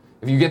 Plus,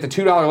 if you get the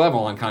 $2 level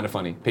on Kinda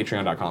Funny,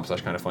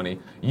 patreon.com/kindafunny,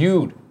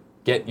 you'd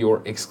get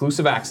your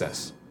exclusive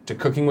access to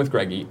Cooking with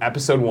Greggy,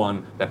 episode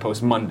 1, that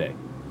posts Monday.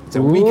 It's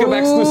a week of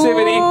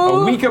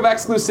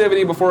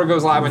exclusivity before it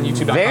goes live on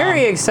youtube.com.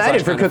 Very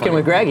excited for Cooking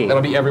with Greggy.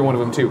 That'll be every one of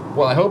them too.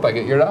 Well, I hope I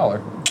get your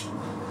 $1.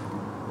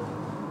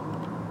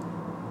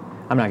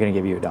 I'm not going to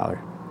give you $1.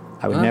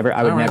 I would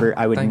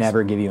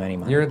never give you any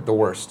money. You're the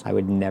worst. I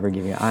would never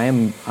give you. I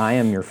am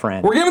your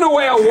friend. We're giving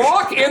away a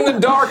walk in the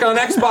dark on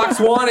Xbox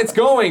One. It's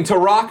going to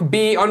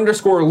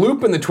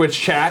RockB_Loop in the Twitch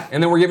chat,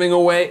 and then we're giving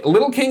away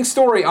Little King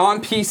Story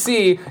on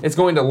PC. It's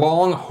going to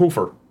Long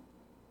Hofer.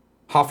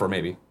 Hoffer,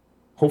 maybe.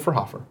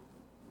 Hoffer.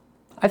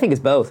 I think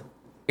it's both.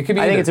 It could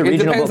be. I think it's a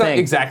regional thing.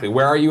 Exactly.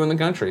 Where are you in the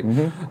country?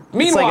 Meanwhile,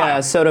 it's like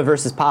a soda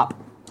versus pop.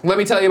 Let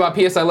me tell you about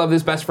P.S. I Love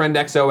This Best Friend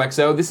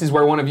XOXO. This is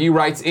where one of you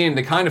writes in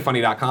to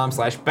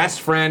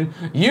kindafunny.com/bestfriend.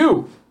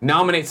 You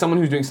nominate someone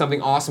who's doing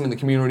something awesome in the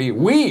community.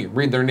 We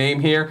read their name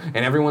here,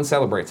 and everyone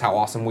celebrates how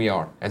awesome we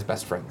are as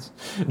best friends.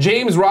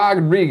 James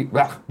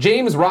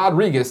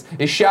Rodriguez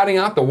is shouting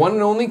out the one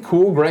and only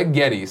Cool Greg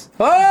Geddes.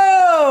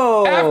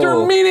 Oh!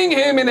 After meeting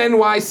him in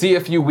NYC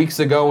a few weeks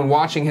ago and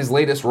watching his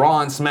latest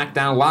Raw and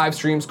SmackDown live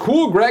streams,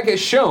 Cool Greg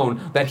has shown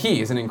that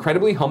he is an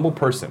incredibly humble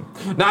person.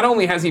 Not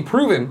only has he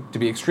proven to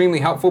be extremely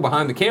helpful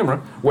behind the camera,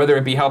 whether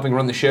it be helping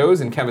run the shows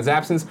in Kevin's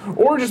absence,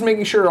 or just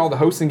making sure all the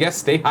hosts and guests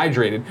stay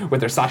hydrated with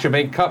their Sasha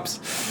Banks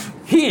cups,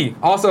 he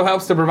also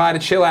helps to provide a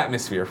chill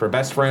atmosphere for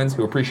best friends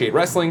who appreciate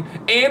wrestling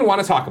and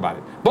want to talk about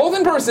it, both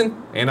in person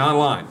and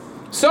online.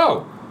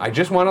 So, I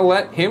just want to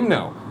let him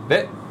know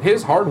that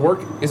his hard work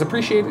is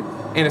appreciated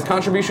and his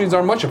contributions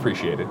are much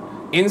appreciated.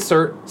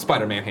 Insert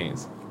Spider-Man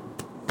Haynes.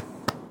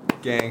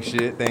 Gang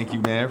shit. Thank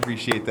you, man.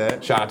 Appreciate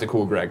that. Shout out to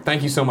Cool Greg.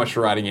 Thank you so much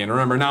for writing in.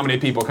 Remember, nominate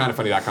people,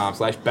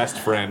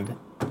 kindafunny.com/bestfriend.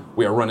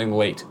 We are running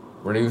late.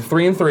 We're going to do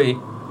 3 and 3.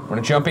 We're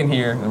going to jump in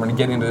here, and we're going to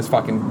get into this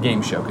fucking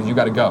game show, because you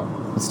got to go.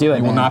 Let's do it,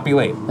 You will not be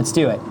late. Let's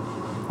do it.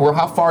 Or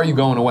how far are you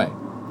going away?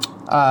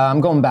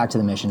 I'm going back to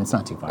the mission. It's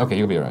not too far. Okay,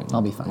 you'll be all right.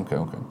 I'll be fine. Okay.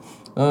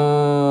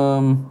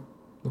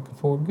 Looking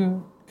for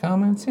good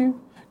comments here.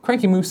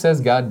 Cranky Moose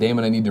says, God damn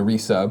it, I need to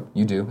resub.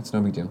 You do. It's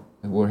no big deal.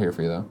 We're here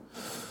for you, though.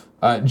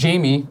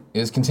 Jamie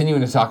is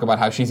continuing to talk about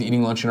how she's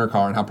eating lunch in her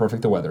car and how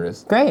perfect the weather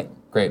is. Great.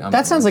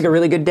 That sounds like a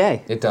really good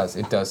day. It does.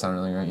 It does sound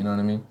really great. You know what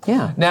I mean?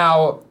 Yeah.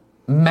 Now,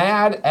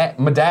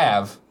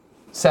 Madav7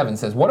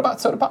 says, what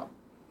about soda pop?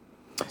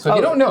 So if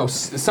you don't know,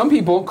 some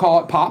people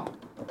call it pop,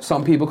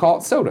 some people call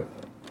it soda.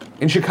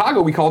 In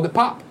Chicago, we called it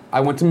pop. I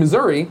went to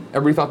Missouri,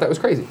 everybody thought that was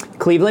crazy.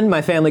 Cleveland,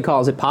 my family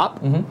calls it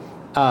pop. In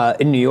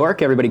New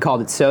York, everybody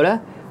called it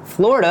soda.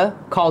 Florida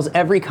calls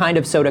every kind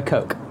of soda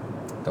Coke.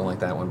 Don't like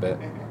that one bit.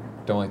 I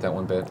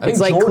It's think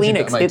like Georgia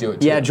Kleenex. might do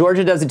it too. Yeah,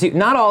 Georgia does it too.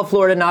 Not all of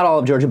Florida, not all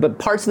of Georgia, but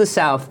parts of the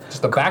South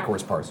Just the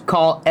backwards parts.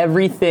 call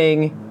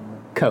everything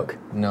Coke.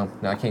 No,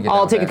 I can't get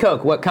I'll down take a with that.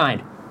 Coke. What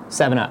kind?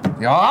 7-Up.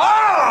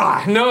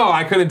 Ah! No,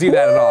 I couldn't do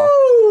that at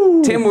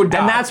all. Tim would die.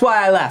 And that's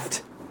why I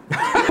left.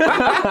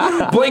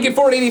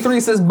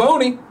 Blanket483 says,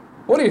 Boney,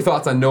 what are your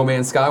thoughts on No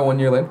Man's Sky 1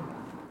 year later?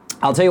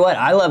 I'll tell you what,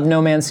 I love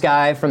No Man's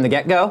Sky from the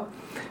get-go.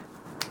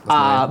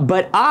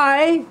 But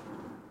I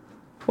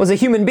was a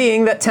human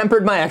being that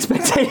tempered my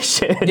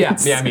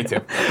expectations. Yeah, me too.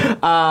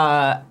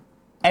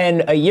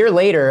 And a year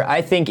later,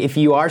 I think if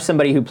you are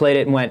somebody who played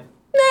it and went,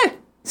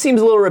 seems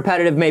a little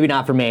repetitive, maybe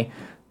not for me,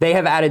 they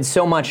have added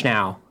so much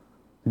now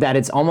that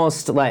it's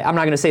almost like, I'm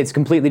not going to say it's a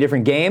completely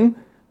different game,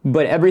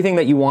 but everything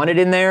that you wanted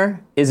in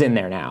there is in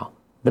there now.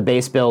 The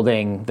base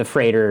building, the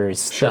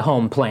freighters, the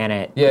home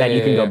planet that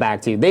you can go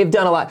back to. They've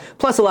done a lot,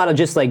 plus a lot of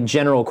just like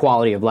general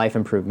quality of life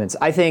improvements.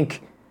 I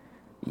think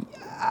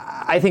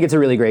it's a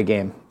really great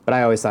game, but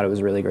I always thought it was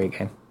a really great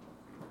game.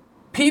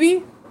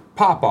 Petey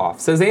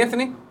Popoff says,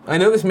 Anthony, I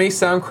know this may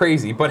sound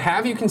crazy, but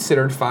have you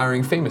considered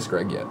firing Famous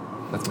Greg yet?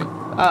 That's me.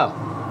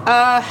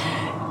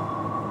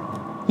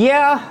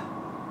 Yeah,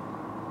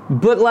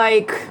 but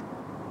like,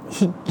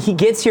 he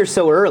gets here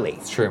so early.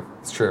 It's true.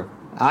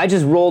 I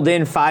just rolled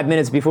in 5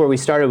 minutes before we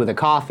started with a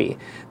coffee.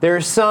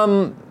 There's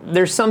some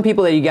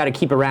people that you got to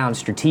keep around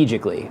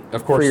strategically,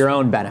 of course, for your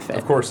own benefit.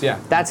 Of course, yeah.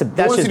 That's just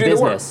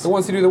business. The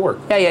ones who do the work.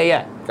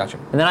 Yeah. Gotcha.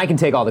 And then I can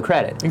take all the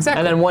credit. Exactly.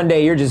 And then one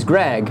day you're just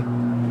Greg,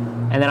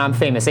 and then I'm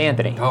Famous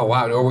Anthony. Oh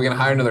wow, are we gonna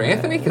hire another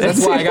Anthony? Because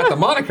that's why I got the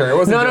moniker. It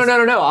wasn't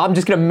No. I'm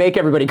just gonna make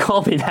everybody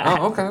call me that.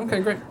 Oh, okay,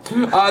 great.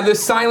 The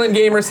Silent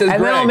Gamer says,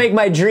 And then I'll make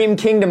my Dream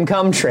Kingdom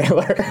Come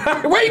trailer.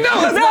 Wait,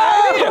 no, that's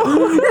not an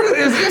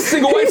idea. It's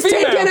single white He's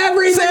female. taking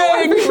everything. Single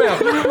white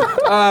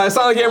female.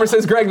 Silent Gamer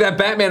says, Greg, that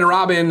Batman and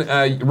Robin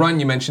run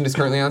you mentioned is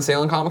currently on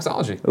sale in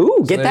Comixology. Ooh,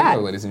 So get there you that.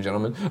 go, ladies and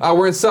gentlemen.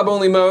 We're in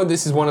sub-only mode.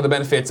 This is one of the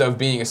benefits of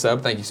being a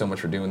sub. Thank you so much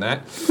for doing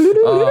that.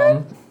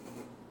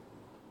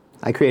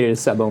 I created a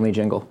sub-only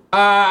jingle.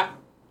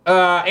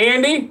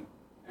 Andy,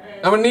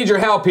 I'm gonna need your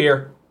help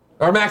here.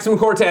 Our Maximum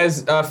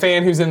Cortez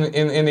fan who's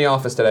in the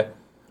office today.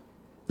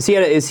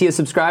 Is he a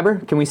subscriber?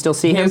 Can we still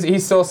see him?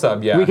 He's still a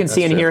sub, yeah. We can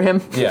see and hear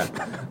him? Yeah.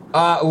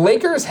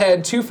 Lakers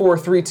Head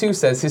 2432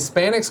 says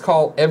Hispanics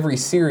call every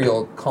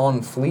cereal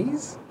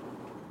cornflakes.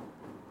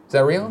 Is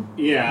that real?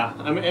 Yeah,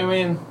 I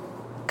mean,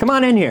 Come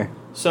on in here.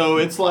 so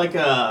it's like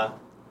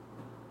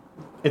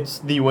it's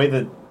the way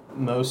that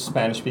most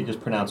Spanish speakers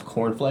pronounce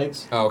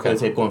cornflakes. Oh, okay. They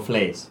say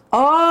cornflakes.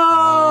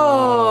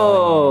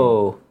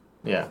 Oh.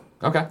 Yeah.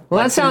 Okay. Well,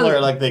 Like that sounds similar,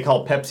 like they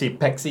call Pepsi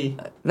Pexi.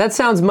 that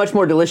sounds much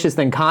more delicious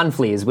than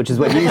Confleas, which is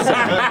what you said.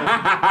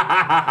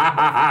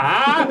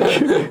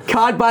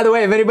 Con, by the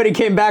way, if anybody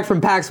came back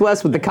from PAX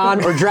West with the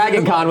con or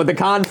Dragon Con with the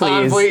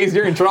Confleas, Please,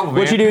 you're in trouble,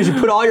 man. what you do is you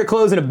put all your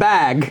clothes in a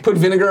bag. Put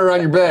vinegar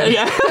around your bed.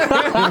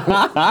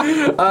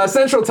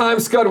 Central Time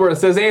Scudworth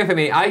says,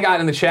 Anthony, I got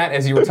in the chat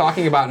as you were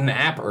talking about an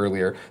app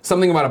earlier.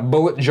 Something about a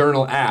bullet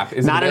journal app.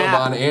 Is Not it an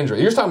available app. on Android?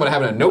 You're just talking about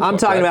having a notebook. I'm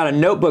talking right? about a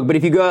notebook, but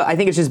if you go, I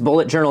think it's just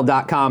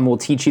bulletjournal.com will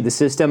teach you the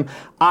system.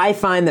 I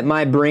find that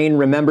my brain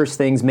remembers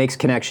things, makes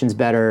connections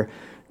better,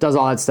 does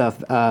all that stuff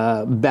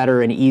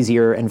better and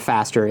easier and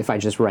faster if I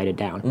just write it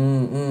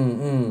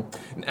down.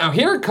 Now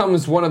here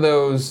comes one of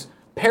those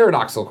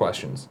paradoxical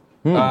questions.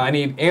 I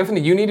need Anthony.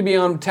 You need to be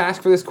on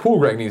task for this. Cool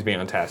Greg needs to be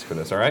on task for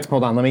this. All right.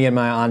 Hold on, let me get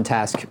my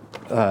on-task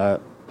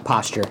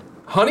posture.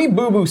 Honey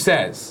Boo Boo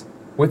says,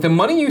 with the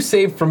money you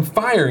saved from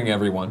firing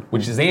everyone,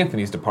 which is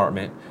Anthony's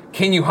department,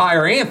 can you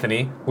hire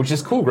Anthony, which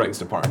is Cool Greg's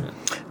department?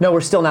 No,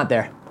 we're still not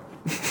there.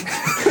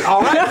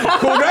 All right,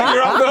 Cool Greg,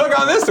 you're off the hook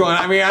on this one.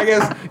 I mean, I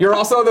guess you're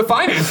also the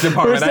finance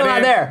department. We're still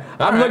not there.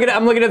 I'm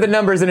looking at the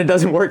numbers and it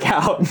doesn't work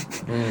out.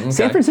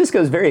 San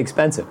Francisco is very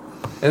expensive.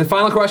 And the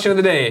final question of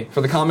the day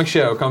for the comic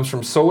show comes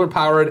from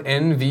solar-powered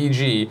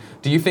NVG.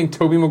 Do you think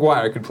Tobey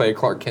Maguire could play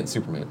Clark Kent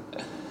Superman?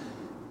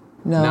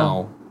 No.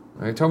 No.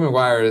 I mean, Tobey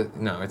Maguire,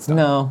 no, it's not.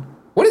 No.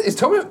 What is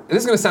Tobey? This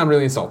is going to sound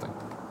really insulting.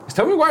 Is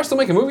Tobey Maguire still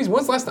making movies?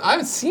 When's the last time? I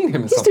haven't seen him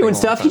in He's something doing in a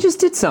long stuff. time. He just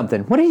did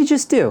something. What did he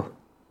just do?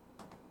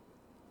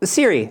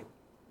 Siri,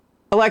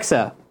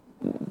 Alexa,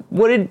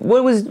 where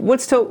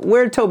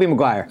did Tobey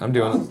Maguire? I'm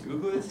doing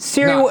it.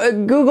 Siri,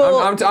 No. Google,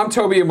 I'm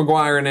Tobey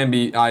Maguire and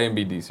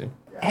IMBD.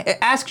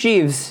 ask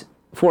Jeeves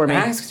for me.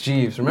 Ask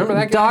Jeeves. Remember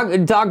that guy?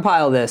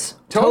 Dogpile this.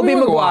 Tobey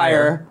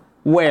Maguire,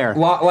 where?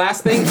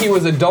 Last thing, he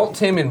was Adult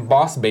Tim in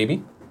Boss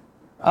Baby.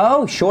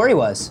 Oh, sure he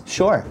was.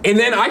 Sure. And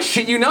then, I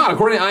shit you not,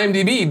 according to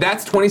IMDb,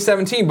 that's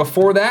 2017.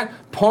 Before that,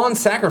 Pawn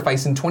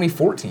Sacrifice in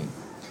 2014.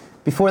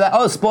 Before that,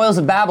 Spoils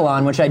of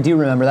Babylon, which I do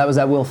remember. That was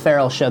that Will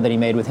Ferrell show that he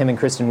made with him and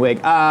Kristen Wiig.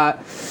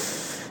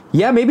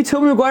 Yeah, maybe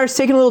Tobey Maguire's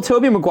taking a little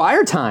Tobey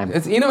Maguire time.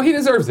 He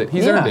deserves it.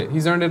 He's earned it.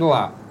 He's earned it a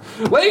lot.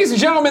 Ladies and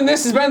gentlemen,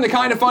 this has been the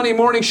Kinda Funny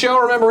Morning Show.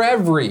 Remember,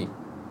 every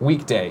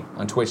weekday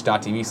on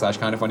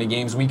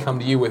twitch.tv/kindafunnygames, we come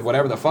to you with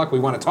whatever the fuck we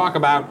want to talk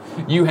about.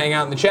 You hang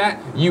out in the chat.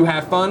 You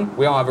have fun.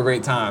 We all have a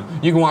great time.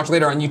 You can watch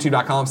later on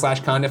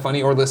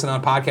youtube.com/kindafunny or listen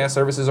on podcast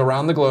services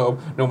around the globe.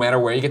 No matter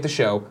where you get the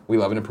show, we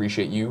love and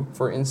appreciate you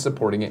for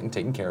supporting it and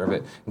taking care of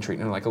it and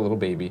treating it like a little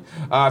baby.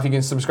 If you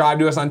can subscribe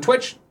to us on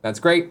Twitch, that's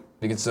great.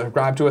 If you can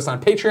subscribe to us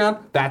on Patreon,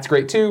 that's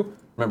great too.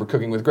 Remember,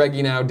 Cooking with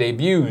Greggy now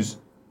debuts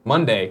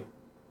Monday,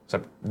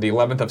 the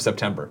 11th of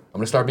September. I'm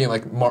going to start being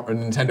like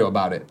Nintendo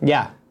about it.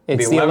 Yeah,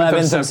 it's the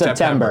 11th of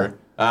September.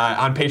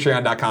 On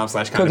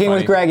patreon.com/kindafunny. Cooking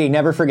with Greggy,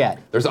 never forget.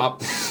 There's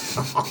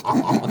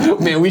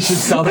man, we should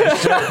sell that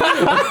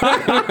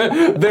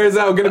shit. There's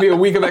going to be a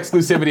week of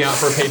exclusivity out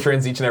for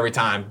patrons each and every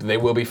time. They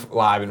will be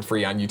live and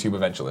free on YouTube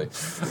eventually.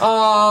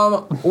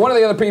 One of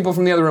the other people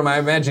from the other room, I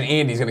imagine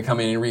Andy's going to come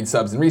in and read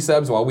subs and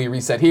resubs while we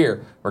reset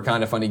here for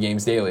Kinda Funny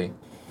Games Daily.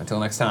 Until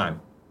next time.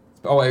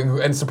 Oh,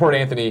 and support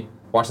Anthony.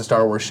 Watch the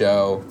Star Wars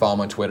show. Follow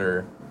him on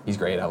Twitter. He's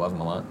great. I love him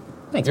a lot.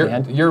 Thanks,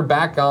 man. You're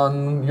back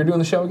on. You're doing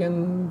the show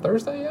again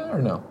Thursday, yeah, or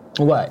no?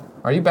 What?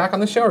 Are you back on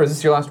the show, or is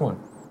this your last one?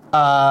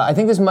 I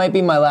think this might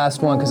be my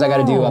last one because I got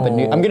to do Up at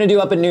Noon. I'm going to do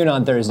Up at Noon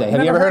on Thursday.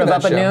 Have you ever heard of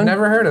Up at Noon?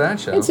 Never heard of that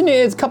show. It's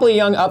a couple of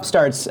young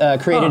upstarts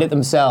created it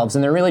themselves,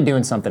 and they're really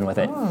doing something with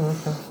it. Oh,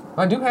 okay.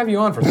 I do have you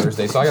on for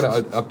Thursday, so I got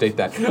to update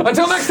that.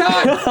 Until next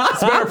time,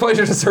 it's been our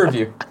pleasure to serve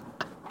you.